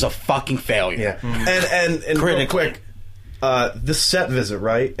that it was a fucking failure. Yeah. And real Critically. quick, this set visit,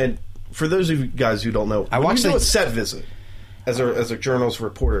 right? And for those of you guys who don't know, I when watched you do the- a set visit as a journalist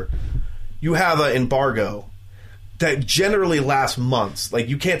reporter, you have an embargo that generally lasts months. Like,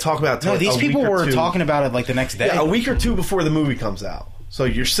 you can't talk about it till No, these a week people or were two. talking about it like the next day. Yeah, a week or two before the movie comes out. So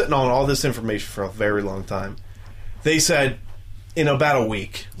you're sitting on all this information for a very long time. They said, in about a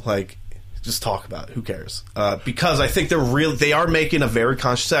week, like, just talk about it. Who cares? Because I think they are making a very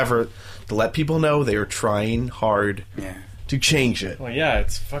conscious effort to let people know they are trying hard Yeah. to change it. Well, yeah,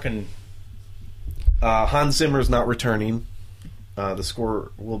 it's fucking. Hans Zimmer's not returning. The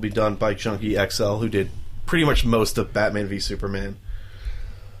score will be done by Junkie XL, who did pretty much most of Batman v Superman.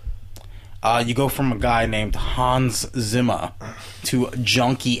 You go from a guy named Hans Zimmer to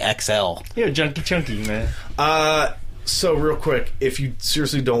Junkie XL. Yeah, chunky, man. So real quick, if you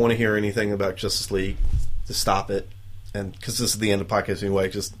seriously don't want to hear anything about Justice League, just stop it. And because this is the end of the podcast anyway,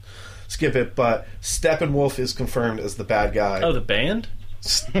 just skip it. But Steppenwolf is confirmed as the bad guy. Oh, the band?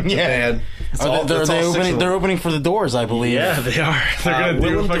 And They're opening for the Doors, I believe. Yeah, they are. They're gonna do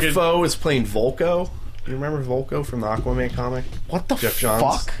Willem fucking. Dafoe is playing Volko. You remember Volko from the Aquaman comic? What the Jeff Johns.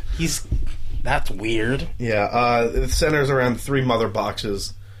 fuck? That's weird. Yeah, it centers around three mother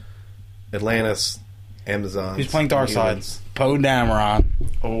boxes: Atlantis, Amazon. Who's playing Darkseid? Poe Dameron.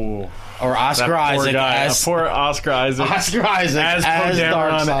 Oh, Or Oscar that poor Isaac guy. as Poor Oscar Isaac. Oscar Isaac as as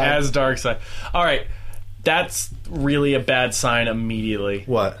Dameron Darkseid. as Darkseid. All right, that's really a bad sign immediately.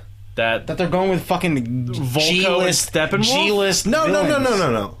 What? That That they're going with fucking Volko and Steppenwolf? G-list No.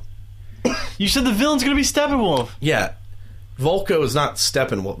 villains. you said the villain's gonna be Steppenwolf. Yeah. Volko is not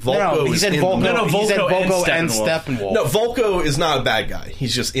Steppenwolf. Volko No, he is said in Volko. the movie. He said Volko and Volko and Steppenwolf. Steppenwolf. No, Volko is not a bad guy.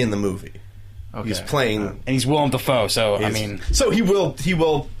 He's just in the movie. Okay. He's playing. And he's Willem Dafoe, so I mean, so he will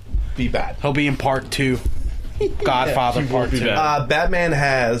be bad. he'll be in part 2. Godfather he will part be 2. bad. Batman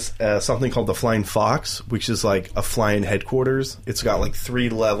has something called the Flying Fox, which is like a flying headquarters. It's got like 3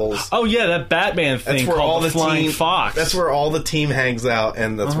 levels. Oh yeah, that Batman thing That's where called all the the Flying team. Fox. That's where all the team hangs out,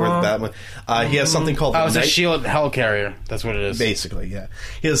 and that's where the Batman. He has something called Oh, the it's a Night. shield helicarrier. That's what it is. Basically, yeah.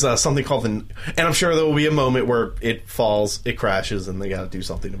 He has something called the, and I'm sure there will be a moment where it falls, it crashes, and they got to do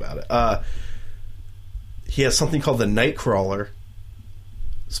something about it. He has something called the Nightcrawler,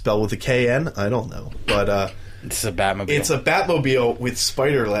 spelled with a KN. I don't know, but It's a Batmobile. it's a Batmobile with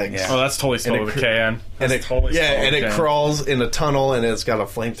spider legs. Yeah. Oh, that's totally spelled And with it a KN. And That's it, totally spelled and with it KN. crawls in a tunnel, and it's got a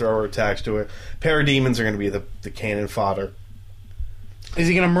flamethrower attached to it. Parademons are going to be the cannon fodder. Is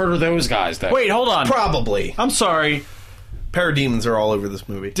he going to murder those guys, though? Wait, hold on. Probably. I'm sorry. Parademons are all over this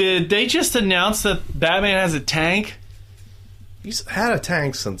movie. Did they just announce that Batman has a tank? He's had a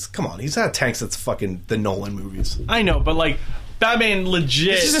tank since. Come on, he's had a tank since fucking the Nolan movies. I know, but like Batman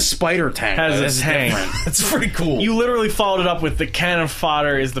legit This is a spider tank. has That's a tank. different. That's pretty cool. You literally followed it up with the cannon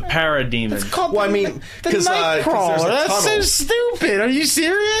fodder is the parademon. It's called Well, I mean, the 'cause, Nightcrawler. there's a That's so tunnel. stupid. Are you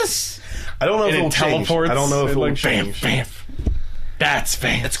serious? I don't know if And it will it change. teleports. I don't know if it will like, change. Bam, bam. That's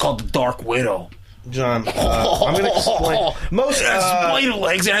fancy. It's called the Dark Widow. John, I'm going to explain. Most It has spider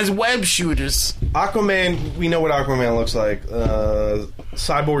legs and has web shooters. Aquaman, we know what Aquaman looks like.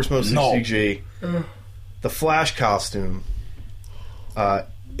 Cyborg's mostly No. CG. The Flash costume,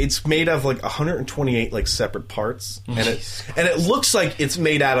 it's made of like 128 like separate parts, and it looks like it's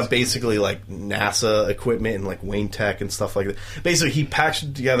made out of basically like NASA equipment and like Wayne Tech and stuff like that. Basically, he patched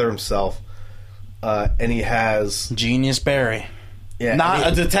it together himself, and he has Genius Barry. yeah, Not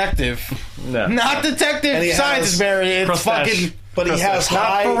and a detective. No. Not detective And he scientist has Barry. It's Mustache. fucking... but he has Not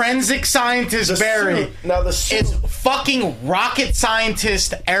high forensic scientist the Barry. suit- Now the suit, It's fucking rocket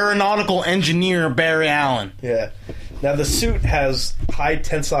scientist, aeronautical engineer Barry Allen. yeah. Now the suit has high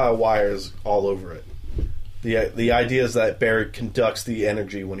tensile wires all over it. The idea is that Barry conducts the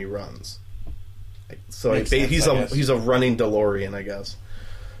energy when he runs. So Makes sense, he's I a guess. he's a running DeLorean, I guess.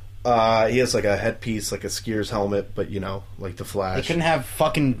 He has like a headpiece, like a skier's helmet, but you know, like the They Flash. couldn't have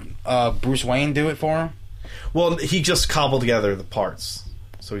fucking Bruce Wayne do it for him? Well, he just cobbled together the parts,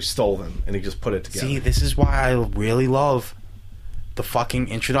 so he stole them and he just put it together. See, this is why I really love the fucking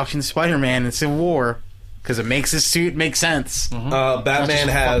introduction to Spider-Man in Civil War. Because it makes his suit make sense. Batman just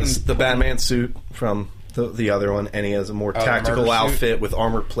has fucking- the Batman suit from the other one, and he has a more the tactical murder suit? outfit with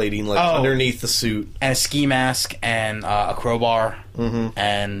armor plating like Oh. underneath the suit. And a ski mask and a crowbar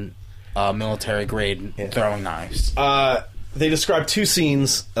and military grade throwing knives. They described two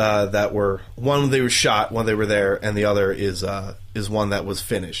scenes that were one they were shot, one they were there, and the other is one that was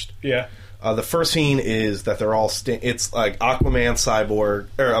finished. Yeah. The first scene is that they're all it's like Aquaman,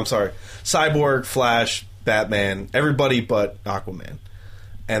 Cyborg, Flash, Batman, everybody but Aquaman,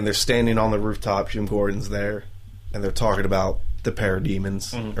 and they're standing on the rooftop. Jim Gordon's there, and they're talking about the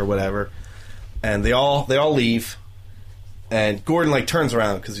parademons or whatever, and they all leave. And Gordon like turns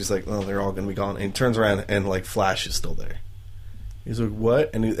around because he's like, "Oh, they're all gonna be gone." And he turns around and like Flash is still there. He's like,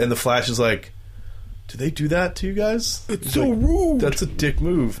 "What?" And the Flash is like, "Do they do that to you guys? It's so rude. That's a dick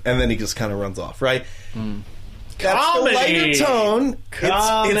move." And then he just kind of runs off. Right? That's Comedy. the lighter tone.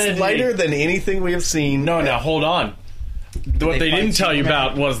 Comedy. It's lighter than anything we have seen. No, now hold on. What they fight didn't tell you Superman.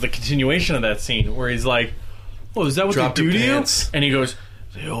 about was the continuation of that scene where he's like, "Oh, is that what Drop they do your to you?" pants. And he goes,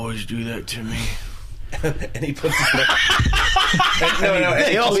 "They always do that to me." And he puts his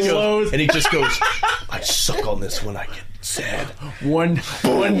and he just goes, "I suck on this when I get sad." One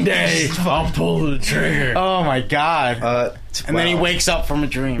day, I'll pull the trigger. Oh my god. And then he Wow. wakes up from a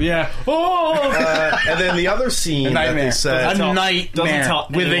dream. Yeah. Oh. And then the other scene that nightmare. they said, A Doesn't nightmare tell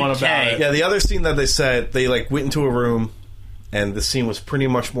with anyone a about K. it. yeah, the other scene that they said they like went into a room, and the scene was pretty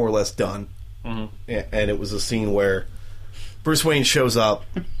much more or less done. Yeah, and it was a scene where Bruce Wayne shows up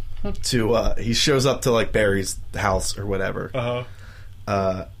to he shows up to like Barry's house or whatever,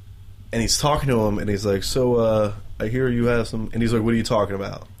 and he's talking to him, and he's like, "So I hear you have some," and he's like, "What are you talking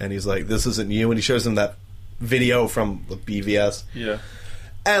about?" And he's like, "This isn't you," and he shows him that video from the BVS. Yeah.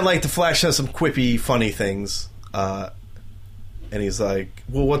 And like the Flash has some quippy, funny things, and he's like,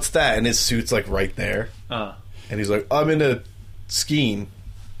 "Well, what's that?" And his suit's like right there, and he's like, "I'm into skiing,"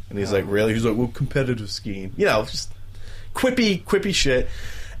 and he's like, "Really?" He's like, "Well, competitive skiing," you know, just quippy shit.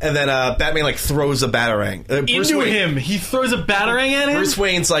 And then Batman like throws a batarang Into him. He throws a batarang at him? Bruce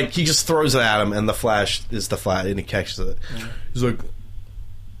Wayne's like he just throws it at him, and the Flash is the Flash, and he catches it. He's like,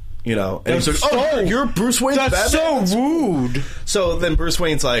 you know, and he's like, "Oh, you're Bruce Wayne's That's Batman?" so rude. So then Bruce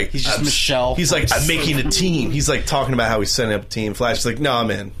Wayne's like, He's just Michelle. He's like, "I'm making a team." He's like talking about how he's setting up a team. Flash is like, "No, I'm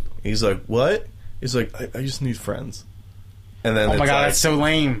in." He's like, "What?" He's like, I just need friends." And then Oh my it's god, like, that's so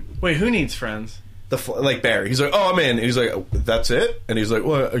lame. Wait, who needs friends? like Barry. He's like, "Oh, I'm in." And he's like, "Oh, "That's it?" And he's like,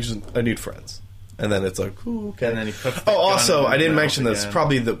 "Well, I need friends." And then it's like, "Ooh, okay." And then he puts the oh, gun also, in I his didn't mouth mention this. again.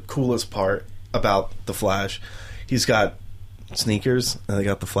 Probably the coolest part about the Flash. He's got sneakers, and they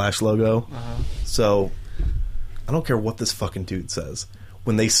got the Flash logo. So I don't care what this fucking dude says.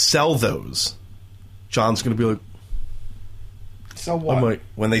 When they sell those, John's gonna be like, So what? I'm like,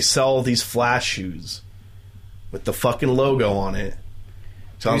 when they sell these Flash shoes with the fucking logo on it,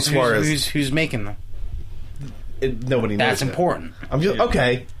 John Suarez, who's making them? nobody knows. That's that. important. I'm just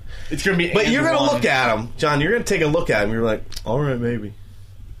okay. It's going to be But you're going to Andrew look at him, John. You're going to take a look at him. You're like, all right, maybe.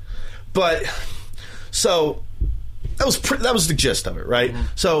 But so that was the gist of it, right?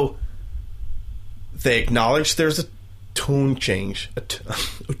 So they acknowledge there's a tone change,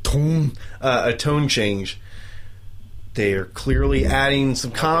 a tone change They are clearly adding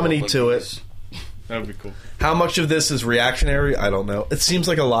some comedy to it. That would be cool. How much of this is reactionary? I don't know. It seems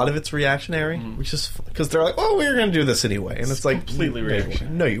like a lot of it's reactionary, which is because they're like, "Oh, we were going to do this anyway," and it's like completely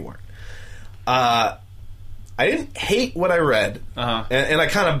reactionary. No, you weren't. I didn't hate what I read, and I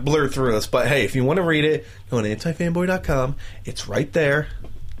kind of blurred through this. But hey, if you want to read it, go on antifanboy.com. It's right there.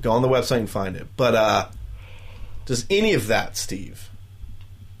 Go on the website and find it. But does any of that, Steve?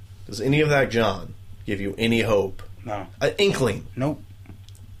 Does any of that, John, give you any hope? No. An inkling? Nope.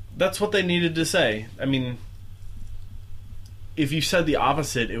 That's what they needed to say. I mean, if you said the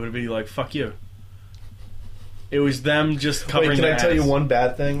opposite, it would be like, fuck you. It was them just covering Wait, can I tell ass. you one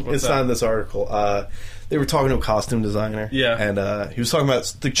bad thing? What's it's that? not in this article. They were talking to a costume designer. Yeah. And he was talking about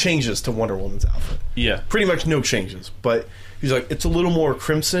the changes to Wonder Woman's outfit. Yeah. Pretty much no changes. But he's like, it's a little more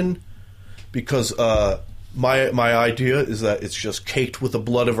crimson because my idea is that it's just caked with the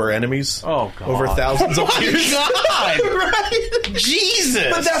blood of our enemies. Oh, God. Over thousands of years. God! Right? Jesus!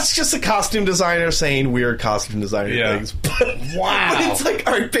 But that's just a costume designer saying weird costume designer Yeah. things. But, Wow. But it's like,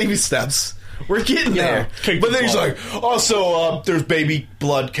 all right, baby steps. We're getting there. Caked But with then he's blood. like, also, there's baby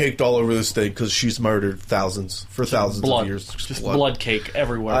blood caked all over this thing because she's murdered thousands Blood. of years. Just blood cake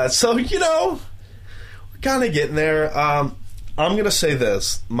everywhere. So, we're kind of getting there. I'm going to say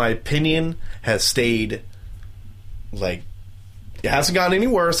this. My opinion has stayed, like, it hasn't gotten any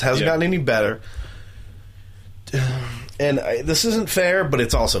worse, hasn't gotten any better. And this isn't fair, but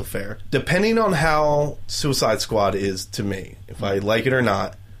it's also fair. Depending on how Suicide Squad is to me, if I like it or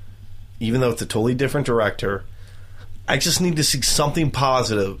not, even though it's a totally different director, I just need to see something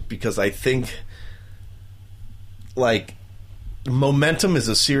positive because I think, like, momentum is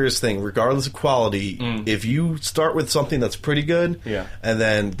a serious thing, regardless of quality. If you start with something that's pretty good, and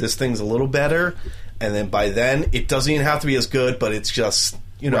then this thing's a little better, and then by then it doesn't even have to be as good, but it's just,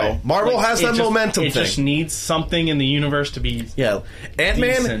 Right. Marvel Like, has it that just- momentum It thing. just needs something in the universe to be... Yeah,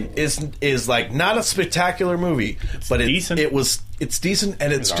 Ant-Man Decent. is like not a spectacular movie, but decent. it's decent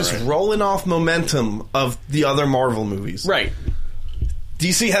and it's just alright. rolling off momentum of the other Marvel movies. Right.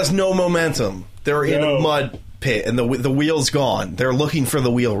 DC has no momentum. They're in No. a mud pit and the wheel's gone. They're looking for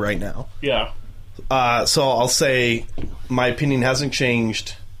the wheel right now. Yeah. So I'll say my opinion hasn't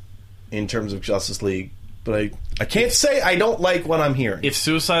changed in terms of Justice League, but I can't say I don't like what I'm hearing. If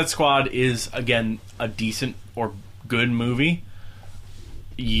Suicide Squad is, again, a decent or good movie,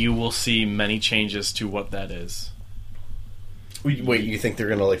 you will see many changes to what that is. Wait, you think they're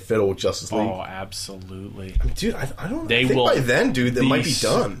gonna like fiddle with Justice League? Oh, absolutely. Dude, I don't. They I think will. by then, dude, that might be s-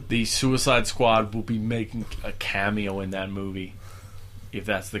 done. The Suicide Squad will be making a cameo in that movie, if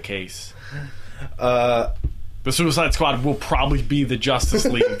that's the case. The Suicide Squad will probably be the Justice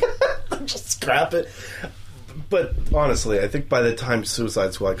League. Just scrap it. But honestly, I think by the time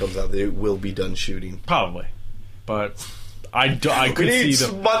Suicide Squad comes out, they will be done shooting. Probably. But I We could see need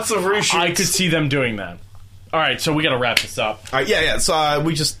them. months of reshoots. I could see them doing that. All right, so we got to wrap this up. All right, yeah. So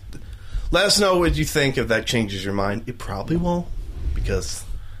we just let us know what you think if that changes your mind. It probably won't, because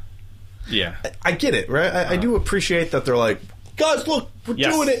Yeah. I get it, right? I do appreciate that they're like, guys, look, we're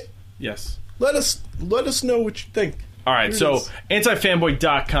Yes. doing it. Yes. Let us know what you think. All right, Here it so is.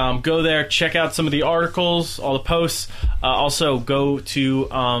 antifanboy.com. Go there, check out some of the articles, all the posts. Also, go to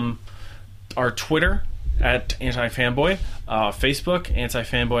our Twitter at antifanboy, Facebook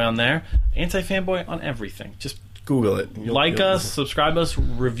antifanboy on there, antifanboy on everything. Just Google it. like us, subscribe us,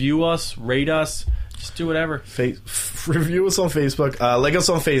 review us, rate us. Just do whatever. Review us on Facebook. Like us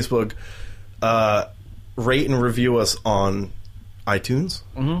on Facebook. Rate and review us on iTunes.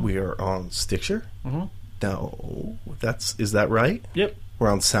 Mm-hmm. We are on Stitcher. Mm-hmm. No, is that right? Yep.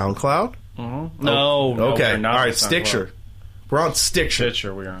 We're on SoundCloud. Mm-hmm. No, Okay. we're not All on right, SoundCloud. Stitcher. We're on Stitcher.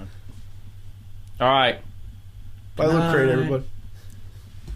 Stitcher, we're on. All right. Bye, Loot Crate, everybody.